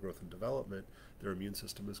up for growth and development. Their immune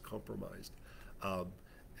system is compromised. And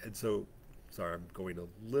so, sorry, I'm going a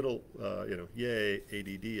little, yay,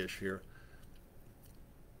 ADD-ish here.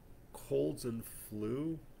 Colds and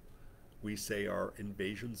flu, we say, are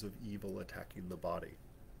invasions of evil attacking the body.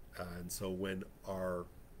 And so when our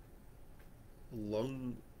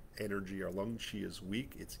lung energy, our lung qi is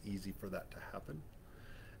weak, it's easy for that to happen.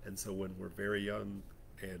 And so when we're very young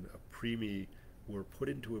and a preemie, we're put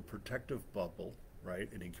into a protective bubble,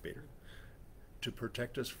 right, an incubator, to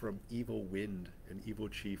protect us from evil wind and evil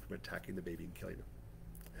qi from attacking the baby and killing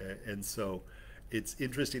him. And so it's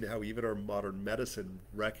interesting how even our modern medicine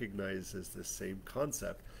recognizes this same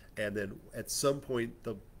concept, and then at some point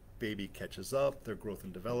the baby catches up, their growth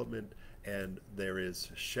and development, and there is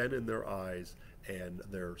Shen in their eyes, and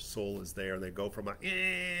their soul is there, and they go from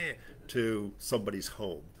a to somebody's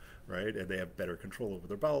home, right? And they have better control over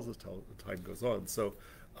their bowels as time goes on. So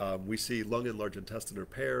we see lung and large intestine are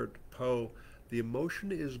paired, Po. The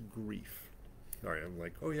emotion is grief. All right, I'm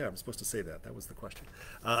like, oh yeah, I'm supposed to say that. That was the question.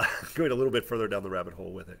 Going a little bit further down the rabbit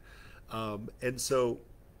hole with it. And so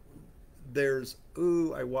there's,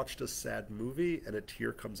 ooh, I watched a sad movie and a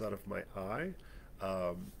tear comes out of my eye.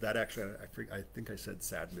 That actually, I think I said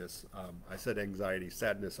sadness. I said anxiety.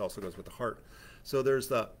 Sadness also goes with the heart. So there's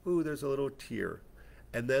the, ooh, there's a little tear.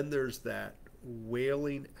 And then there's that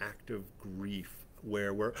wailing act of grief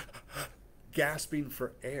where we're gasping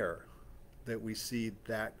for air, that we see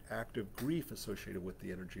that act of grief associated with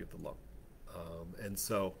the energy of the lung. And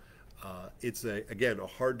so it's, again, a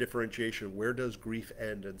hard differentiation. Where does grief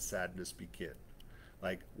end and sadness begin?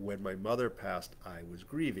 Like when my mother passed, I was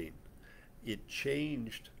grieving. It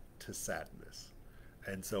changed to sadness.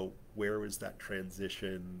 And so where is that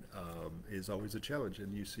transition is always a challenge.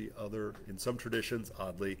 And you see in some traditions,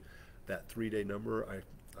 oddly, that 3-day number,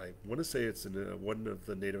 I want to say it's in one of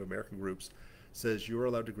the Native American groups, says you're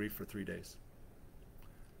allowed to grieve for 3 days.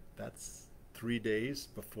 That's 3 days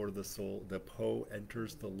before the Po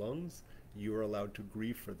enters the lungs. You are allowed to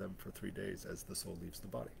grieve for them for 3 days as the soul leaves the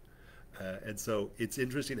body. And so it's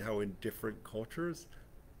interesting how in different cultures,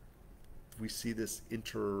 we see this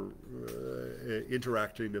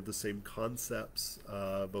interacting of the same concepts,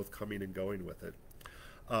 both coming and going with it.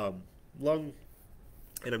 Lung,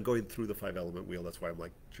 and I'm going through the 5-element wheel, that's why I'm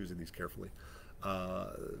like choosing these carefully.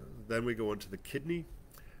 Then we go into the kidney,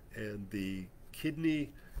 and the kidney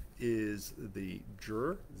is the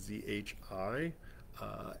Zhi, Z-H-I,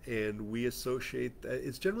 and we associate that,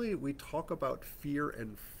 it's generally, we talk about fear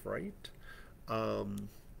and fright,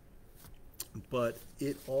 but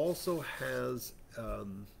it also has,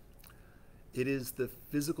 it is the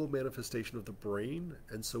physical manifestation of the brain,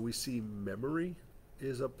 and so we see memory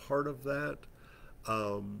is a part of that.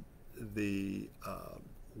 The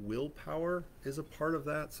willpower is a part of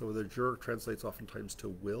that, so the Zhi translates oftentimes to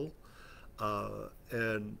will.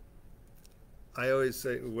 And I always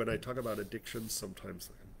say, when I talk about addictions, sometimes,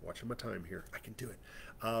 I'm watching my time here, I can do it.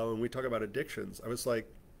 When we talk about addictions, I was like,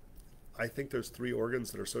 I think there's 3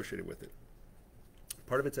 organs that are associated with it.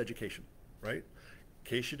 Part of it's education, right? In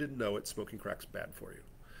case you didn't know it, smoking crack's bad for you.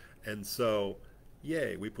 And so,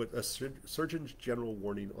 yay, we put a Surgeon's General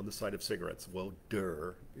warning on the side of cigarettes. Well,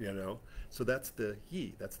 duh, you know? So that's the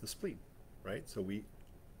Yi, that's the spleen, right? So we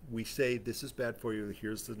say, this is bad for you,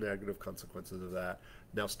 here's the negative consequences of that,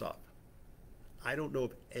 now stop. I don't know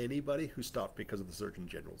of anybody who stopped because of the Surgeon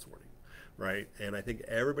General's warning, right? And I think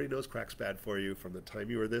everybody knows crack's bad for you from the time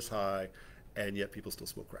you were this high, and yet people still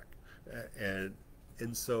smoke crack. And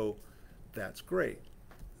so that's great.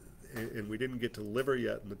 And we didn't get to liver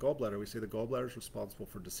yet in the gallbladder. We say the gallbladder is responsible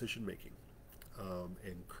for decision making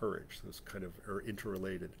and courage. Those kind of are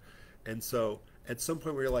interrelated. And so at some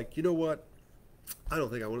point we were like, you know what? I don't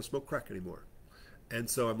think I want to smoke crack anymore. And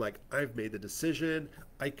so I'm like, I've made the decision.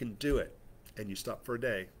 I can do it. And you stop for a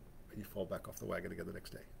day and you fall back off the wagon again the next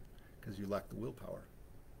day because you lack the willpower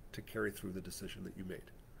to carry through the decision that you made.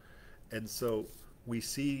 And so we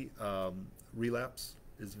see relapse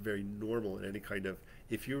is very normal in any kind of,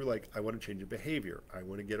 if you're like, I want to change a behavior, I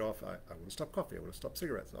want to get off, I want to stop coffee, I want to stop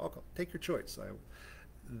cigarettes, alcohol, take your choice.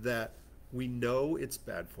 That we know it's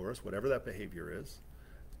bad for us, whatever that behavior is.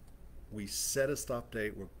 We set a stop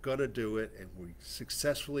date, we're going to do it, and we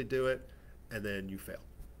successfully do it, and then you fail.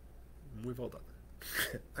 And we've all done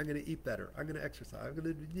that. I'm going to eat better, I'm going to exercise, I'm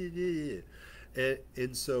going to,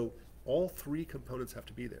 and so all 3 components have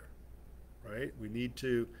to be there, right? We need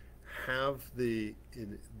to have the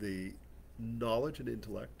knowledge and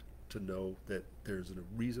intellect to know that there's a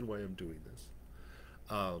reason why I'm doing this.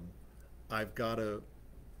 I've got to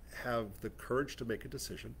have the courage to make a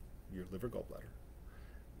decision, your liver, gallbladder.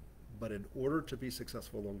 But in order to be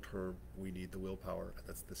successful long term, we need the willpower, and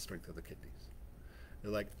that's the strength of the kidneys.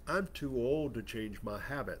 They're like, I'm too old to change my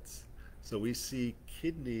habits. So we see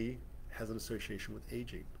kidney has an association with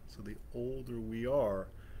aging. So the older we are,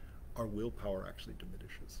 our willpower actually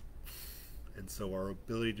diminishes. And so our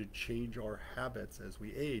ability to change our habits as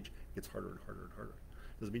we age gets harder and harder and harder.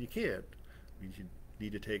 Doesn't mean you can't. It means you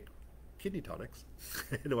need to take kidney tonics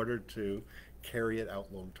in order to carry it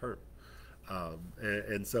out long term.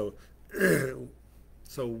 And so,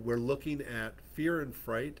 so we're looking at fear and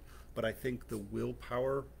fright, but I think the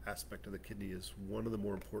willpower aspect of the kidney is one of the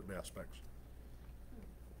more important aspects.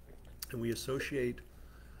 And we associate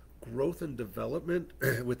growth and development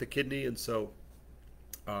with the kidney, and so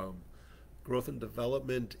Growth and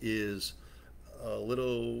development is a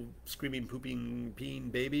little screaming, pooping,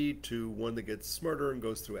 peeing baby to one that gets smarter and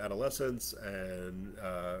goes through adolescence and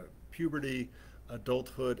puberty,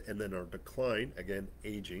 adulthood, and then our decline, again,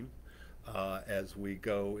 aging, as we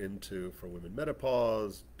go into, for women,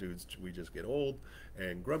 menopause, dudes, we just get old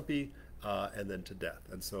and grumpy, and then to death.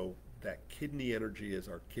 And so that kidney energy is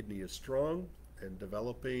our kidney is strong and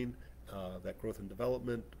developing, that growth and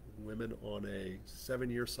development, women on a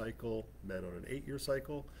 7-year cycle, men on an 8-year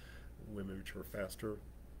cycle. Women mature faster.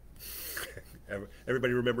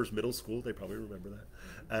 Everybody remembers middle school. They probably remember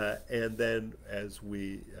that. And then as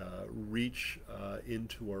we reach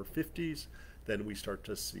into our 50s, then we start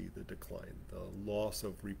to see the decline, the loss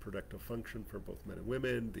of reproductive function for both men and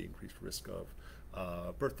women, the increased risk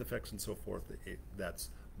of birth defects and so forth. That's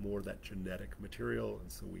more that genetic material,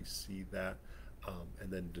 and so we see that.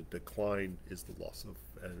 And then the decline is the loss of,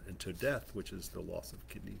 and to death, which is the loss of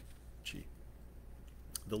kidney qi.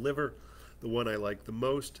 The liver, the one I like the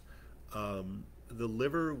most, the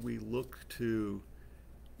liver, we look to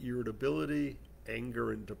irritability,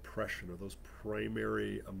 anger, and depression are those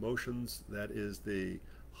primary emotions. That is the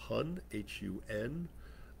Hun, H-U-N.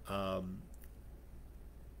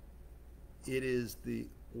 It is the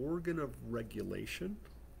organ of regulation,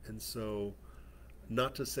 and so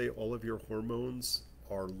not to say all of your hormones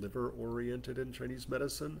are liver-oriented in Chinese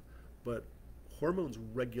medicine, but hormones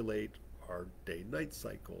regulate our day-night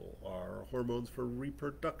cycle, our hormones for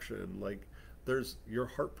reproduction. Like your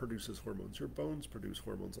heart produces hormones, your bones produce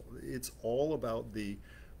hormones. It's all about the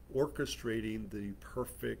orchestrating the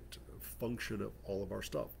perfect function of all of our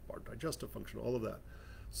stuff, our digestive function, all of that.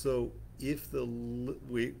 So if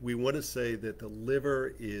we want to say that the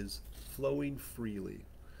liver is flowing freely,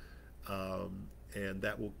 and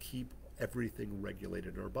that will keep everything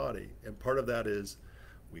regulated in our body. And part of that is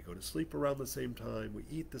we go to sleep around the same time, we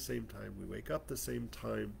eat the same time, we wake up the same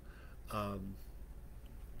time.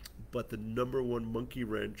 But the number one monkey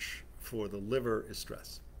wrench for the liver is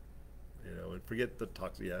stress. And forget the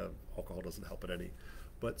toxic, alcohol doesn't help it any.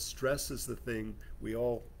 But stress is the thing we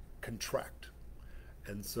all contract.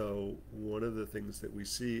 And so one of the things that we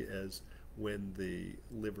see is when the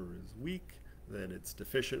liver is weak, then it's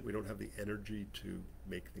deficient. We don't have the energy to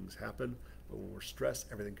make things happen. But when we're stressed,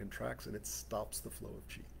 everything contracts and it stops the flow of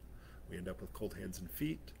qi. We end up with cold hands and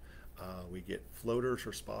feet. We get floaters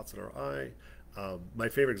or spots in our eye. My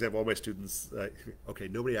favorite example, all my students, okay,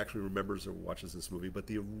 nobody actually remembers or watches this movie, but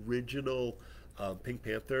the original Pink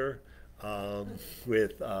Panther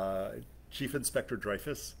with Chief Inspector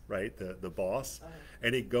Dreyfus, right, the boss,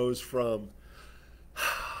 and it goes from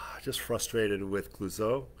just frustrated with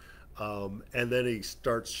Clouseau, and then he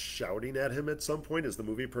starts shouting at him at some point as the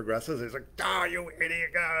movie progresses. He's like, "Ah, you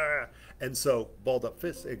idiot!" Ah. And so, balled up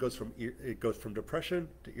fists. It goes from depression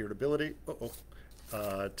to irritability,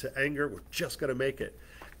 to anger. We're just gonna make it,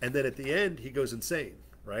 and then at the end, he goes insane.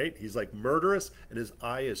 Right? He's like murderous, and his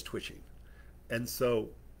eye is twitching. And so,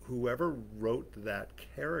 whoever wrote that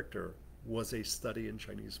character was a study in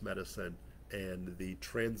Chinese medicine and the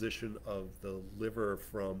transition of the liver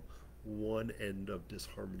from one end of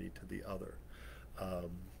disharmony to the other.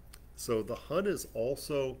 So the Hun is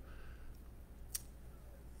also,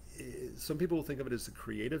 some people think of it as the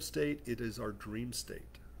creative state. It is our dream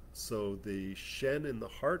state. So the Shen in the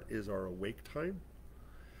heart is our awake time.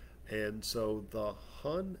 And so the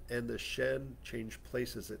Hun and the Shen change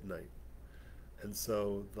places at night. And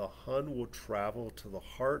so the Hun will travel to the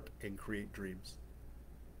heart and create dreams.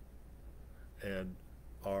 And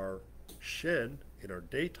our Shen in our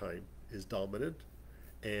daytime is dominant,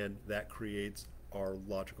 and that creates our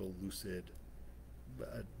logical, lucid,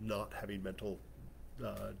 not having mental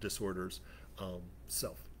disorders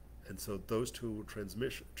self. And so those two will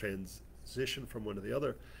transition from one to the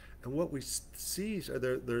other. And what we see,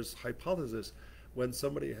 there's hypothesis when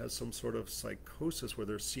somebody has some sort of psychosis where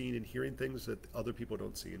they're seeing and hearing things that other people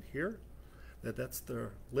don't see and hear, that's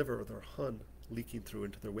their liver or their Hun leaking through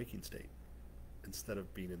into their waking state instead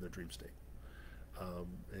of being in their dream state.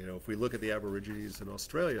 If we look at the Aborigines in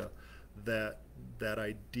Australia, that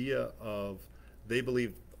idea of they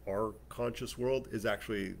believe our conscious world is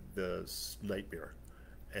actually the nightmare,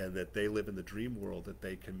 and that they live in the dream world, that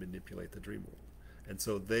they can manipulate the dream world. And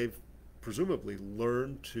so they've presumably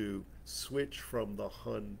learned to switch from the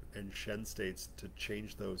Hun and Shen states to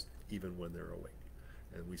change those even when they're awake.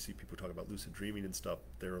 And we see people talk about lucid dreaming and stuff.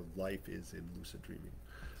 Their life is in lucid dreaming.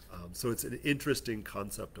 So it's an interesting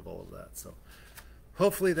concept of all of that. So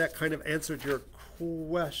hopefully that kind of answered your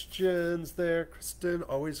questions there, Kristen.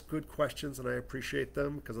 Always good questions, and I appreciate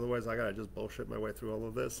them, because otherwise I gotta just bullshit my way through all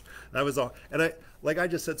of this. That was all. And I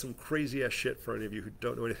just said some crazy ass shit for any of you who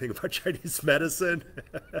don't know anything about Chinese medicine.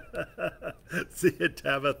 See you,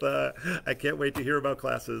 Tabitha. I can't wait to hear about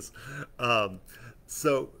classes. I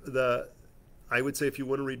would say, if you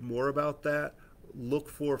want to read more about that, look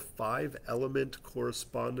for 5-element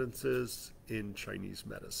correspondences in Chinese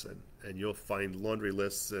medicine, and you'll find laundry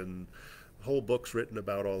lists and whole books written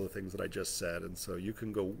about all the things that I just said. And so you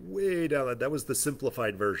can go way down that. That was the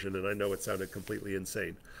simplified version, and I know it sounded completely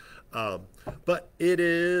insane. But it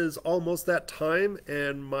is almost that time,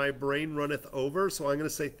 and my brain runneth over. So I'm going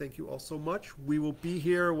to say thank you all so much. We will be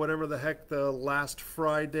here whatever the heck the last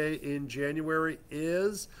Friday in January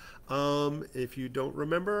is. If you don't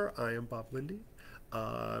remember, I am Bob Linde.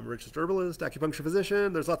 I'm a registered herbalist, acupuncture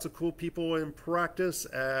physician. There's lots of cool people in practice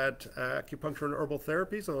at Acupuncture and Herbal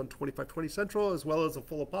Therapies on 2520 Central, as well as a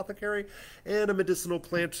full apothecary and a medicinal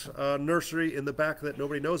plant nursery in the back that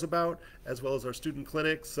nobody knows about, as well as our student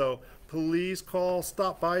clinic. So please call,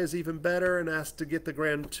 stop by is even better, and ask to get the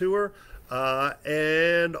grand tour.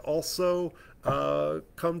 And also,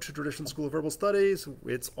 come to Tradition School of Herbal Studies.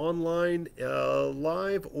 It's online,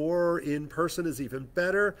 live, or in person is even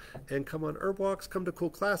better. And come on herb walks, come to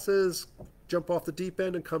cool classes, jump off the deep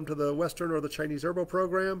end and come to the Western or the Chinese Herbal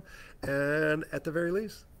program. And at the very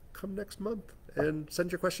least, come next month and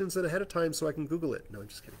send your questions in ahead of time so I can Google it. No, I'm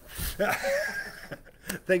just kidding.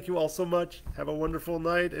 Thank you all so much. Have a wonderful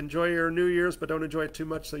night. Enjoy your New Year's, but don't enjoy it too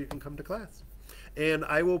much so you can come to class. And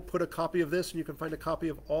I will put a copy of this, and you can find a copy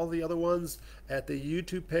of all the other ones at the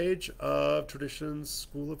YouTube page of Tradition's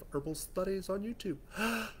School of Herbal Studies on YouTube.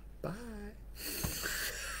 Bye.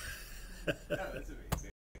 Yeah, that's